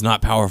 He was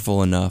not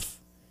powerful enough.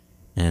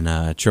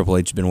 And Triple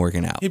H has been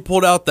working out. He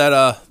pulled out that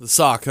the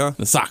sock, huh?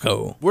 The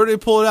socko. Where did he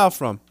pull it out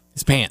from?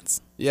 His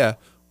pants. Yeah.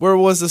 Where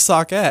was the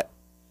sock at?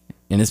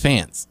 In his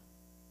pants.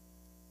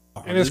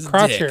 In his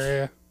crotch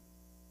area.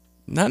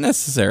 Not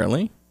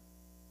necessarily.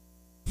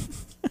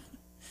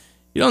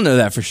 You don't know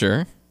that for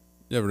sure.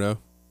 You never know.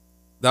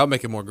 That'll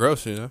make it more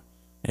gross, you know?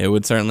 It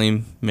would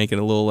certainly make it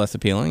a little less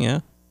appealing, yeah.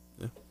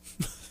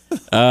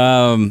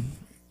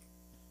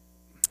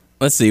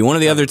 Let's see. One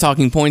of the other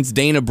talking points,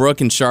 Dana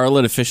Brooke and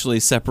Charlotte officially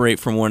separate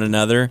from one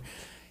another.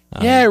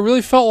 Yeah, it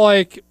really felt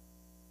like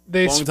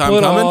they Long time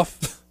split coming?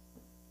 off.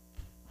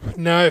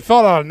 No, it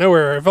felt out of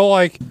nowhere. It felt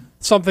like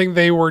something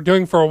they were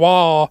doing for a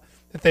while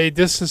that they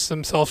distanced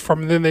themselves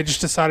from, and then they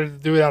just decided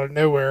to do it out of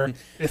nowhere.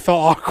 It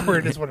felt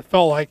awkward is what it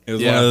felt like. It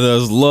was one of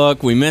those,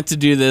 look, we meant to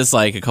do this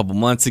like a couple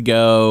months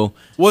ago.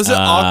 Was it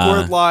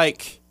awkward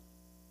like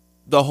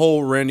the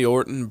whole Randy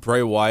Orton,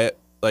 Bray Wyatt,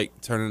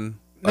 like turning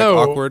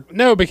awkward?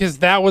 No, because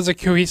that was a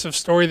cohesive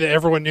story that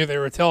everyone knew they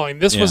were telling.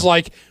 This was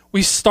like,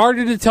 we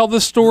started to tell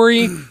the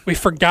story, we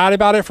forgot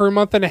about it for a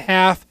month and a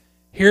half.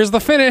 Here's the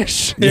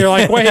finish. You're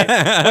like,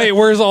 wait,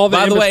 where's all the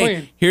By the in-between?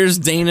 way, here's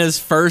Dana's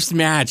first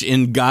match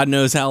in God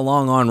knows how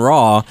long on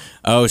Raw.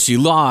 Oh, she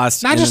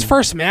lost. Not just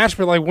first match,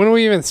 but like when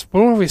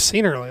have we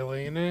seen her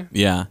lately? You know?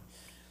 Yeah.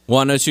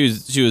 Well, no, she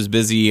was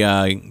busy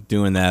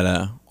doing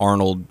that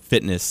Arnold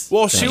fitness.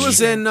 Well, thing. she was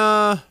in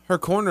her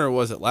corner,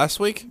 was it last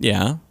week?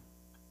 Yeah.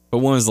 But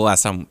when was the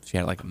last time she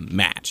had like a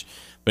match?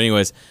 But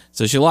anyways,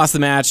 so she lost the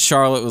match.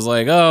 Charlotte was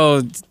like,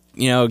 oh,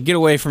 get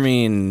away from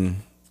me.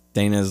 And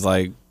Dana's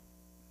like,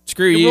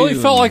 screw you. It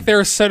really felt like they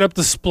were set up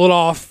to split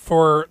off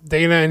for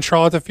Dana and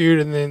Charlotte to feud,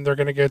 and then they're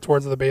going to go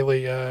towards the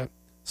Bayley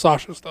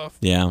Sasha stuff.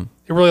 Yeah.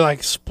 It really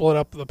like split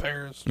up the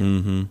pairs.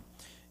 Mm-hmm.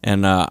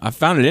 And I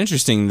found it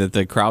interesting that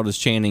the crowd was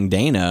chanting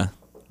Dana.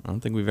 I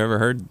don't think we've ever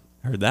heard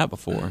that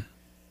before.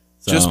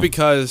 So, Just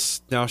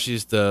because now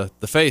she's the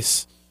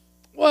face.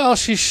 Well,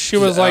 she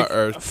was like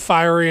Earth.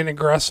 fiery and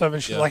aggressive,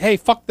 and she's like, hey,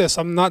 fuck this.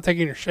 I'm not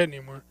taking your shit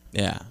anymore.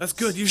 yeah. That's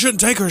good. You shouldn't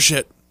take her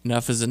shit.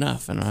 Enough is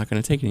enough, and I'm not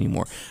going to take it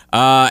anymore.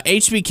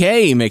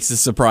 HBK makes a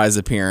surprise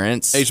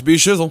appearance. HB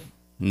Shizzle.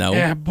 No.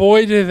 Yeah,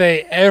 boy, do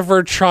they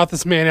ever trot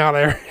this man out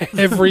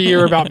every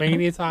year about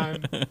Mania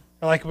time. They're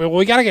like, well,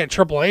 we got to get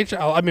Triple H.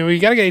 I mean, we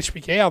got to get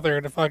HBK out there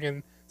to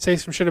fucking say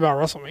some shit about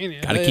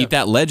WrestleMania. Got to keep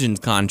that Legends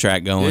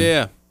contract going.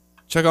 Yeah.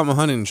 Check out my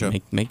hunting show.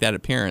 Make that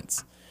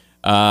appearance.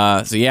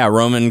 So yeah,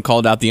 Roman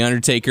called out The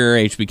Undertaker.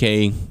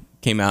 HBK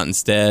came out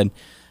instead.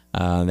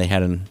 They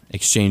had an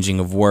exchanging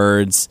of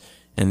words,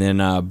 and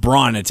then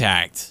Braun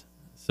attacked.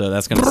 So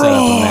that's going to set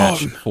up a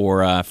match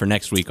for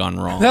next week on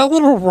Raw. That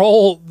little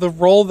role, the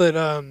role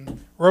that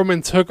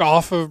Roman took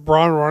off of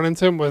Braun running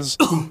to him was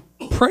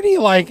pretty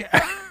like...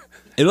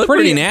 It looked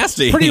pretty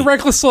nasty. Pretty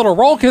reckless little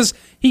roll because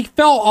he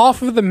fell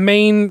off of the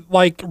main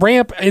like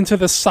ramp into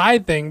the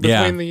side thing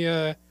between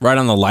the... right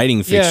on the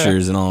lighting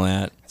fixtures and all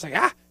that. It's like,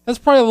 that's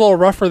probably a little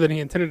rougher than he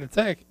intended to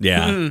take.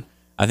 Yeah.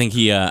 I think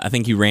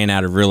he ran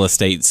out of real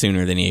estate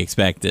sooner than he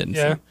expected.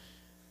 Yeah. So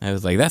I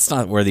was like, that's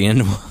not where the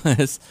end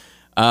was.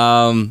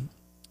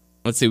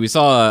 Let's see. We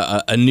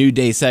saw a New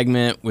Day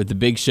segment with the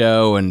Big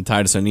Show and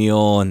Titus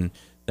O'Neil, and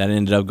that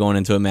ended up going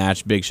into a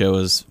match. Big Show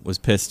was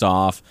pissed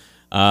off.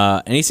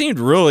 And he seemed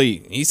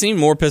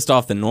more pissed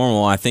off than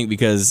normal, I think,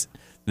 because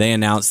they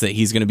announced that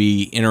he's going to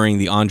be entering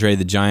the Andre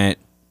the Giant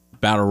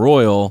Battle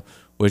Royal,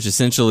 which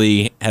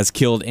essentially has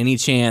killed any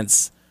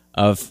chance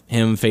of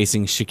him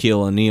facing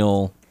Shaquille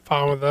O'Neal.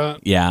 Fine with that.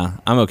 Yeah,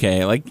 I'm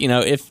okay. Like,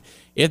 if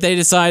they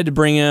decide to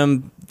bring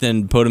him,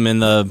 then put him in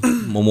the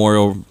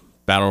Memorial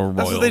Battle Royal.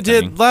 That's what they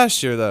did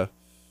last year, though.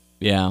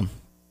 Yeah.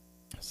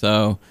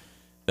 So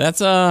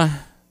that's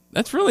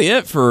really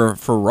it for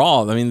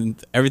Raw. I mean,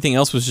 everything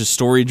else was just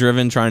story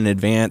driven, trying to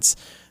advance.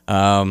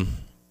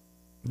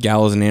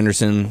 Gallows and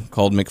Anderson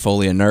called Mick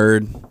Foley a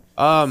nerd.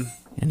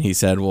 And he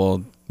said,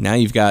 "Well, now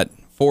you've got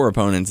 4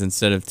 opponents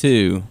instead of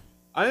 2."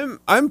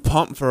 I'm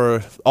pumped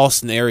for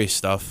Austin Aries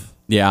stuff.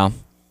 Yeah.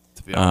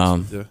 To be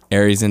honest with you.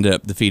 Aries ended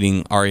up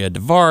defeating Arya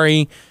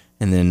Daivari,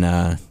 and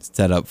then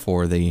set up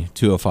for the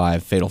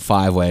 205 Fatal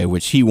 5-Way,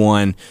 which he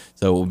won.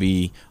 So it will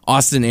be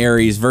Austin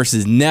Aries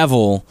versus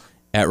Neville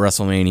at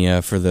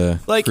WrestleMania for the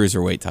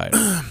Cruiserweight title.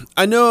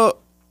 I know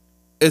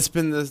it's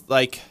been this,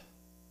 like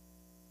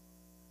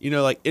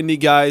indie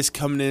guys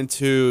coming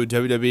into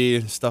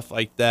WWE and stuff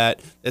like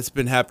that. It's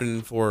been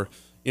happening for,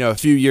 a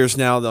few years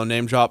now. They'll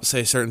name drop,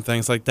 say certain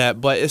things like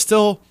that. But I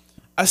still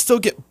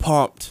get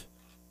pumped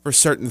for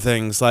certain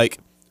things. Like,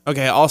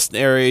 okay, Austin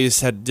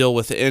Aries had to deal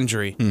with the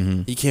injury.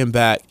 Mm-hmm. He came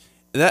back,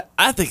 And that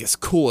I think it's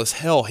cool as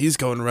hell. He's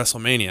going to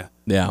WrestleMania.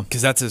 Yeah.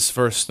 Because that's his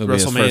first It'll be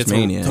his WrestleMania first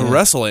Mania, to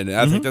wrestle in it.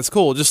 I think that's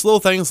cool. Just little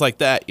things like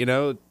that, you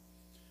know,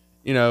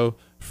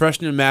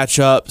 freshening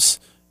matchups,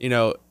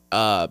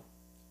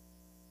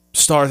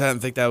 stars I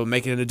didn't think that would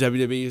make it into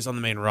WWE is on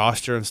the main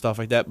roster and stuff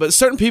like that. But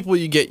certain people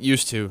you get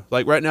used to.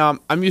 Like right now,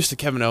 I'm used to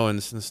Kevin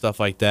Owens and stuff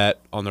like that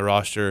on the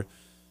roster.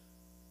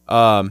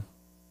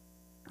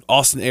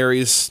 Austin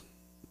Aries,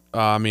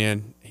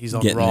 he's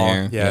on Getting Raw.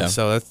 there, yeah.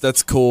 So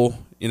that's cool,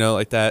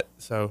 like that.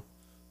 So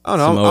I don't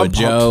know. Samoa I'm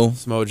Joe. pumped.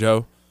 Samoa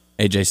Joe.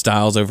 AJ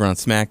Styles over on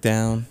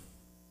SmackDown.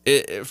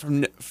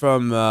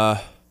 From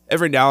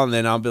every now and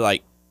then I'll be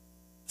like,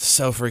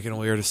 so freaking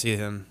weird to see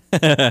him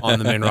on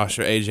the main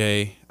roster.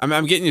 AJ,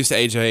 I'm getting used to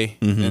AJ,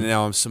 and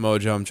now I'm Samoa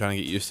Joe. I'm trying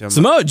to get used to him.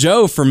 Samoa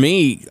Joe, for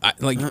me, I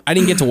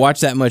didn't get to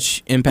watch that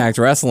much Impact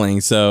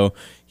Wrestling, so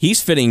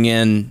he's fitting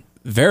in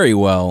very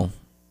well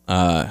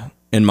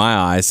in my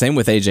eyes. Same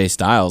with AJ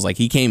Styles. Like,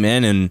 he came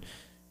in and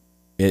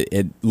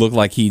it looked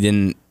like he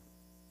didn't,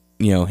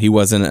 he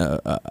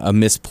wasn't a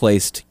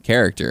misplaced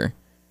character.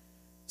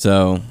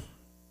 So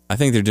I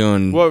think they're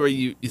doing... What were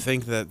you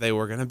think that they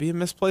were going to be a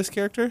misplaced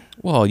character?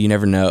 Well, you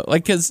never know.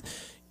 Like, because...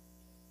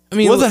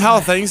 With how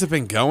things have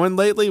been going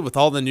lately, with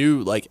all the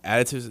new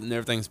attitudes and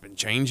everything's been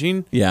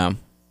changing. Yeah.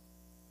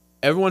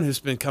 Everyone who's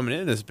been coming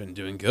in has been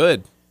doing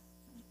good.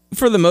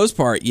 For the most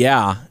part,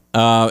 yeah.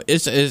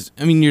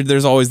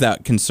 There's always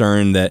that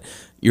concern that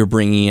you're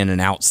bringing in an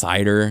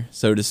outsider,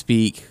 so to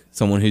speak,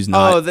 someone who's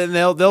not. Oh, then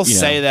they'll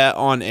say that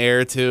on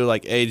air too,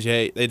 like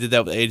AJ. They did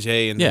that with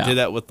AJ, and they did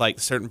that with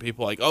certain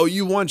people, like, oh,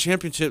 you won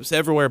championships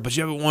everywhere, but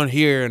you haven't won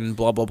here, and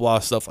blah blah blah,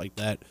 stuff like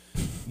that.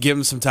 Give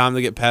them some time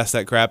to get past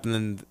that crap, and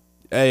then,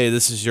 hey,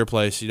 this is your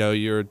place.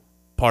 You're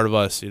part of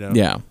us.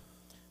 Yeah.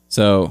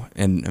 So,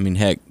 and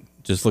heck,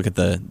 just look at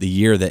the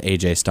year that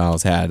AJ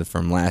Styles had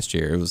from last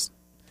year. It was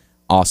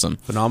awesome.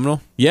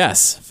 Phenomenal?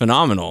 Yes,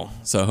 phenomenal.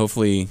 So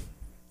hopefully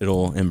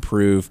it'll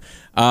improve.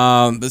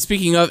 But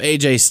speaking of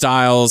AJ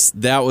Styles,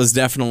 that was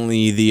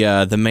definitely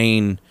the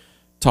main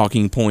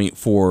talking point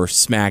for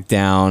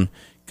SmackDown.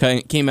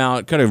 Came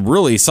out, cut a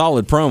really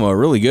solid promo,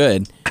 really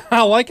good.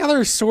 I like how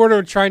they're sort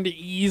of trying to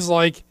ease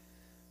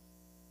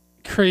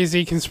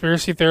crazy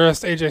conspiracy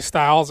theorist AJ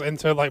Styles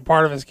into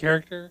part of his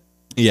character.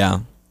 Yeah.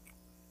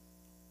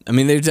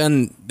 They've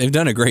done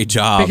a great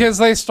job. Because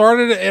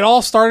it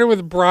all started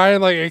with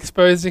Brian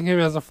exposing him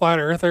as a flat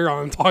earther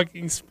on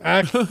Talking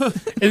Smack. And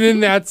then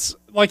that's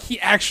he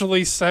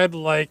actually said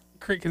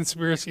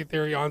conspiracy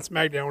theory on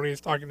SmackDown when he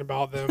was talking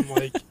about them.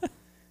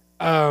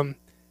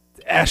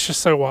 That's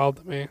just so wild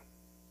to me.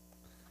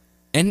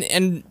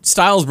 And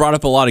Styles brought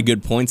up a lot of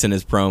good points in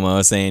his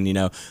promo, saying,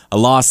 I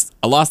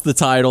lost the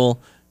title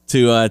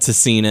to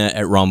Cena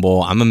at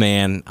Rumble. I'm a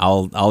man.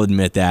 I'll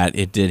admit that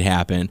it did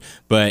happen,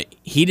 but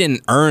he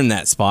didn't earn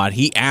that spot.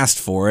 He asked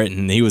for it,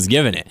 and he was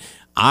given it.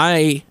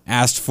 I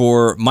asked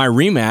for my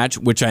rematch,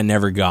 which I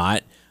never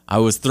got. I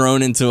was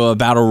thrown into a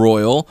battle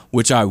royal,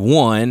 which I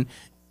won.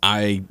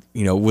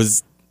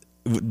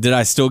 Did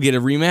I still get a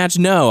rematch?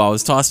 No, I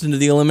was tossed into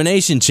the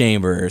Elimination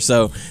Chamber.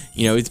 So,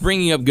 he's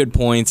bringing up good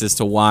points as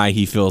to why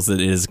he feels that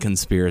it is a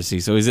conspiracy.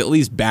 So he's at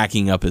least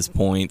backing up his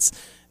points.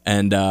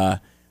 And,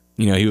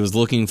 he was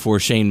looking for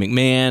Shane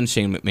McMahon.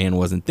 Shane McMahon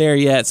wasn't there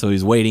yet, so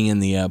he's waiting in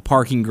the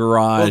parking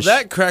garage. Well,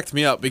 that cracked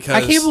me up because...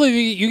 I can't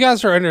believe you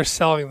guys are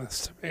underselling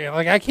this to me.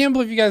 I can't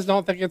believe you guys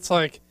don't think it's,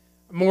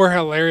 more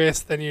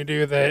hilarious than you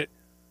do that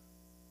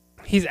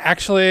he's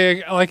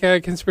actually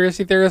a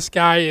conspiracy theorist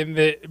guy and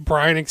that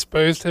Brian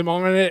exposed him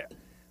on it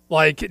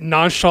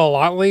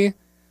nonchalantly,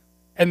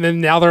 and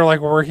then now they're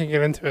working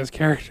it into his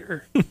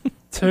character.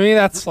 To me,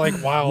 that's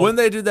wild. When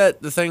they did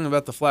the thing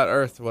about the flat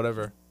earth or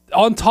whatever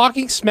on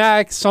Talking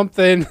Smack,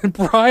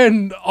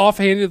 Brian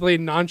offhandedly,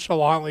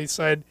 nonchalantly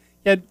said,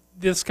 yeah,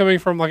 this coming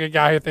from a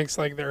guy who thinks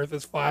the earth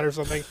is flat or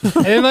something.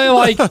 And then they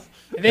I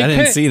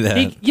didn't see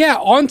that.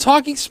 On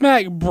Talking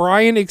Smack,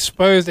 Brian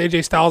exposed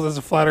AJ Styles as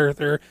a flat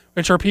earther,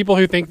 which are people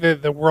who think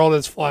that the world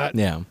is flat.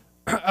 Yeah.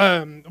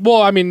 Some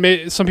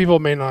people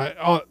may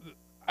not.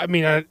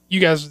 You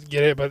guys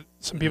get it, but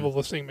some people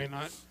listening may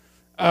not.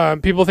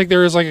 People think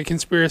there is a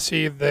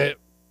conspiracy that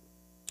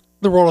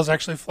the world is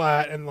actually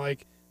flat, and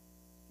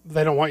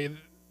they don't want you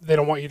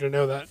to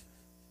know that.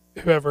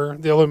 Whoever,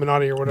 the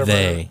Illuminati or whatever.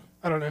 They.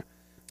 I don't know.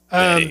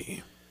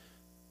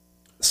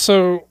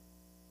 So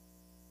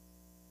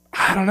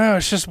I don't know.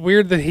 It's just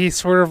weird that he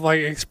sort of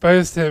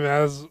exposed him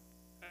as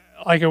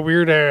a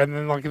weirdo, and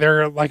then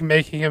they're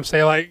making him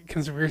say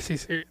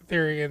conspiracy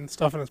theory and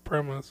stuff in his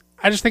promos.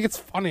 I just think it's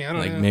funny. I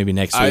don't know. Maybe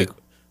next week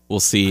we'll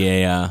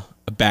see a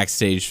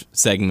backstage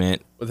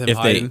segment with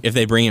him if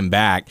they bring him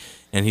back,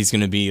 and he's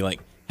going to be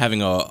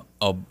having a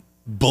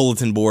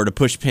bulletin board, a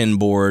push pin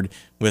board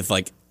with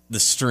the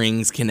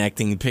strings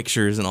connecting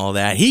pictures and all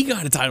that. He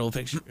got a title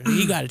picture.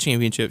 He got a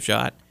championship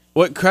shot.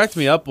 What cracked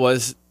me up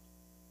was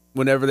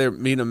whenever they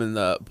meet him in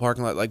the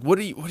parking lot, what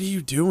are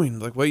you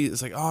doing?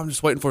 It's oh, I'm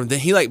just waiting for him. Then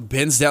he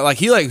bends down,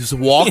 he was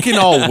walking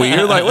all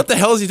weird. What the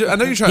hell is he doing? I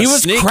know you're trying to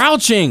sneak. He was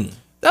crouching.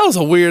 That was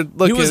a weird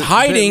look. He was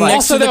hiding. Also,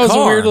 next to the that was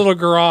car. a weird little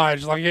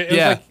garage. It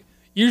was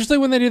Usually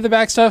when they do the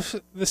back stuff,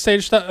 the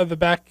stage stuff, the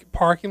back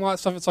parking lot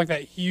stuff, it's like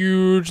that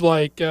huge,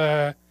 like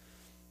the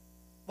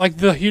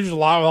huge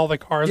lot with all the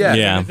cars. Yeah.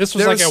 Yeah. This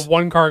was like a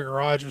 1-car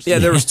garage or something. Yeah,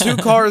 there was 2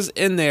 cars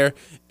in there,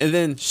 and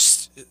then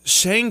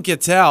Shane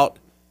gets out,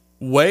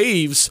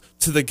 waves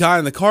to the guy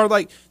in the car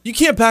like, you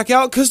can't back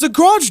out because the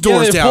garage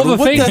door's they down. pulled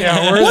the thing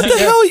down. What the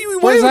hell are you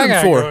Where's waving that him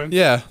guy for? going?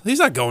 Yeah, he's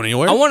not going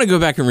anywhere. I want to go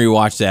back and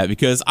rewatch that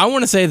because I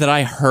want to say that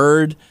I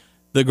heard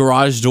the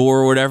garage door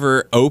or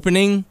whatever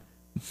opening,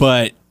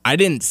 but I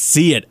didn't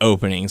see it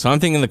opening. So I'm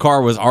thinking the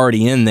car was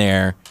already in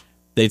there.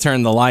 They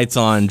turned the lights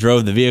on,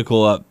 drove the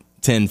vehicle up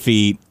 10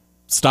 feet,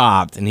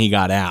 stopped, and he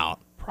got out.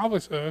 Probably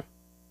so.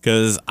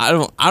 Because I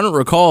don't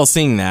recall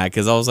seeing that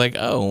because I was like,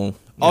 oh.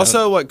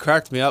 Also, what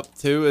cracked me up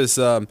too is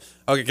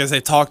because they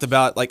talked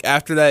about, like,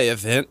 after that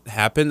event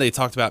happened, they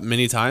talked about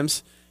many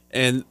times,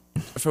 and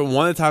for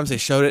one of the times they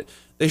showed it,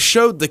 they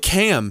showed the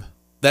cam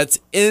that's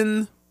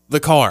in the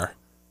car.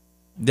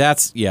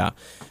 That's, yeah.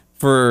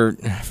 For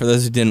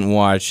those who didn't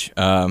watch,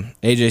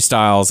 AJ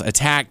Styles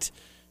attacked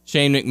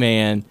Shane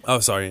McMahon. Oh,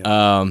 sorry.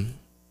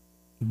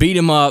 Beat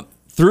him up,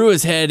 threw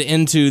his head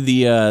into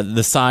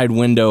the side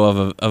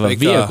window of a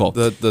vehicle.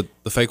 The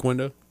fake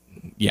window.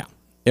 Yeah,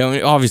 I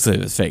mean, obviously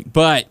it was fake,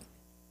 but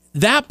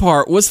that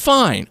part was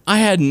fine. I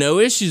had no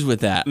issues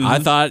with that. I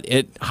thought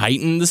it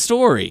heightened the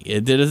story.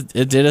 It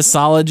did a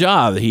solid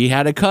job. He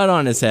had a cut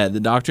on his head. The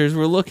doctors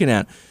were looking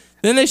at.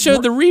 Then they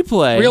showed the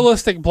replay.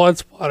 Realistic blood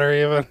splatter,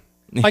 even.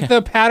 Like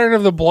the pattern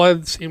of the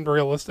blood seemed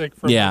realistic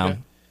for me. Yeah.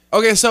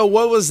 Okay, so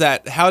what was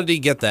that? How did he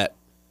get that?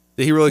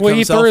 Did he really Well, cut he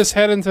himself? threw his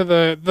head into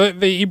the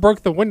he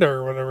broke the window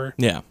or whatever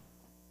Yeah.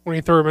 when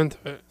he threw him into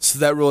it. So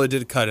that really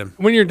did cut him.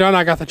 When you're done,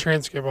 I got the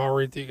transcript. I'll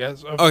read to you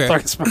guys. Okay.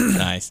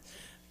 Nice.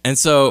 And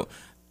so,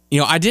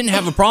 I didn't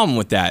have a problem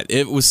with that.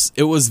 It was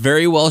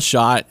very well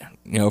shot,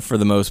 for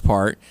the most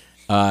part.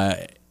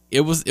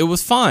 It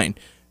was fine.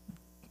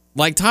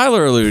 Like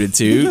Tyler alluded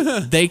to,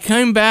 they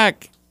came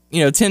back,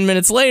 10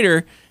 minutes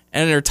later,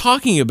 and they're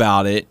talking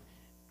about it,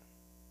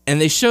 and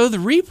they show the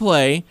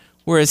replay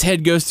where his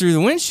head goes through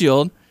the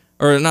windshield,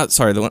 or not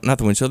the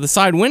windshield, the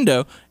side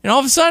window, and all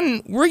of a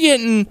sudden we're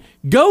getting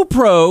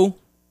GoPro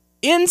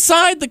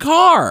inside the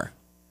car.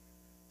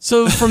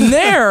 So from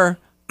there,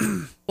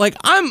 like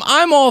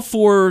I'm all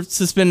for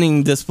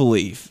suspending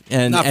disbelief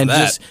and Not for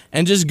that.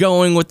 just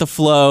going with the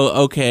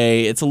flow.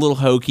 Okay, it's a little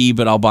hokey,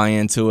 but I'll buy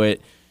into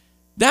it.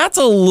 That's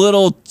a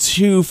little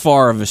too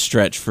far of a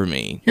stretch for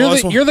me. You're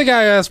the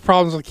guy who has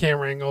problems with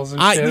camera angles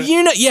and shit.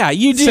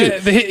 You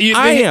do.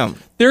 I am.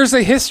 There's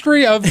a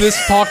history of this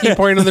talking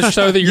point on the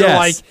show that you're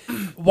Yes. like,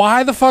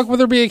 why the fuck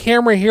would there be a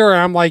camera here? And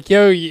I'm like,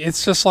 yo,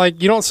 it's just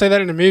like, you don't say that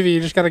in a movie.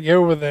 You just got to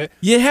go with it.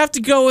 You have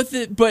to go with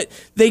it, but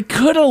they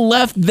could have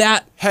left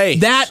that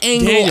angle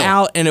Daniel,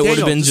 out, and it would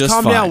have been just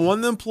calm fine. down. One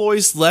of the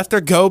employees left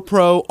their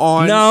GoPro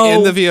on No.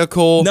 in the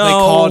vehicle. No.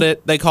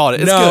 They called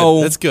it. It's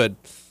No. good. It's good.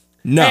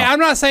 No, Hey, I'm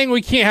not saying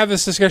we can't have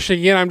this discussion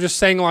again. I'm just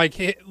saying,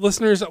 like,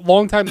 listeners,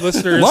 longtime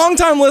listeners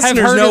listeners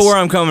heard know us- where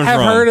I'm coming have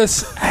from. heard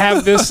us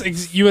have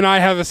this, you and I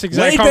have this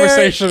exact Wade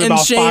conversation Barrett and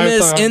about 5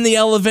 Sheamus times. in the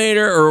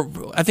elevator, or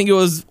I think it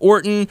was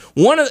Orton.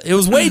 It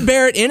was Wade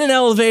Barrett in an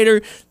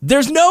elevator.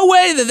 There's no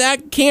way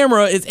that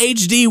camera is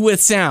HD with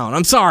sound.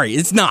 I'm sorry,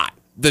 it's not.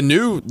 The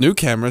new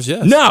cameras,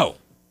 yes. No.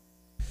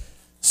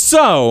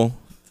 So,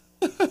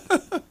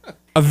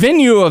 a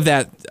venue of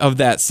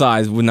that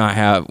size would not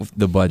have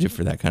the budget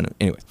for that kind of.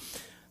 Anyways,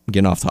 I'm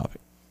getting off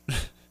topic.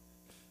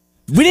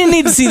 We didn't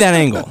need to see that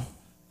angle.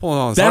 Pulling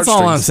on his That's all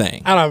I'm heartstrings.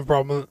 saying. I don't have a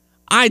problem with it.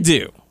 I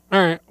do.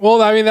 All right.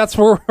 Well, I mean, that's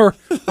where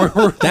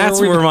That's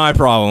where my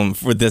problem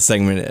with this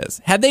segment is.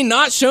 Had they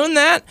not shown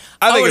that,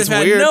 I think would it's have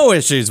had weird. no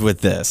issues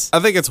with this. I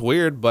think it's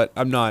weird, but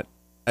I'm not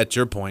at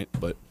your point.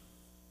 But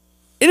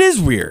It is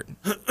weird.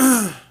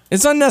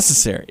 It's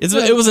unnecessary.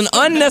 It was an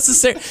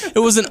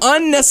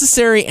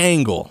unnecessary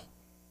angle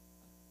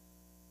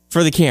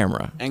for the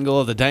camera. angle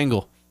of the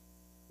dangle,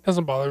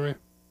 doesn't bother me.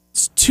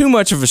 It's too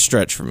much of a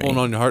stretch for me. Pulling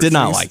on your Did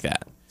not heartstrings. like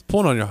that. it's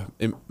pulling on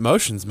your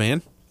emotions,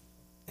 man.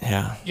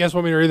 Yeah. You guys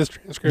want me to read this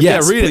transcript?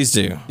 Yes, read it. please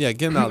do. Yeah,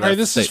 get him out All of right. that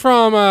This is state.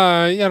 from,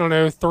 I don't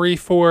know, 3,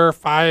 4,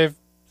 5,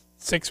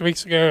 6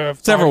 weeks ago. of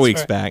Several talks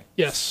weeks about- back.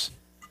 Yes.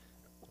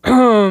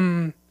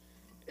 And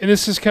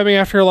this is coming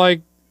after,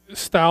 like,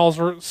 Styles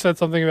said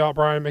something about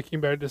Brian making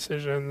bad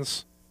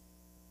decisions.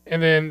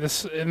 And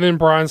then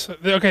Brian said,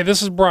 okay,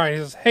 this is Brian. He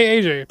says,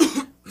 hey, AJ,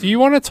 do you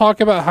want to talk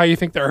about how you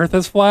think the earth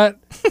is flat?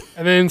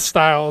 And then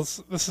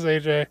Styles, this is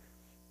AJ,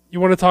 you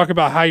want to talk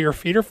about how your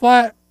feet are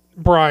flat?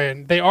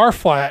 Brian, they are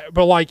flat,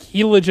 but, like,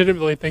 he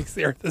legitimately thinks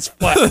the earth is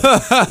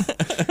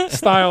flat.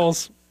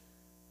 Styles,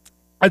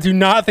 I do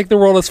not think the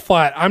world is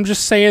flat. I'm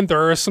just saying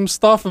there is some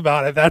stuff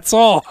about it. That's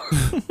all.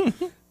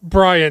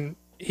 Brian,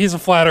 he's a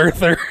flat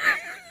earther.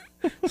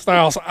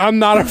 Styles, I'm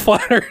not a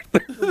flat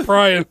earther,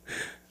 Brian.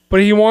 But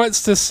he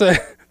wants to say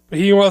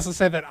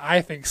that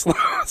I think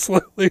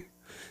slowly.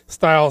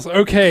 Styles,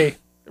 okay.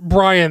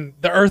 Brian,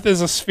 the earth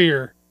is a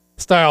sphere.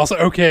 Styles,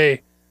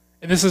 okay.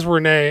 And this is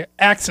Renee.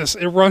 Axis.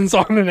 It runs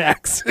on an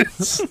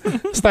axis.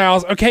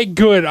 Styles. Okay,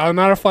 good. I'm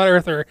not a flat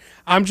earther.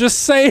 I'm just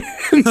saying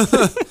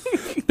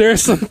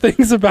there's some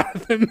things about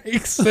it that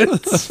make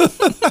sense.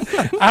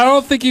 I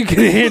don't think you can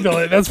handle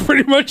it. That's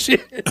pretty much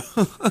it.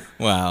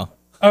 Wow.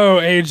 Oh,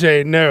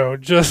 AJ, no.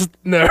 Just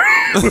no.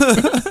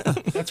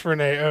 That's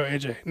Renee. Oh,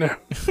 AJ, no.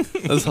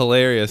 That's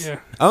hilarious. Yeah.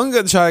 I'm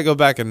going to try to go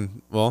back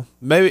and, well,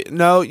 maybe,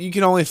 no, you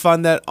can only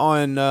find that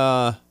on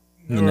The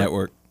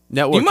network.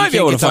 network. You might be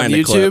can't able to get it on find a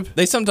YouTube. clip.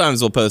 They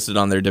sometimes will post it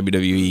on their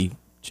WWE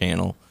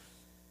channel.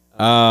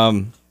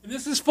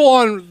 This is full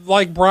on,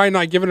 like, Brian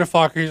not giving a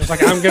fuck. He's just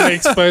like, I'm going to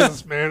expose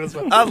this, man. That's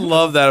what- I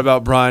love that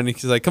about Brian.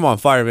 He's like, come on,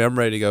 fire me. I'm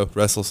ready to go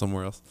wrestle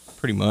somewhere else.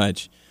 Pretty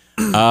much.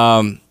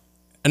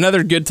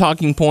 Another good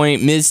talking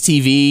point, Miz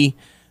TV.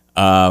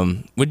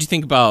 What'd you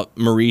think about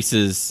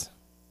Maurice's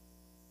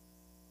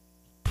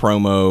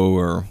promo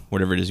or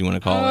whatever it is you want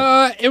to call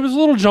it? It was a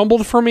little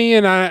jumbled for me,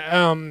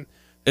 and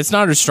It's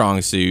not her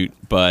strong suit,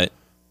 but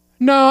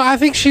no, I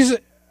think she's.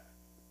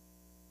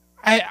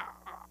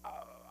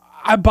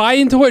 I buy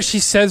into what she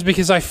says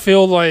because I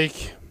feel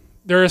like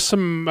there is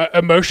some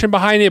emotion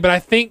behind it, but I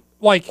think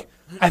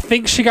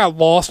she got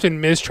lost and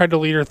Miz tried to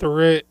lead her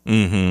through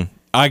it.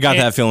 I got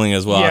that feeling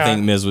as well. yeah. I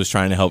think Miz was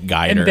trying to help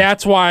guide her. And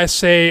that's why I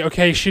say,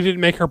 okay, she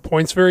didn't make her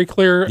points very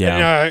clear.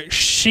 Yeah. And,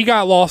 she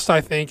got lost, I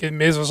think, and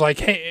Miz was like,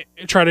 hey,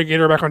 try to get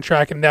her back on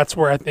track, and that's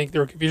where I think there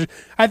were confusion.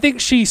 I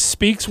think she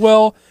speaks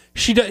well.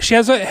 She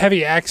has a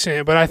heavy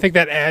accent, but I think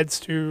that adds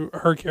to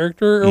her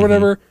character or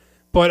whatever.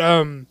 But,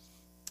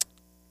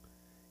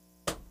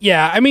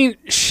 yeah, I mean,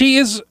 she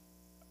is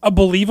a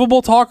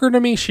believable talker to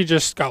me. She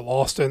just got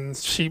lost, and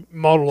she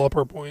muddled up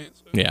her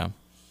points. Yeah.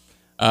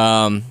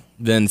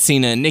 Then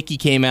Cena and Nikki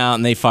came out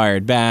and they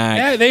fired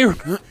back. Yeah,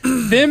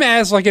 them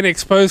as like an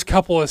exposed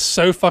couple is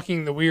so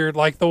fucking weird.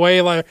 Like the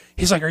way like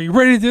he's like, "Are you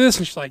ready to do this?"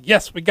 And she's like,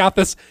 "Yes, we got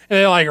this." And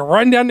they like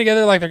run down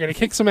together like they're gonna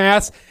kick some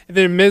ass. And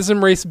then Miz and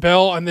Maurice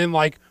Bell, and then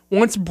like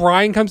once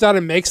Brian comes out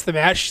and makes the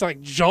match, she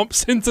like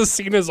jumps into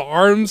Cena's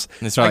arms.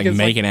 And they start it's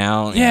making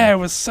out. Yeah, it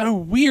was so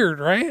weird,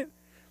 right?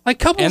 Like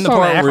couples And the don't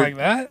part act where- like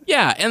that.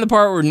 Yeah, and the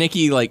part where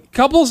Nikki like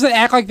Couples that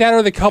act like that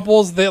are the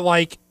couples that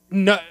like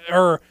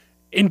are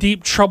in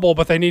deep trouble,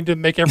 but they need to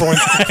make everyone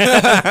think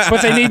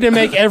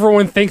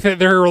that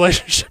their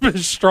relationship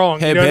is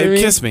strong. Hey, you know babe, what I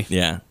mean? kiss me.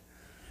 Yeah.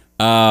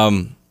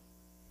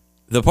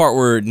 The part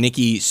where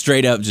Nikki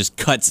straight up just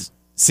cuts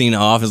Cena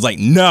off is like,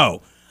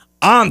 no,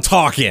 I'm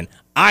talking.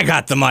 I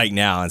got the mic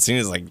now. And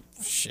Cena's like,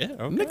 shit,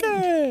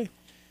 okay.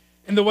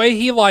 And the way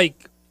he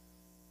like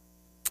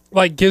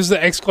gives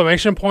the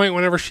exclamation point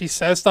whenever she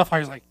says stuff, I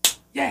was like,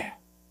 yeah.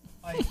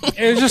 Like,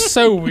 it was just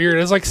so weird.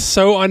 It's like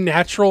so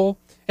unnatural.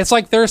 It's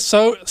like they're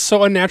so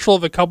unnatural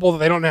of a couple that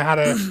they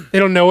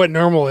don't know what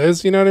normal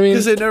is. You know what I mean?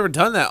 Because they've never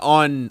done that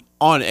on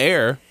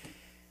air.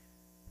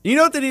 You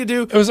know what they need to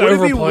do? It was Would it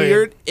be overplayed.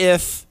 weird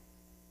if...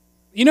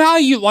 You know how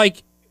you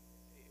like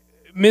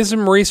Miz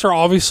and Maurice are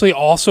obviously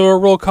also a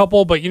real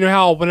couple, but you know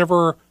how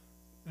whenever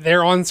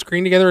they're on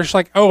screen together, it's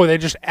like, oh, they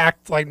just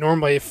act like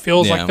normally. It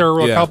feels Yeah. like they're a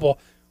real Yeah. couple.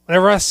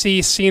 Whenever I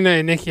see Cena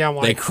and Nikki, I'm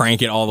They like,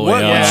 crank it all the way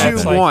What up. Yeah, would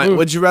it's you like, want? ooh.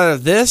 Would you rather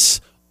this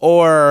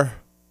or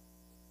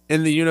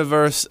in the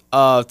universe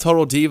of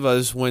Total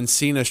Divas when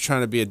Cena's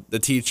trying to be the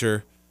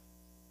teacher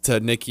to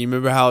Nikki?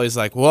 Remember how he's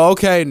like, well,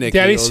 okay, Nikki.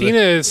 Daddy Or the-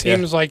 Cena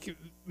seems like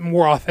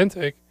more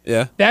authentic.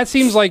 Yeah. That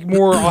seems like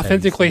more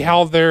authentically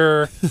how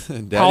their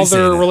Daddy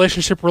Cena.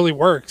 relationship really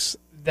works.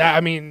 That I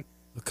mean,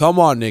 Come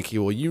on, Nikki.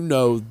 Well, you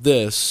know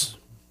this.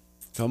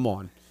 Come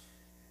on.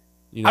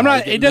 You know I'm how not.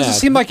 you get It doesn't mad.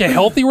 seem like a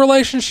healthy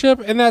relationship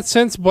in that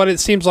sense, but it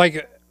seems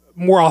like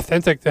more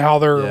authentic to how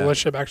their Yeah.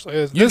 relationship actually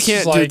is. You This can't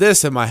is do like,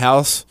 this in my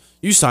house.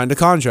 You signed a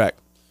contract.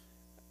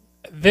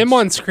 Them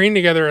on screen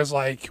together is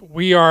like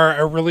we are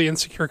a really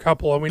insecure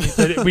couple, and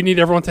we need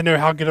everyone to know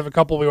how good of a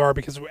couple we are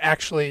because we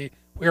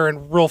are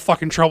in real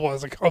fucking trouble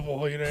as a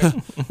couple. You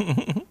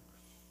know.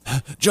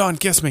 John,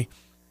 kiss me.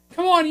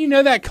 Come on, you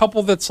know that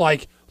couple that's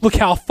like, look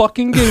how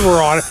fucking good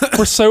we're on.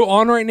 We're so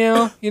on right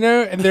now, you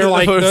know? And they're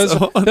like, We're those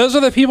so on. are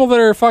the people that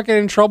are fucking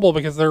in trouble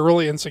because they're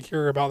really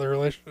insecure about their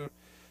relationship.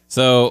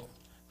 So,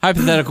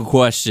 hypothetical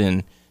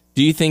question.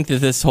 Do you think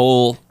that this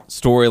whole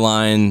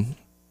storyline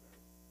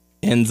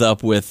ends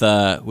up with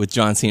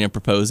John Cena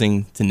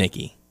proposing to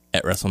Nikki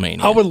at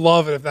WrestleMania? I would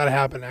love it if that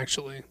happened,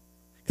 actually.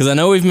 Because I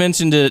know we've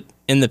mentioned it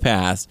in the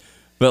past,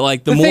 but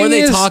like the The more thing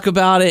they is- talk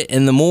about it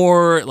and the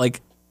more like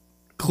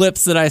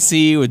clips that I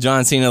see with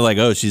John Cena, like,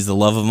 oh, she's the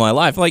love of my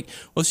life. Like,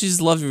 well, if she's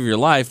the love of your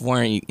life, why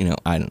aren't you,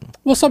 I don't know.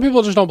 Well, some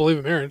people just don't believe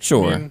in marriage.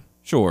 Sure. I mean,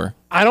 Sure.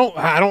 I don't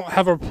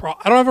have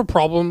a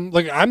problem.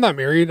 Like, I'm not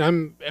married.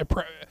 I'm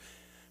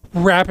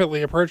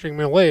rapidly approaching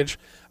middle age.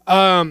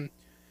 But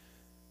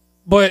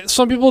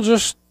some people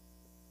just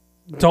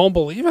don't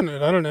believe in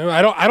it. I don't know.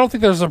 I don't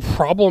think there's a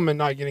problem in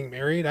not getting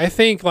married. I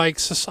think like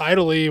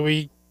societally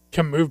we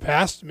can move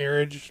past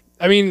marriage.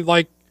 I mean,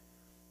 like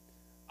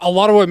a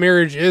lot of what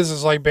marriage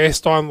is like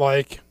based on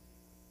like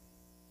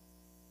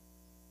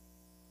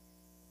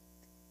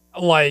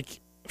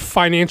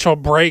financial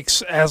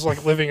breaks as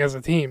like living as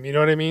a team. You know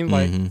what I mean?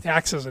 Like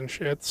taxes and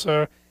shit.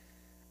 So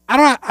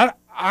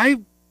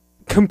I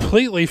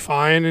completely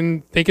fine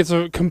and think it's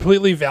a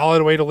completely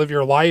valid way to live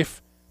your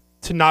life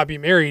to not be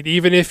married,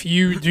 even if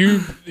you do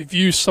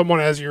view someone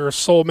as your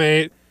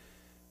soulmate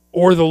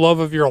or the love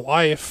of your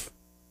life.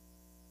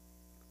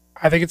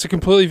 I think it's a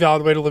completely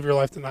valid way to live your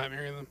life to not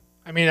marry them.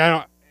 I mean,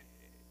 I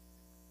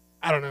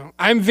don't know.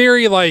 I'm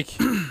very like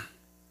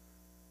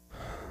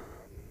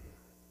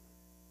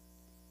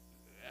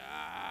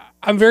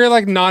I'm very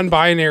like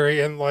non-binary,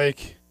 and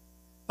like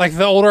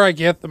the older I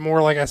get, the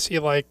more like I see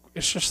like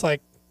it's just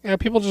like, yeah,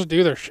 people just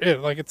do their shit.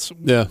 Like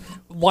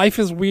life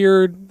is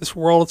weird. This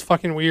world is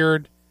fucking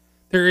weird.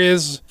 There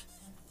is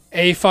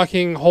a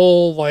fucking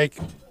whole like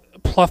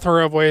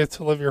plethora of ways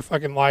to live your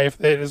fucking life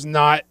that is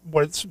not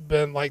what's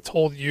been like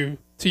told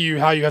to you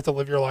how you have to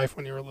live your life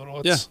when you were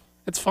little.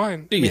 It's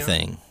fine. Do your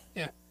thing.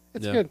 Yeah,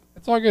 it's good.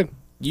 It's all good.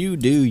 You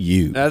do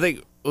you. And I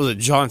think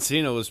John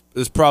Cena was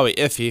probably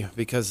iffy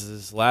because of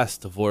his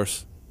last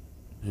divorce.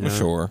 For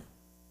sure.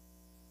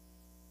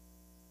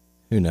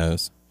 Who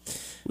knows?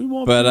 We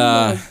want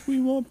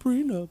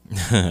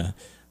prenup.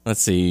 Let's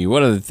see.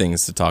 What other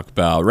things to talk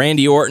about?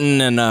 Randy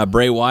Orton and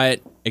Bray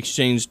Wyatt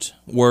exchanged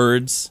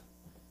words.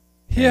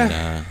 Yeah.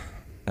 And,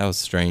 that was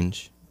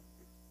strange.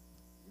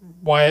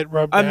 Wyatt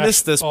rubbed I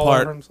missed this all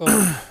part. over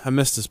himself. I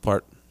missed this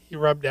part. He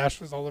rubbed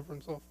ashes all over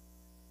himself.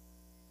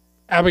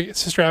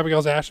 Sister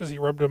Abigail's ashes, he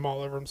rubbed them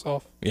all over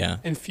himself. Yeah.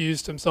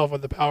 Infused himself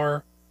with the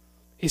power.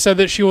 He said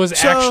that she was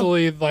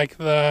actually like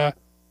I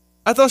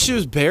thought she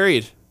was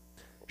buried.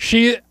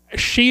 She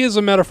is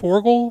a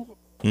metaphorical.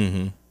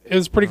 Mm-hmm.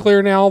 It's pretty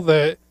clear now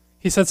that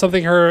he said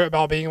something to her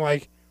about being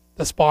like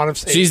the spawn of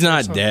Satan. She's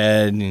not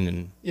dead.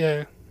 And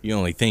yeah. You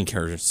only think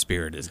her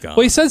spirit is gone.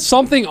 Well, he said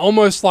something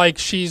almost like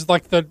she's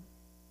like the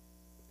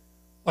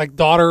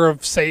daughter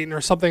of Satan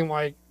or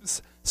something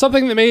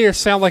something that made her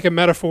sound like a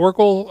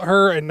metaphorical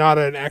her and not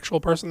an actual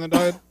person that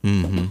died.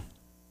 Mm-hmm.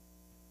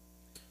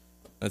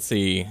 Let's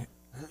see.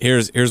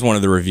 Here's one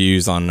of the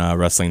reviews on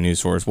Wrestling News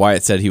Source.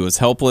 Wyatt said he was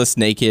helpless,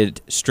 naked,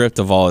 stripped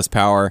of all his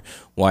power.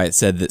 Wyatt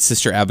said that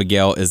Sister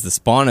Abigail is the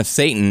spawn of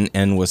Satan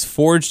and was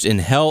forged in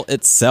hell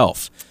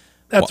itself.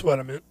 That's what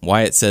I meant.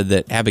 Wyatt said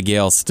that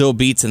Abigail still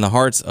beats in the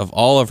hearts of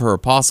all of her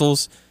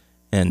apostles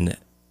and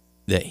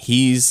that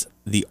he's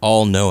the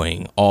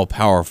all-knowing,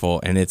 all-powerful,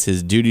 and it's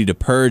his duty to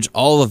purge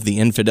all of the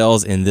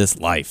infidels in this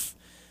life.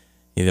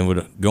 He then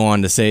would go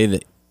on to say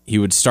that he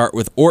would start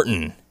with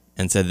Orton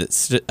and said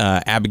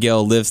that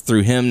Abigail lives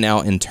through him now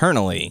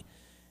internally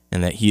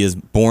and that he is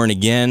born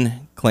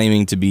again,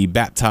 claiming to be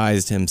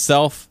baptized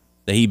himself,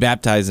 that he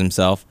baptized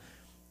himself,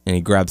 and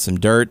he grabbed some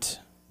dirt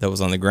that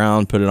was on the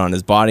ground, put it on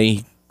his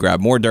body,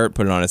 grabbed more dirt,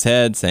 put it on his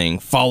head, saying,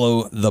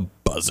 "Follow the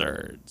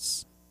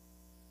buzzards."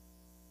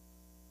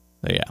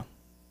 So yeah,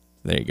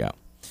 there you go.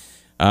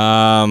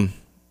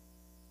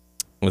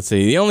 Let's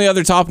see. The only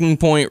other talking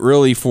point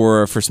really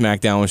for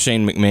SmackDown was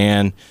Shane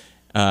McMahon.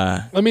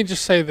 Let me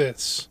just say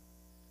this.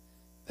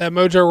 That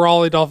Mojo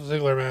Rawley Dolph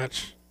Ziggler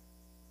match.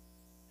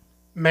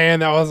 Man,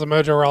 that was a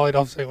Mojo Rawley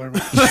Dolph Ziggler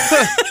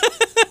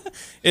match.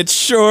 It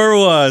sure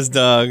was,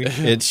 Doug.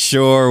 It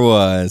sure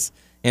was.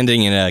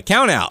 Ending in a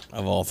count out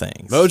of all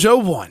things.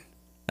 Mojo won.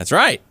 That's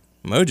right.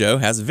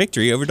 Mojo has a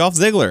victory over Dolph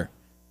Ziggler.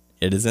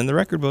 It is in the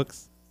record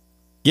books.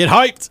 Get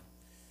hyped.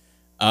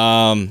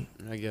 I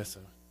guess so.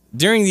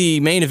 During the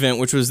main event,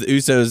 which was the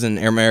Usos and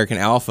American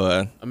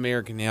Alpha,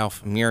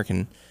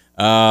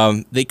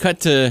 they cut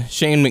to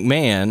Shane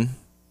McMahon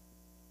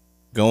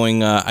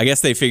going. I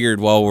guess they figured,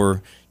 well,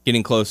 we're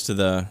getting close to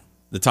the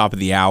top of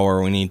the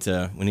hour. We need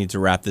to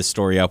wrap this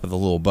story up with a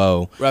little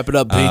bow. Wrap it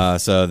up,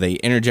 Pete. So they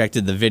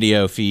interjected the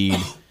video feed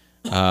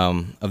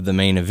of the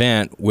main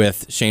event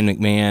with Shane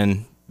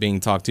McMahon being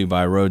talked to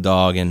by Road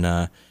Dogg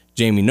and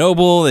Jamie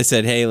Noble. They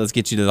said, "Hey, let's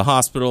get you to the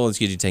hospital. Let's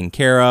get you taken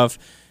care of."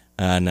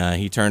 And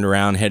he turned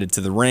around, headed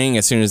to the ring.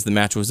 As soon as the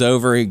match was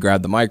over, he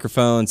grabbed the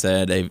microphone,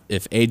 said,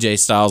 "If AJ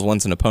Styles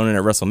wants an opponent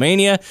at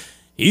WrestleMania,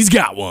 he's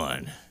got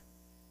one.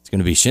 It's going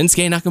to be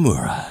Shinsuke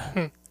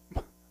Nakamura."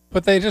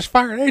 But they just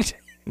fired AJ.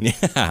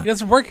 Yeah. He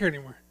doesn't work here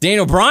anymore.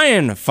 Daniel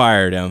Bryan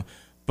fired him,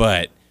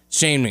 but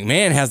Shane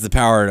McMahon has the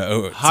power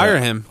to hire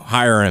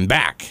him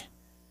back.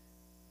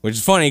 Which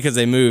is funny because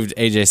they moved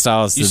AJ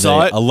Styles to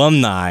the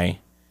alumni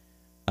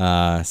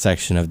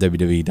section of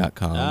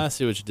WWE.com. I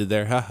see what you did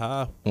there.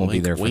 Haha. Won't be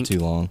there for too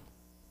long.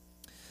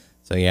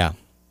 So yeah,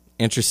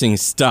 interesting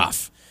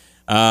stuff.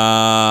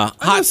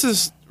 This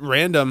is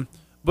random,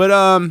 but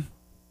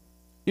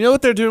you know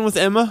what they're doing with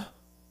Emma?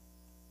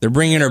 They're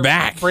bringing her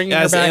back.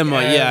 As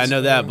Emma, yeah, I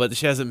know that, but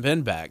she hasn't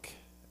been back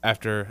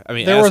after. I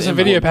mean, there was a Emma.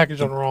 video package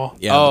on Raw.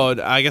 Yeah. Oh,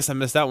 I guess I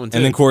missed that one too.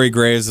 And then Corey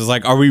Graves was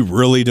like, "Are we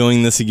really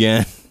doing this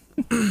again?"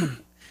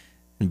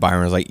 And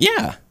Byron was like,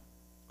 "Yeah,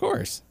 of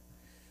course."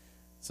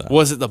 So,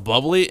 was it the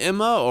bubbly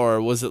Emma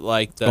or was it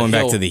like the going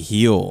back to the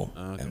heel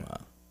okay.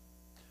 Emma?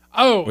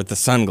 Oh, with the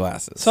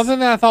sunglasses. Something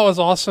that I thought was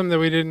awesome that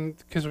we didn't,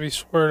 because we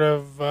sort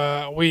of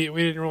we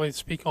didn't really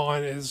speak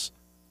on is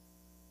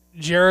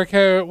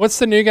Jericho. What's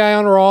the new guy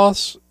on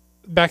Ross?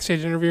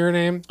 backstage interviewer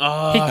name.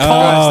 Oh,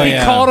 He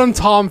called him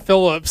Tom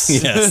Phillips.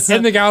 Yes.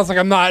 And the guy was like,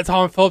 "I'm not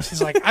Tom Phillips."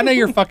 He's like, "I know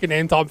your fucking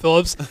name, Tom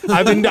Phillips.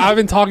 I've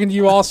been talking to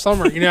you all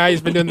summer. You know how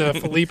he's been doing the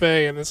Felipe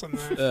and this and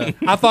that."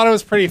 I thought it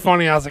was pretty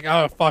funny. I was like,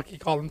 "Oh fuck," he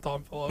called him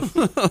Tom Phillips.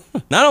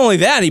 Not only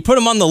that, he put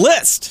him on the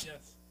list. Yes.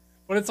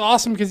 But it's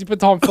awesome because he put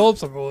Tom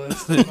Phillips on the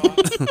list.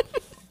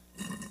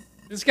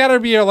 It's got to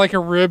be like a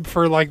rib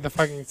for like the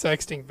fucking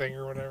sexting thing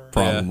or whatever.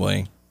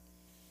 Probably.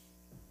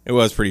 It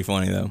was pretty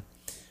funny though.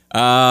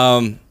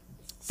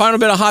 Final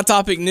bit of Hot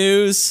Topic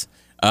news.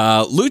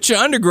 Lucha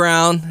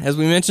Underground, as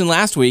we mentioned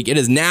last week, it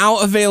is now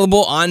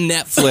available on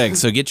Netflix.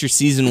 So get your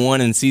season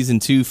 1 and season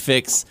 2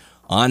 fix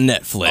on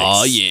Netflix.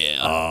 Oh, yeah.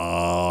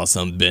 Oh,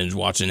 some binge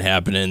watching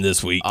happening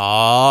this week.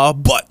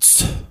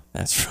 Butts.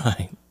 That's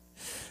right.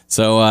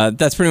 So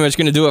that's pretty much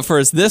going to do it for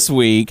us this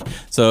week.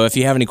 So if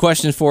you have any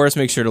questions for us,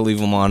 make sure to leave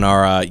them on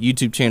our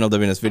YouTube channel,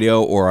 WNS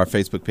Video, or our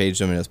Facebook page,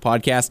 WNS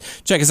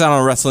Podcast. Check us out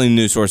on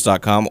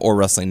WrestlingNewsSource.com or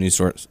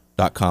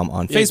WrestlingNewsSource.com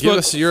on Facebook. Give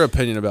us your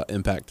opinion about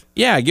Impact.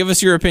 Yeah, give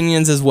us your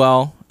opinions as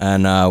well,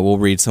 and we'll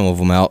read some of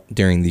them out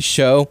during the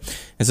show.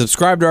 And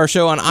subscribe to our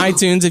show on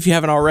iTunes if you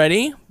haven't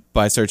already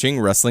by searching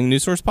Wrestling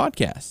News Source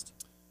Podcast.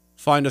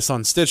 Find us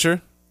on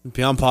Stitcher,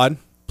 Beyond Pod,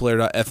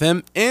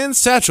 Player.fm, and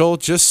Satchel.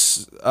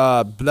 Just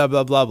blah,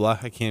 blah, blah, blah.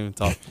 I can't even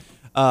talk.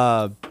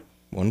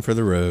 One for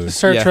the road.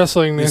 Search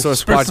Wrestling News News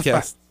Source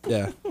Podcast.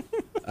 Yeah.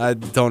 I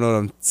don't know what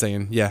I'm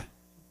saying. Yeah.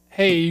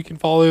 Hey, you can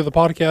follow the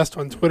podcast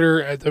on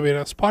Twitter at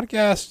WNS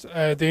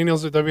Podcast.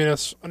 Daniel's at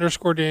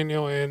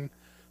WNS_Daniel, and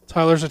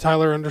Tyler's at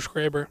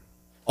Tyler_Aber.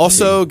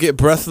 Also, get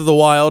Breath of the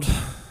Wild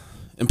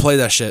and play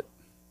that shit.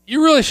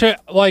 You really should.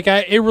 Like,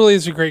 it really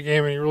is a great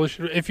game, and you really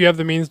should. If you have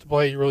the means to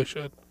play, you really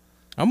should.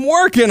 I'm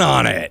working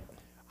on it.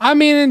 I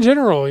mean, in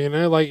general, you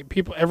know, like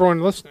people,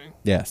 everyone listening.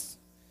 Yes.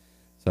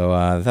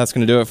 So that's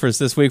going to do it for us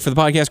this week for the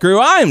podcast crew.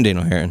 I'm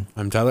Daniel Heron.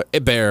 I'm Tyler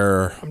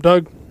Aber. I'm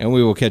Doug. And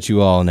we will catch you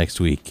all next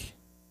week.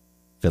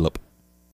 Philip.